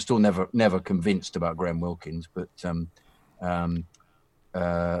better. I was still never convinced about Graham Wilkins, but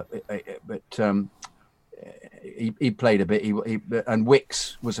he played a bit. And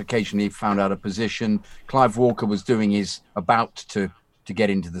Wicks was occasionally found out of position. Clive Walker was doing his about to get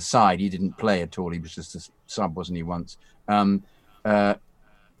into the side. He didn't play at all. He was just a sub, wasn't he? Once.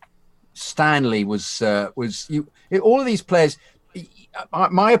 Stanley was all of these players.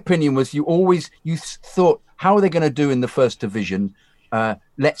 My opinion was you thought, how are they going to do in the first division?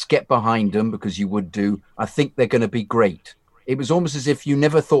 Let's get behind them, because you would do. I think they're going to be great. It was almost as if you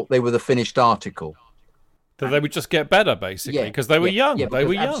never thought they were the finished article. That they would just get better, basically, because they were young. Yeah, they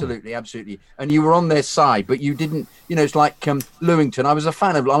were young. Absolutely. And you were on their side, but you didn't. It's like Lewington. I was a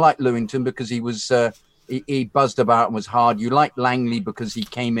fan of. I liked Lewington because he was he buzzed about and was hard. You liked Langley because he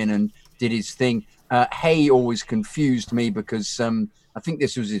came in and did his thing. Hay always confused me because I think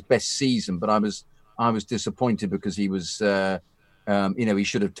this was his best season, but I was disappointed because he was he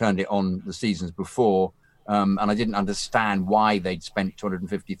should have turned it on the seasons before, and I didn't understand why they'd spent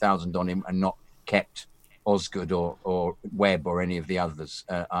 250,000 on him and not kept Osgood or Webb or any of the others.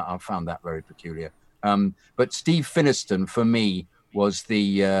 I found that very peculiar. But Steve Finiston for me was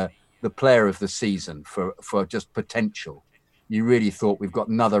the player of the season for just potential. You really thought we've got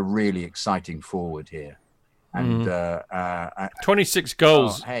another really exciting forward here. And 26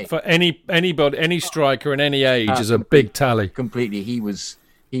 goals for anybody, any striker in any age is a big tally. Completely.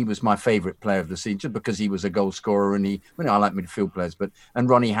 He was my favourite player of the season just because he was a goal scorer, and I like midfield players, and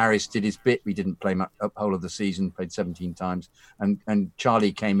Ronnie Harris did his bit. We didn't play much whole of the season, played 17 times, and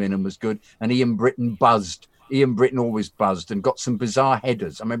Charlie came in and was good, and Ian Britton buzzed. Ian Britton always buzzed and got some bizarre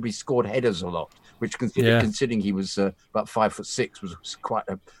headers. I remember he scored headers a lot, which considering he was about 5'6" was quite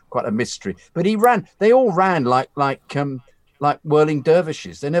a mystery. But he ran. They all ran like whirling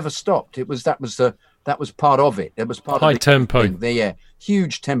dervishes. They never stopped. That was part of it. It was part high of the tempo. The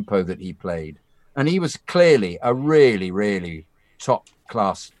huge tempo that he played, and he was clearly a really, really top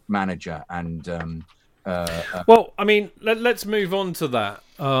class manager. And well, I mean, let's move on to that.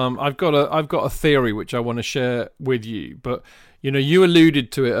 I've got a theory which I want to share with you, but you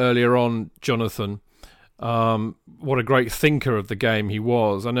alluded to it earlier on, Jonathan. What a great thinker of the game he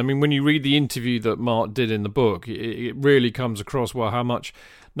was, and I mean, when you read the interview that Mark did in the book, it really comes across how much.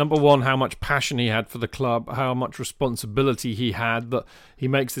 Number one, how much passion he had for the club, how much responsibility he had. That he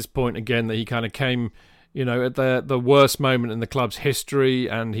makes this point again that he kind of came, at the worst moment in the club's history,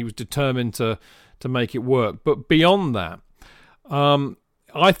 and he was determined to make it work. But beyond that,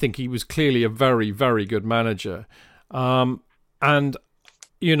 I think he was clearly a very, very good manager. And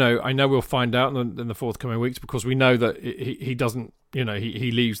I know we'll find out in the forthcoming weeks, because we know that he doesn't.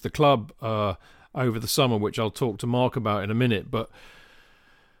 He leaves the club over the summer, which I'll talk to Mark about in a minute, but.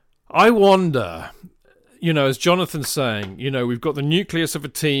 I wonder, as Jonathan's saying, we've got the nucleus of a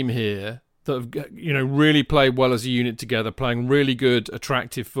team here that have, really played well as a unit together, playing really good,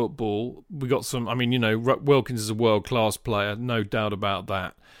 attractive football. We got some, Wilkins is a world-class player, no doubt about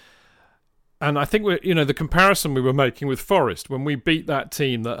that. And I think the comparison we were making with Forest, when we beat that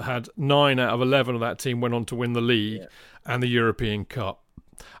team that had 9 out of 11 of that team went on to win the league and the European Cup.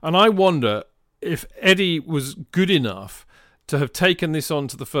 And I wonder if Eddie was good enough to have taken this on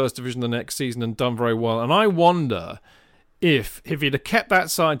to the first division the next season and done very well. And I wonder if he'd have kept that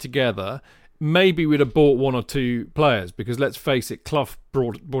side together, maybe we'd have bought 1 or 2 players, because let's face it, Clough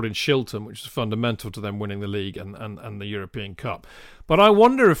brought in Shilton, which is fundamental to them winning the league and the European Cup. But I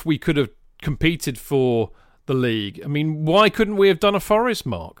wonder if we could have competed for the league. I mean, why couldn't we have done a Forest,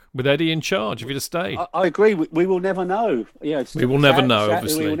 Mark, with Eddie in charge if he'd have stayed? I agree. We will never know. We will never know,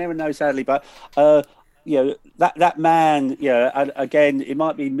 obviously. We will never know, sadly. But... that man, and again, it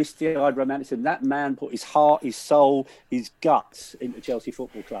might be misty-eyed romanticism. That man put his heart, his soul, his guts into Chelsea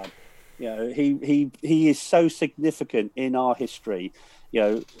Football Club. He is so significant in our history.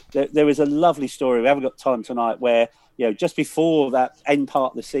 There is a lovely story. We haven't got time tonight where, just before that end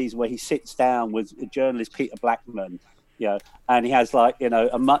part of the season, where he sits down with the journalist Peter Blackman, and he has like,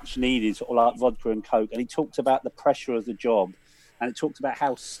 a much needed sort of like vodka and Coke. And he talks about the pressure of the job, and it talks about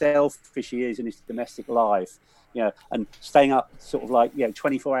how selfish he is in his domestic life, and staying up sort of like,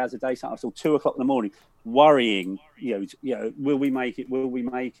 24 hours a day, sometimes till 2 o'clock in the morning, worrying, will we make it? Will we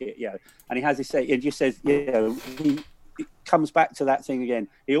make it? And he has this say, it just says, he comes back to that thing again.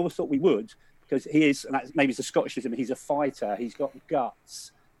 He always thought we would, because he is, and maybe it's a Scottishism, he's a fighter, he's got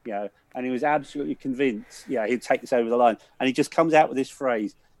guts, and he was absolutely convinced, he'd take this over the line. And he just comes out with this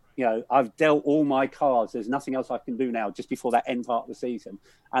phrase, I've dealt all my cards, there's nothing else I can do now, just before that end part of the season.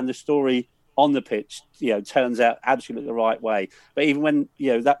 And the story on the pitch, turns out absolutely the right way. But even when,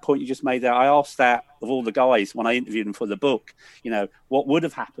 that point you just made there, I asked that of all the guys when I interviewed them for the book, what would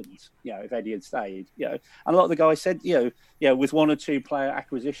have happened, if Eddie had stayed, and a lot of the guys said, with 1 or 2 player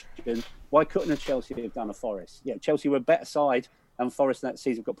acquisition, why couldn't Chelsea have done a Forest? Chelsea were a better side, and Forest in that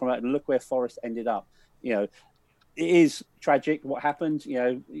season got promoted, and look where Forest ended up. It is tragic what happened.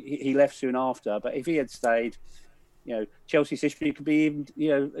 He left soon after, but if he had stayed, Chelsea's history could be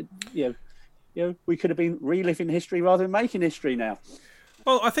even, we could have been reliving history rather than making history now.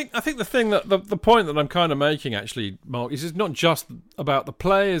 Well, I think the thing that the point that I'm kind of making, actually, Mark, is it's not just about the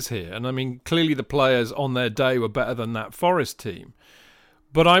players here. And I mean, clearly the players on their day were better than that Forest team.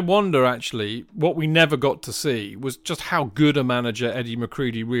 But I wonder, actually, what we never got to see was just how good a manager Eddie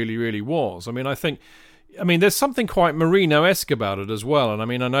McCreadie really, really was. I mean, there's something quite Mourinho-esque about it as well. And I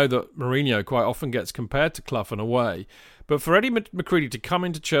mean, I know that Mourinho quite often gets compared to Clough in a way. But for Eddie McCreadie to come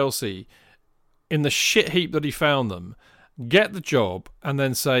into Chelsea in the shit heap that he found them, get the job, and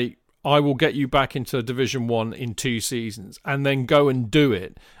then say, I will get you back into Division 1 in 2 seasons, and then go and do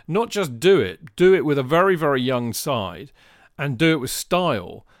it. Not just do it with a very, very young side, and do it with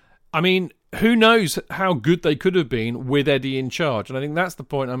style. I mean, who knows how good they could have been with Eddie in charge. And I think that's the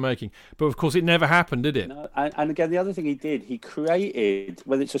point I'm making. But, of course, it never happened, did it? No, and again, the other thing he did, he created,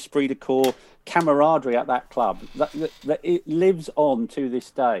 whether it's esprit de corps, camaraderie at that club, that it lives on to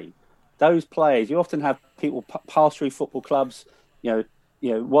this day. Those players, you often have people pass through football clubs,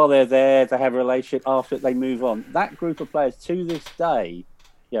 while they're there, they have a relationship, after they move on. That group of players, to this day,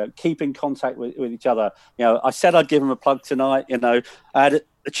 keep in contact with each other. I said I'd give him a plug tonight. I had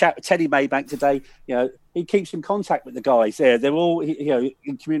a chat with Teddy Maybank today. He keeps in contact with the guys there. They're all,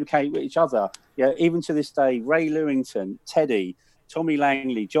 communicate with each other. Even to this day, Ray Lewington, Teddy, Tommy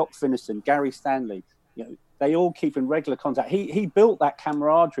Langley, Jock Finniston, Gary Stanley, they all keep in regular contact. He built that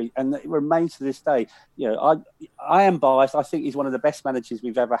camaraderie, and it remains to this day. I am biased. I think he's one of the best managers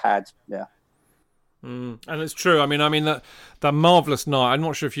we've ever had. Yeah. And it's true. I mean that marvellous night. I'm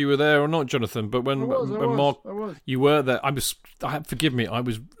not sure if you were there or not, Jonathan, but when Mark, you were there. Forgive me.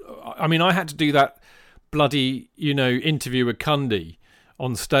 I had to do that bloody, interview with Cundy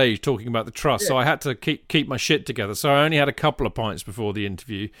on stage talking about the trust. Yeah. So I had to keep my shit together. So I only had a couple of pints before the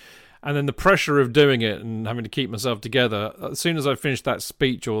interview. And then the pressure of doing it and having to keep myself together, as soon as I finished that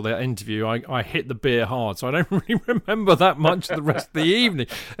speech or that interview, I hit the beer hard. So I don't really remember that much the rest of the evening.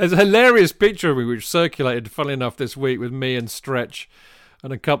 There's a hilarious picture of me which circulated, funnily enough, this week with me and Stretch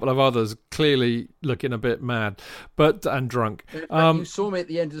and a couple of others clearly looking a bit mad and drunk. You saw me at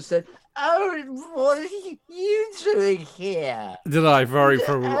the end and said, "Oh, what are you doing here?" Did I? Very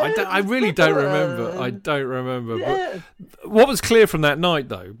probably. I really don't remember. I don't remember. But what was clear from that night,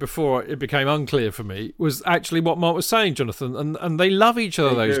 though, before it became unclear for me, was actually what Mark was saying, Jonathan. And they love each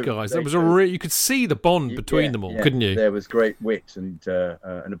other, those guys. There was you could see the bond between them all, couldn't you? There was great wit and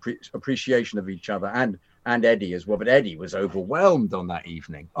an appreciation of each other, and Eddie as well. But Eddie was overwhelmed on that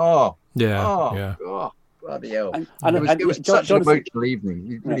evening. Oh, bloody hell. It was such an emotional evening.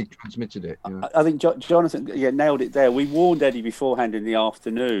 He really transmitted it. I think Jonathan nailed it there. We warned Eddie beforehand in the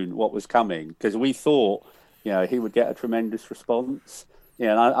afternoon what was coming, because we thought he would get a tremendous response.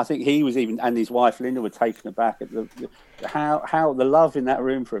 And I think he was and his wife Linda were taken aback at how the love in that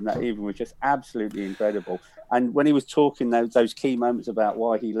room for him that evening was just absolutely incredible. And when he was talking those key moments about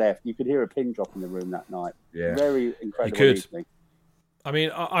why he left, you could hear a pin drop in the room that night. Yeah, very incredible evening. I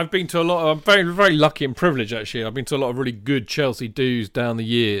mean, I've been to a lot. I'm very, very lucky and privileged, actually. I've been to a lot of really good Chelsea dues down the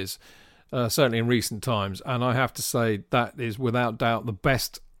years, certainly in recent times. And I have to say that is without doubt the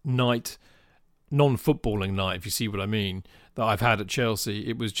best night, non-footballing night, if you see what I mean, that I've had at Chelsea.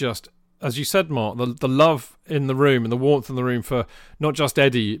 It was just, as you said, Mark, the love in the room and the warmth in the room for not just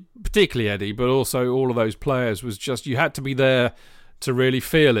Eddie, particularly Eddie, but also all of those players was just, you had to be there to really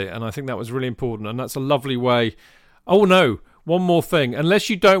feel it. And I think that was really important. And that's a lovely way. Oh, no. One more thing,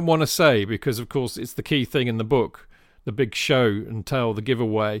 unless you don't want to say, because of course it's the key thing in the book, the big show and tell, the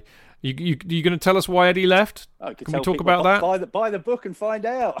giveaway. You going to tell us why Eddie left? Can we talk about that? Buy the book and find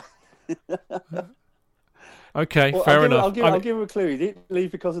out. Okay, Well, fair enough. I'll give him a clue. He didn't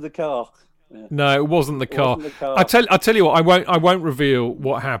leave because of the car. Yeah. No, it wasn't the car. wasn't the car. I tell you what, I won't reveal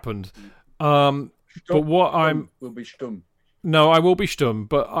what happened. But what will be stum. No, I will be stum.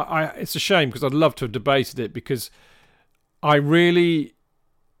 But it's a shame because I'd love to have debated it because it's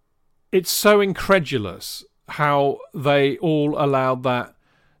so incredulous how they all allowed that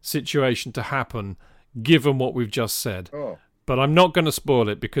situation to happen, given what we've just said. Oh. But I'm not going to spoil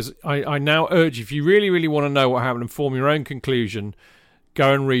it because I now urge you, if you really, really want to know what happened and form your own conclusion,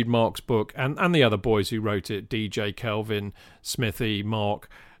 go and read Mark's book and the other boys who wrote it, DJ, Kelvin, Smithy, Mark.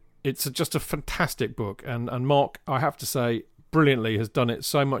 It's just a fantastic book. And Mark, I have to say, brilliantly has done it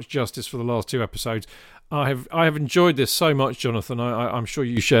so much justice for the last 2 episodes. I have enjoyed this so much, Jonathan. I'm sure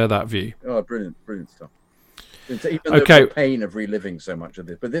you share that view. Oh, brilliant stuff. Even the pain of reliving so much of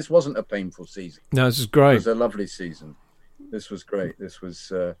this. But this wasn't a painful season. No, this is great. It was a lovely season. This was great. This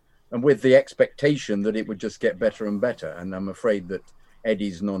was... and with the expectation that it would just get better and better. And I'm afraid that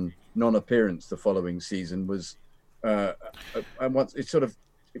Eddie's non-appearance the following season was... it's sort of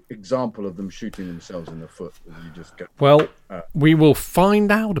example of them shooting themselves in the foot. You just go, we will find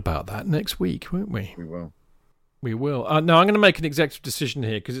out about that next week, won't we? We will. Now I'm going to make an executive decision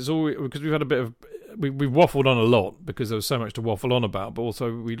here because we've had a bit of we've waffled on a lot because there was so much to waffle on about, but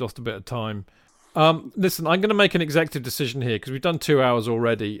also we lost a bit of time. Listen, I'm going to make an executive decision here because we've done 2 hours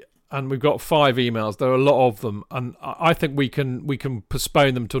already and we've got 5 emails. There are a lot of them, and I think we can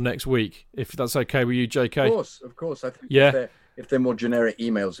postpone them till next week if that's okay with you, JK. Of course. I think if they're more generic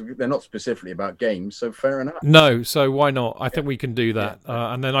emails, they're not specifically about games, so fair enough. No, so why not? I think we can do that.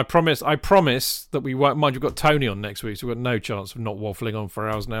 And then I promise that we won't mind. We've got Tony on next week, so we've got no chance of not waffling on for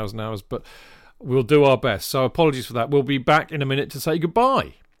hours and hours and hours, but we'll do our best. So apologies for that. We'll be back in a minute to say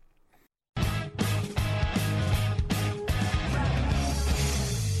goodbye.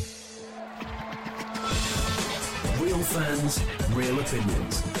 Real fans, real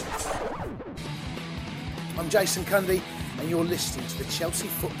opinions. I'm Jason Cundy, and you're listening to the Chelsea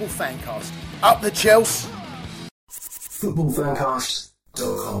Football Fancast. Up the Chelsea!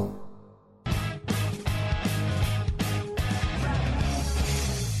 Footballfancast.com.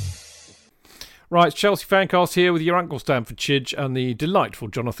 Right, it's Chelsea Fancast here with your Uncle Stanford Chidge and the delightful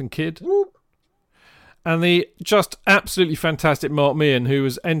Jonathan Kidd. Whoop. And the just absolutely fantastic Mark Meehan, who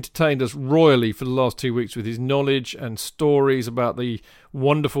has entertained us royally for the last 2 weeks with his knowledge and stories about the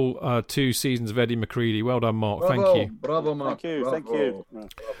wonderful 2 seasons of Eddie McCready. Well done, Mark. Bravo, thank you. Bravo, Mark. Thank you. Bravo.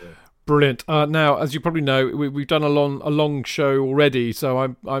 Brilliant. Now, as you probably know, we've done a long show already, so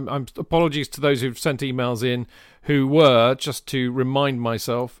I'm apologies to those who've sent emails in who were, just to remind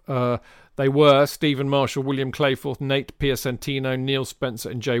myself, they were Stephen Marshall, William Clayforth, Nate Piacentino, Neil Spencer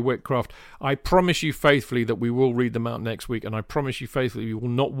and Jay Whitcroft. I promise you faithfully that we will read them out next week, and I promise you faithfully we will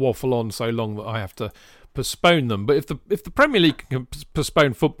not waffle on so long that I have to postpone them. But if the Premier League can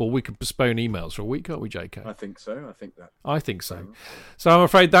postpone football, we can postpone emails for a week, can't we, JK? I think so. I think so. So I'm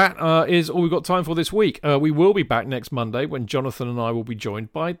afraid that is all we've got time for this week. We will be back next Monday when Jonathan and I will be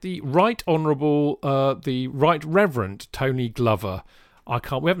joined by the Right Honourable, the Right Reverend Tony Glover.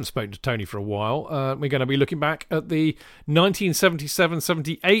 We haven't spoken to Tony for a while. We're going to be looking back at the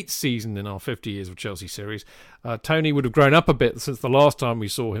 1977-78 season in our 50 Years of Chelsea series. Tony would have grown up a bit since the last time we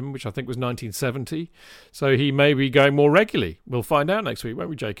saw him, which I think was 1970. So he may be going more regularly. We'll find out next week, won't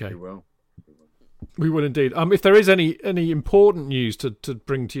we, JK? We will. We will indeed. If there is any important news to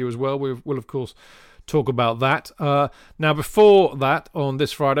bring to you as well, we'll of course talk about that. Now, before that, on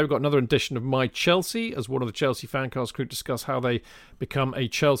this Friday, we've got another edition of My Chelsea, as one of the Chelsea Fancast crew discuss how they become a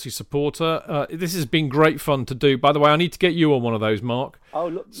Chelsea supporter. This has been great fun to do. By the way, I need to get you on one of those, Mark. Oh,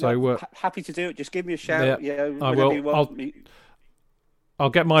 look, so happy to do it. Just give me a shout. Yeah, I will. I'll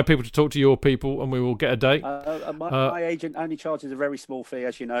get my people to talk to your people, and we will get a date. My agent only charges a very small fee,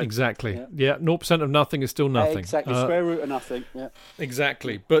 as you know. Exactly. Yeah, 0% of nothing is still nothing. Exactly, square root of nothing. Yeah.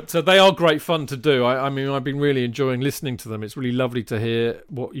 Exactly. But they are great fun to do. I mean, I've been really enjoying listening to them. It's really lovely to hear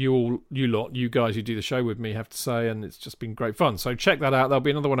what you guys who do the show with me have to say, and it's just been great fun. So check that out. There'll be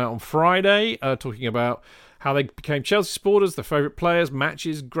another one out on Friday, talking about how they became Chelsea supporters, their favourite players,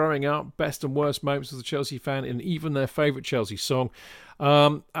 matches, growing up, best and worst moments as a Chelsea fan, and even their favourite Chelsea song.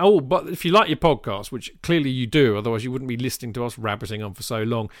 But if you like your podcast, which clearly you do, otherwise you wouldn't be listening to us rabbiting on for so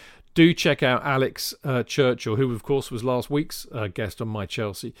long, do check out Alex Churchill, who of course was last week's guest on My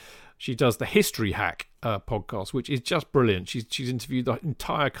Chelsea. She does the History Hack podcast, which is just brilliant. She's interviewed the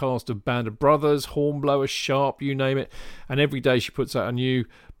entire cast of Band of Brothers, Hornblower, Sharp, you name it, and every day she puts out a new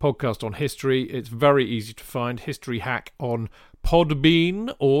podcast on history. It's very easy to find. History Hack on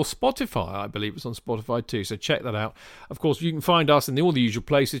Podbean or Spotify. I believe it's on Spotify too, so check that out. Of course, you can find us in all the usual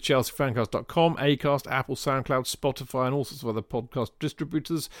places, chelseafancast.com, Acast, Apple, SoundCloud, Spotify, and all sorts of other podcast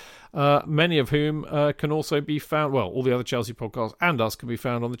distributors, many of whom can also be found, well, all the other Chelsea podcasts and us can be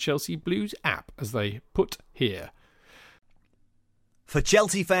found on the Chelsea Blues app, as they put here. For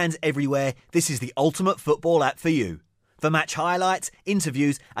Chelsea fans everywhere, this is the ultimate football app for you. For match highlights,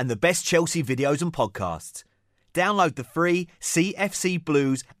 interviews, and the best Chelsea videos and podcasts. Download the free CFC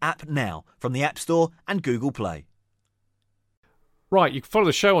Blues app now from the App Store and Google Play. Right, you can follow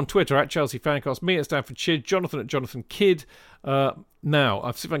the show on Twitter at Chelsea Fancast, me at Stanford Chid, Jonathan at Jonathan Kidd. Now,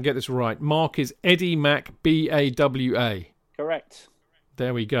 I'll see if I can get this right. Mark is Eddie Mac BAWA. Correct.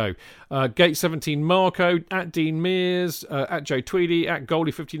 There we go. Gate17 Marco, at Dean Mears, at Joe Tweedy, at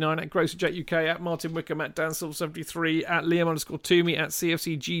Goldie59, at GrosserJet UK, at Martin Wickham, at DanSilver73, at Liam_Toomey, at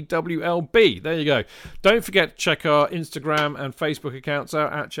CFCGWLB. There you go. Don't forget to check our Instagram and Facebook accounts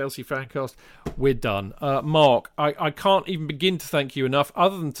out at Chelsea Fancast. We're done. Mark, I can't even begin to thank you enough,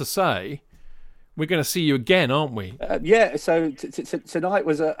 other than to say we're going to see you again, aren't we? Yeah, so tonight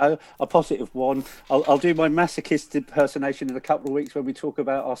was a positive one. I'll do my masochist impersonation in a couple of weeks when we talk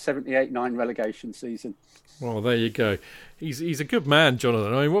about our 78-9 relegation season. Well, there you go. He's a good man,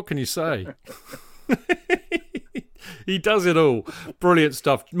 Jonathan. I mean, what can you say? He does it all. Brilliant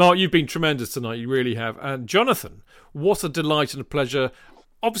stuff. Mark, you've been tremendous tonight. You really have. And Jonathan, what a delight and a pleasure,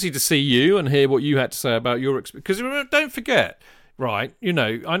 obviously, to see you and hear what you had to say about your experience. Because don't forget, right, you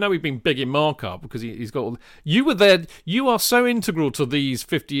know, I know we've been bigging Mark up because he's got all... You were there. You are so integral to these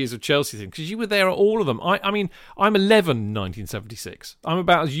 50 years of Chelsea things because you were there at all of them. I mean, I'm 11 in 1976. I'm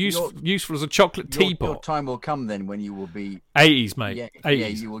about as useful as a chocolate teapot. Your time will come then when you will be... 80s, mate. Yeah, 80s. Yeah,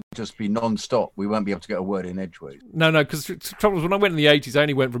 you will just be non-stop. We won't be able to get a word in edgeways. No, because the trouble is when I went in the 80s, I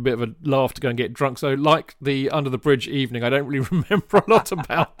only went for a bit of a laugh to go and get drunk. So like the Under the Bridge evening, I don't really remember a lot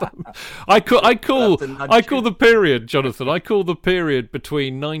about them. I call the period, Jonathan, I call the period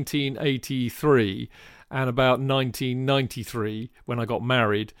between 1983 and about 1993, when I got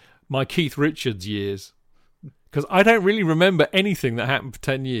married, my Keith Richards years. Because I don't really remember anything that happened for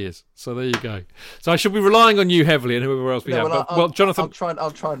 10 years. So there you go. So I should be relying on you heavily and whoever else we have. Well, Jonathan...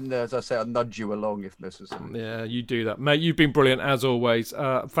 I'll try and, as I say, I'll nudge you along if necessary. Yeah, you do that. Mate, you've been brilliant as always.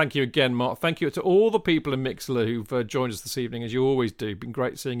 Thank you again, Mark. Thank you to all the people in Mixlr who've joined us this evening, as you always do. Been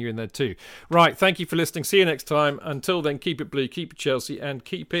great seeing you in there too. Right, thank you for listening. See you next time. Until then, keep it blue, keep it Chelsea, and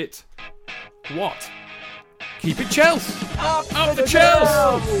keep it... what? Keep it Chelsea! Up the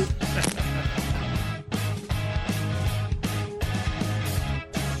Chelsea!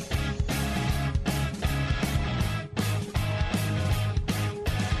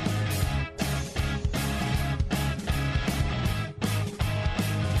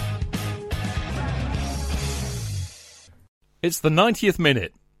 It's the 90th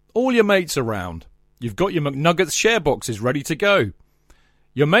minute. All your mates around. You've got your McNuggets share boxes ready to go.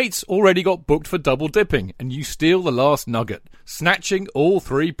 Your mates already got booked for double dipping, and you steal the last nugget, snatching all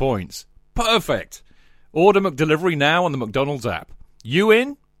 3 points. Perfect. Order McDelivery now on the McDonald's app. You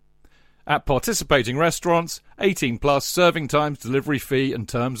in? At participating restaurants, 18 plus, serving times, delivery fee and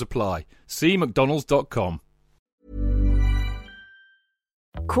terms apply. See mcdonalds.com.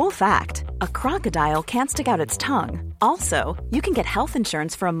 Cool fact, a crocodile can't stick out its tongue. Also, you can get health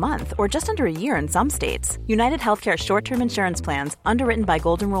insurance for a month or just under a year in some states. United Healthcare short-term insurance plans, underwritten by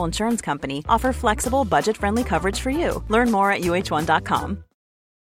Golden Rule Insurance Company, offer flexible, budget-friendly coverage for you. Learn more at uh1.com.